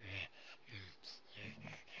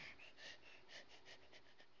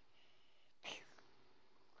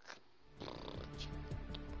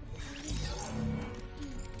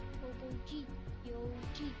 Obo-G,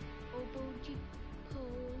 Yo-G, Obo-G,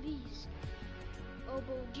 police.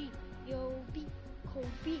 Obo-G, Yo-B,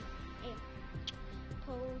 Kobe,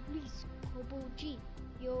 police. Obo-G,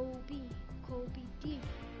 Yo-B, Kobe D,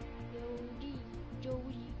 Yo-D,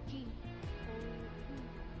 Joey G,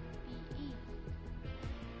 O-B-E.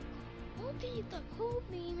 Kobe, the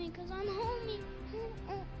Kobe, man, cause I'm homie.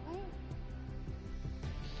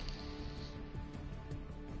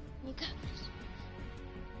 You got this.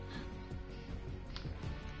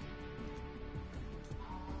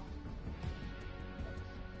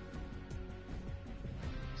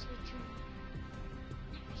 So true.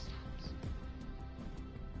 Never stops.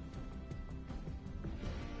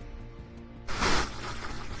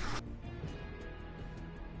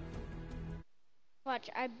 Watch,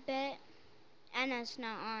 I bet Anna's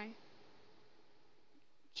not on.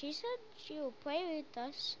 She said she'll play with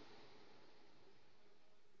us.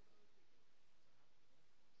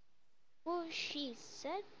 Well, she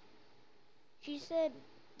said,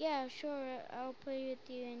 yeah, sure, I'll play with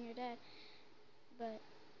you and your dad. But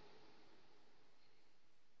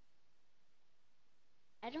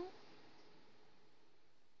I don't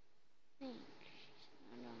think she's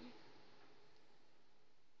not on.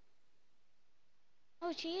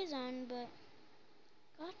 Oh, she is on, but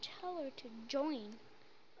gotta tell her to join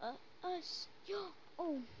us. Yo,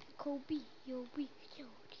 oh, Kobe, Yobi,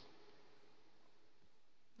 Yogi,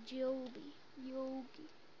 Joby, Yogi,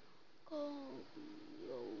 Kobe,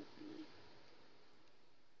 Yobi.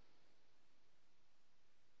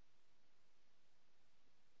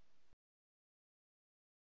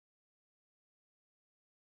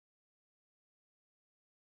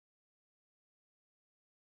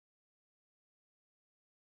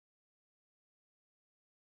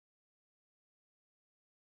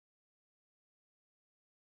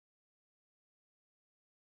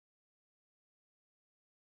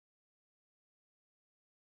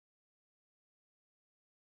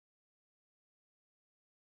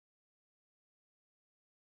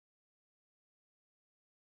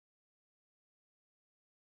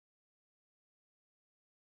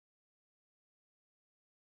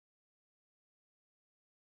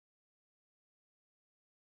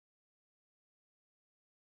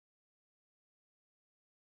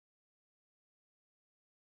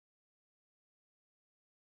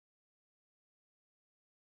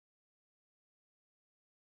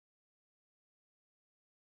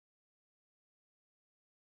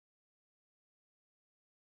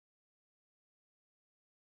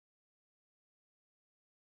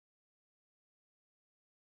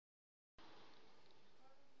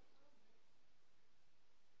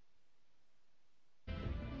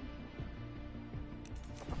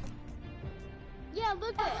 Yeah,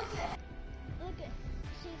 look at.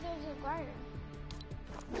 See, there's a glider.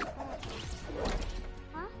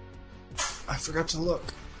 Huh? I forgot to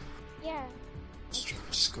look. Yeah.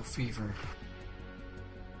 Disco Fever.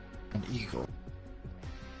 An eagle.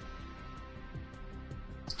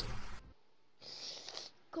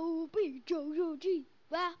 Kobe, Jojo G,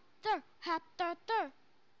 Raptor, Raptor,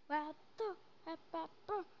 Raptor,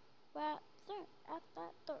 Raptor, Raptor,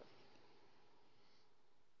 Raptor.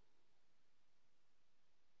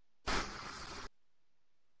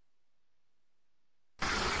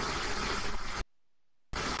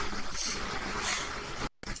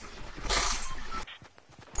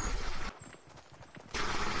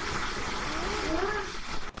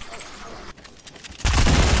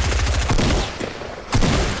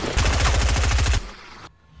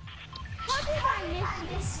 How did I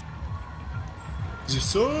miss you? You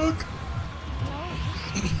suck!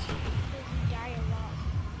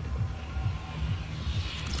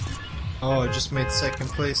 Oh, I just made second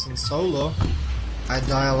place in solo. I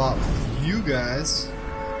die a lot with you guys.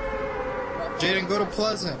 Jaden, go to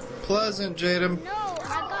Pleasant. Pleasant, Jaden. No, I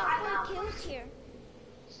got 4 kills here.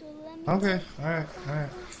 So let me. Okay, alright,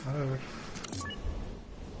 whatever.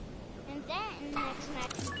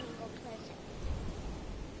 Max and Tango Pleasant.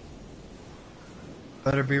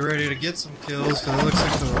 Better be ready to get some kills, because it looks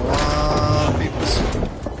like there's a lot of people.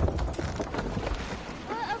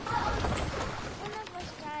 Well, if one of us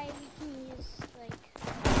die, we can use, like...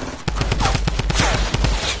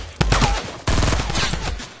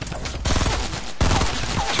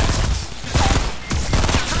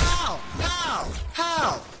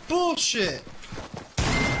 How? Bullshit!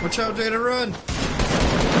 Watch out, Jada, run!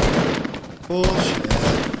 Bullshit.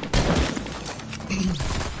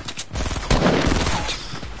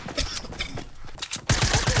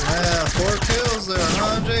 Yeah, 4 kills there,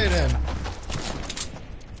 huh, Jaden?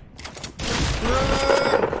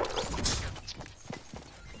 Run!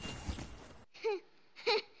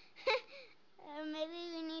 Maybe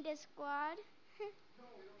we need a squad.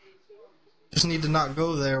 Just need to not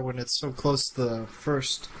go there when it's so close to the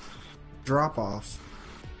first drop off.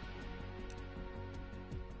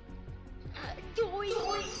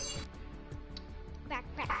 Back.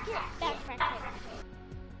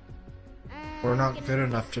 We're not good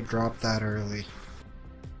enough to drop that early.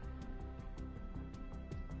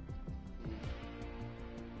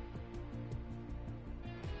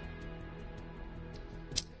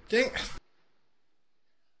 Dang.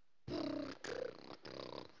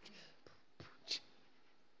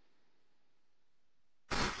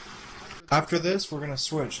 After this, we're gonna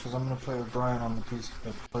switch because I'm gonna play with Brian on the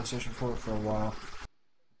PlayStation 4 for a while.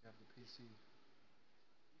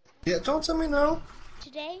 Yeah, don't tell me no.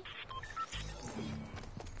 Today?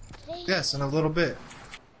 Yes, in a little bit.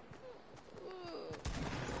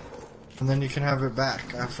 And then you can have it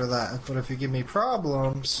back after that. But if you give me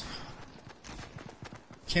problems,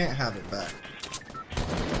 can't have it back.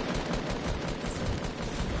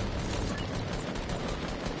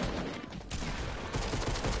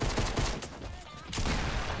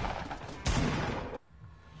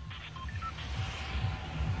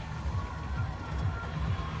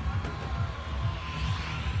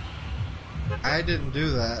 I didn't do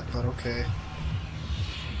that, but okay.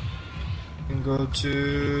 You can go to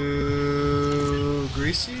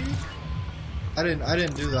Greasy. I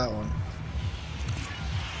didn't do that one.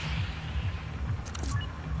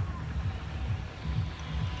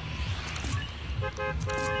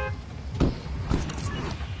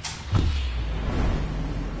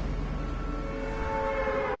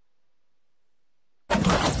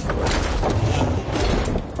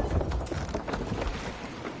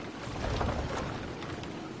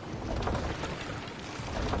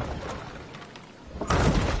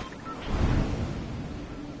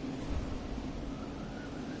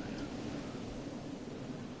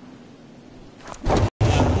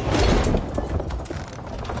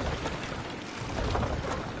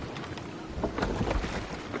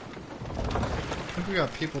 We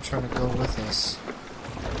got people trying to go with us.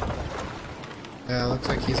 Yeah, looks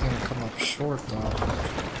like he's gonna come up short though.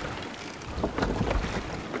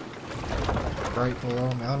 Right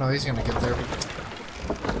below me. Oh no, he's gonna get there.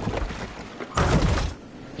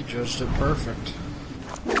 He judged it perfect.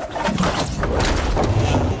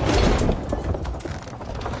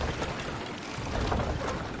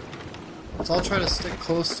 Let's all try to stick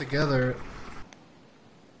close together.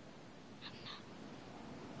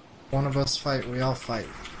 One of us fight, we all fight.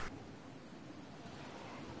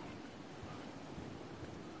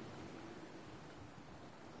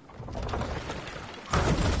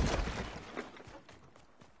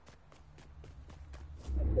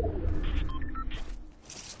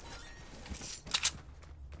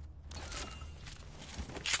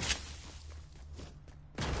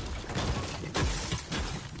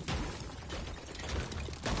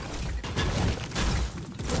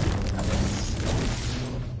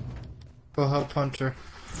 Go help Hunter.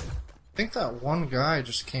 I think that one guy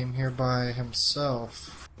just came here by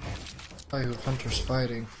himself. Probably who Hunter's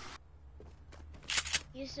fighting.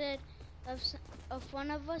 You said if one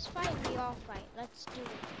of us fight, we all fight. Let's do it.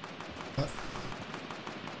 What?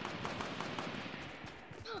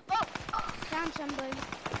 Oh! Found somebody.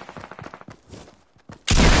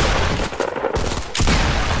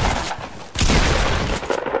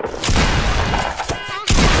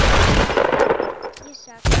 You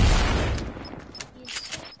suck. You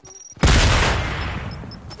suck.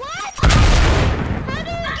 What? How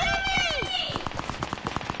did you get me?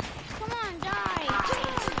 Come on, die.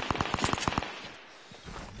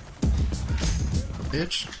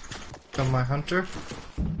 Bitch. Come my Hunter.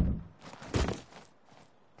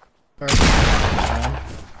 Alright.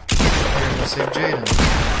 Here, go save Jaden.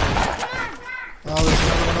 Oh, there's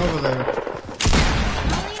another one over there.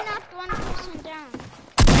 Only knocked one person down.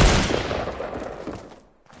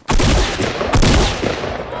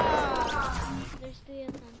 Oh, there's 3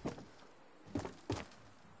 of them.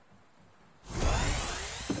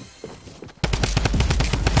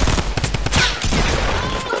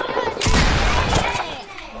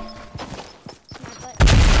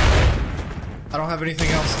 have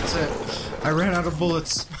anything else. That's it. I ran out of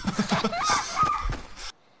bullets. Play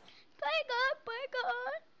good, play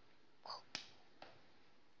good.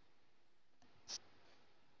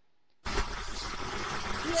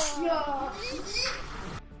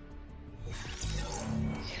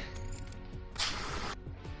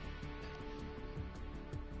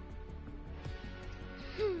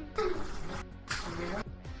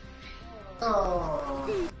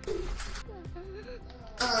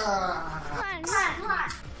 Come on.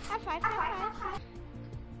 High five, high five.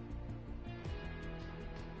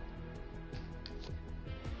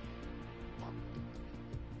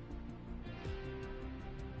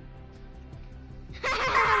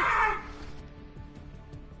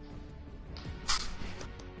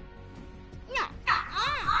 Yeah.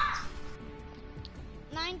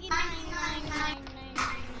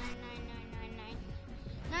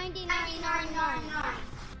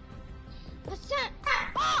 99%.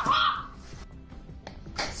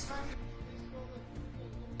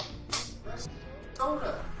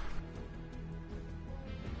 Soda.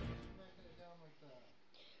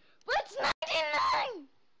 What's 99?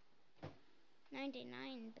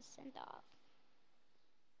 99% off.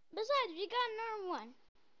 Besides, we got another one.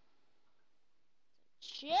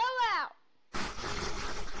 Chill out.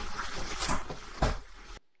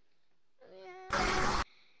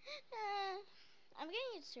 I'm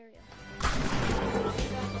getting you cereal.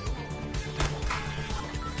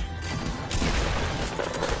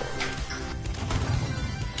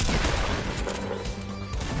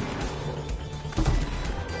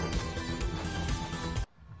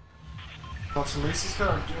 Oh, some Reese's cup.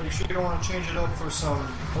 Are you sure you don't want to change it up for some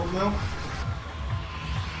oat milk?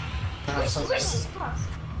 Reese's Puffs.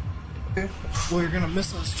 Okay. Well, you're gonna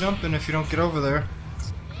miss us jumping if you don't get over there.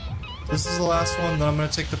 This is the last one, then I'm gonna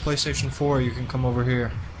take the PlayStation 4. You can come over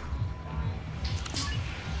here.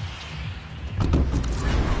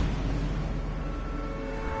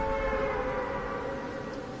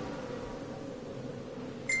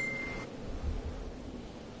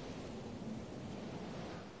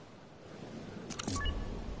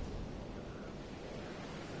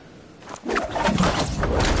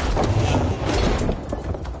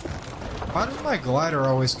 Why does my glider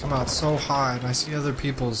always come out so high and I see other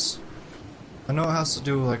people's... I know it has to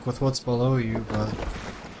do like with what's below you, but...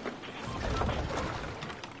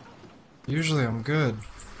 Usually I'm good.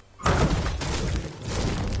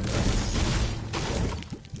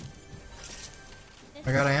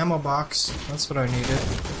 I got an ammo box. That's what I needed.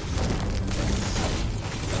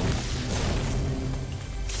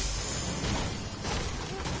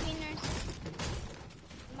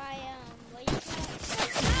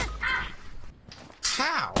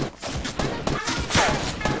 How?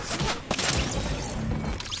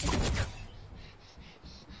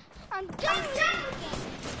 I'm done.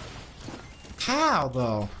 How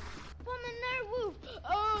though? From another roof.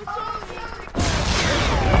 Oh, sorry.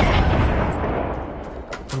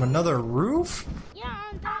 From another roof? Yeah,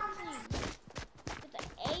 on that team. With the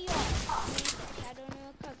AR. I don't know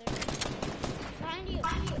what color. Behind you.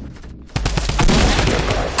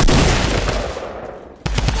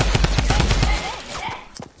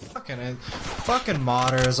 Fucking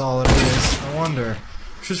modder is all it is. No wonder.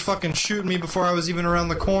 She was fucking shooting me before I was even around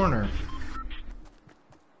the corner.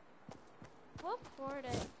 What for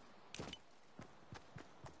it?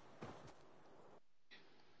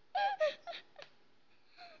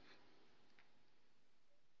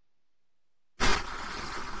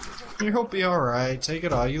 You'll be alright. Take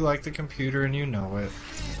it all. You like the computer and you know it.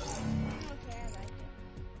 Okay,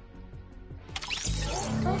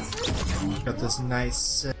 I like it. Got this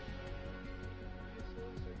nice...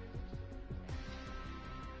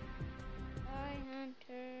 Hi,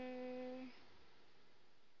 Hunter.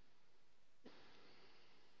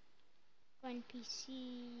 One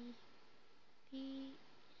PC.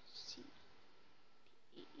 PC.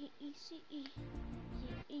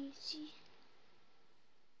 PECE.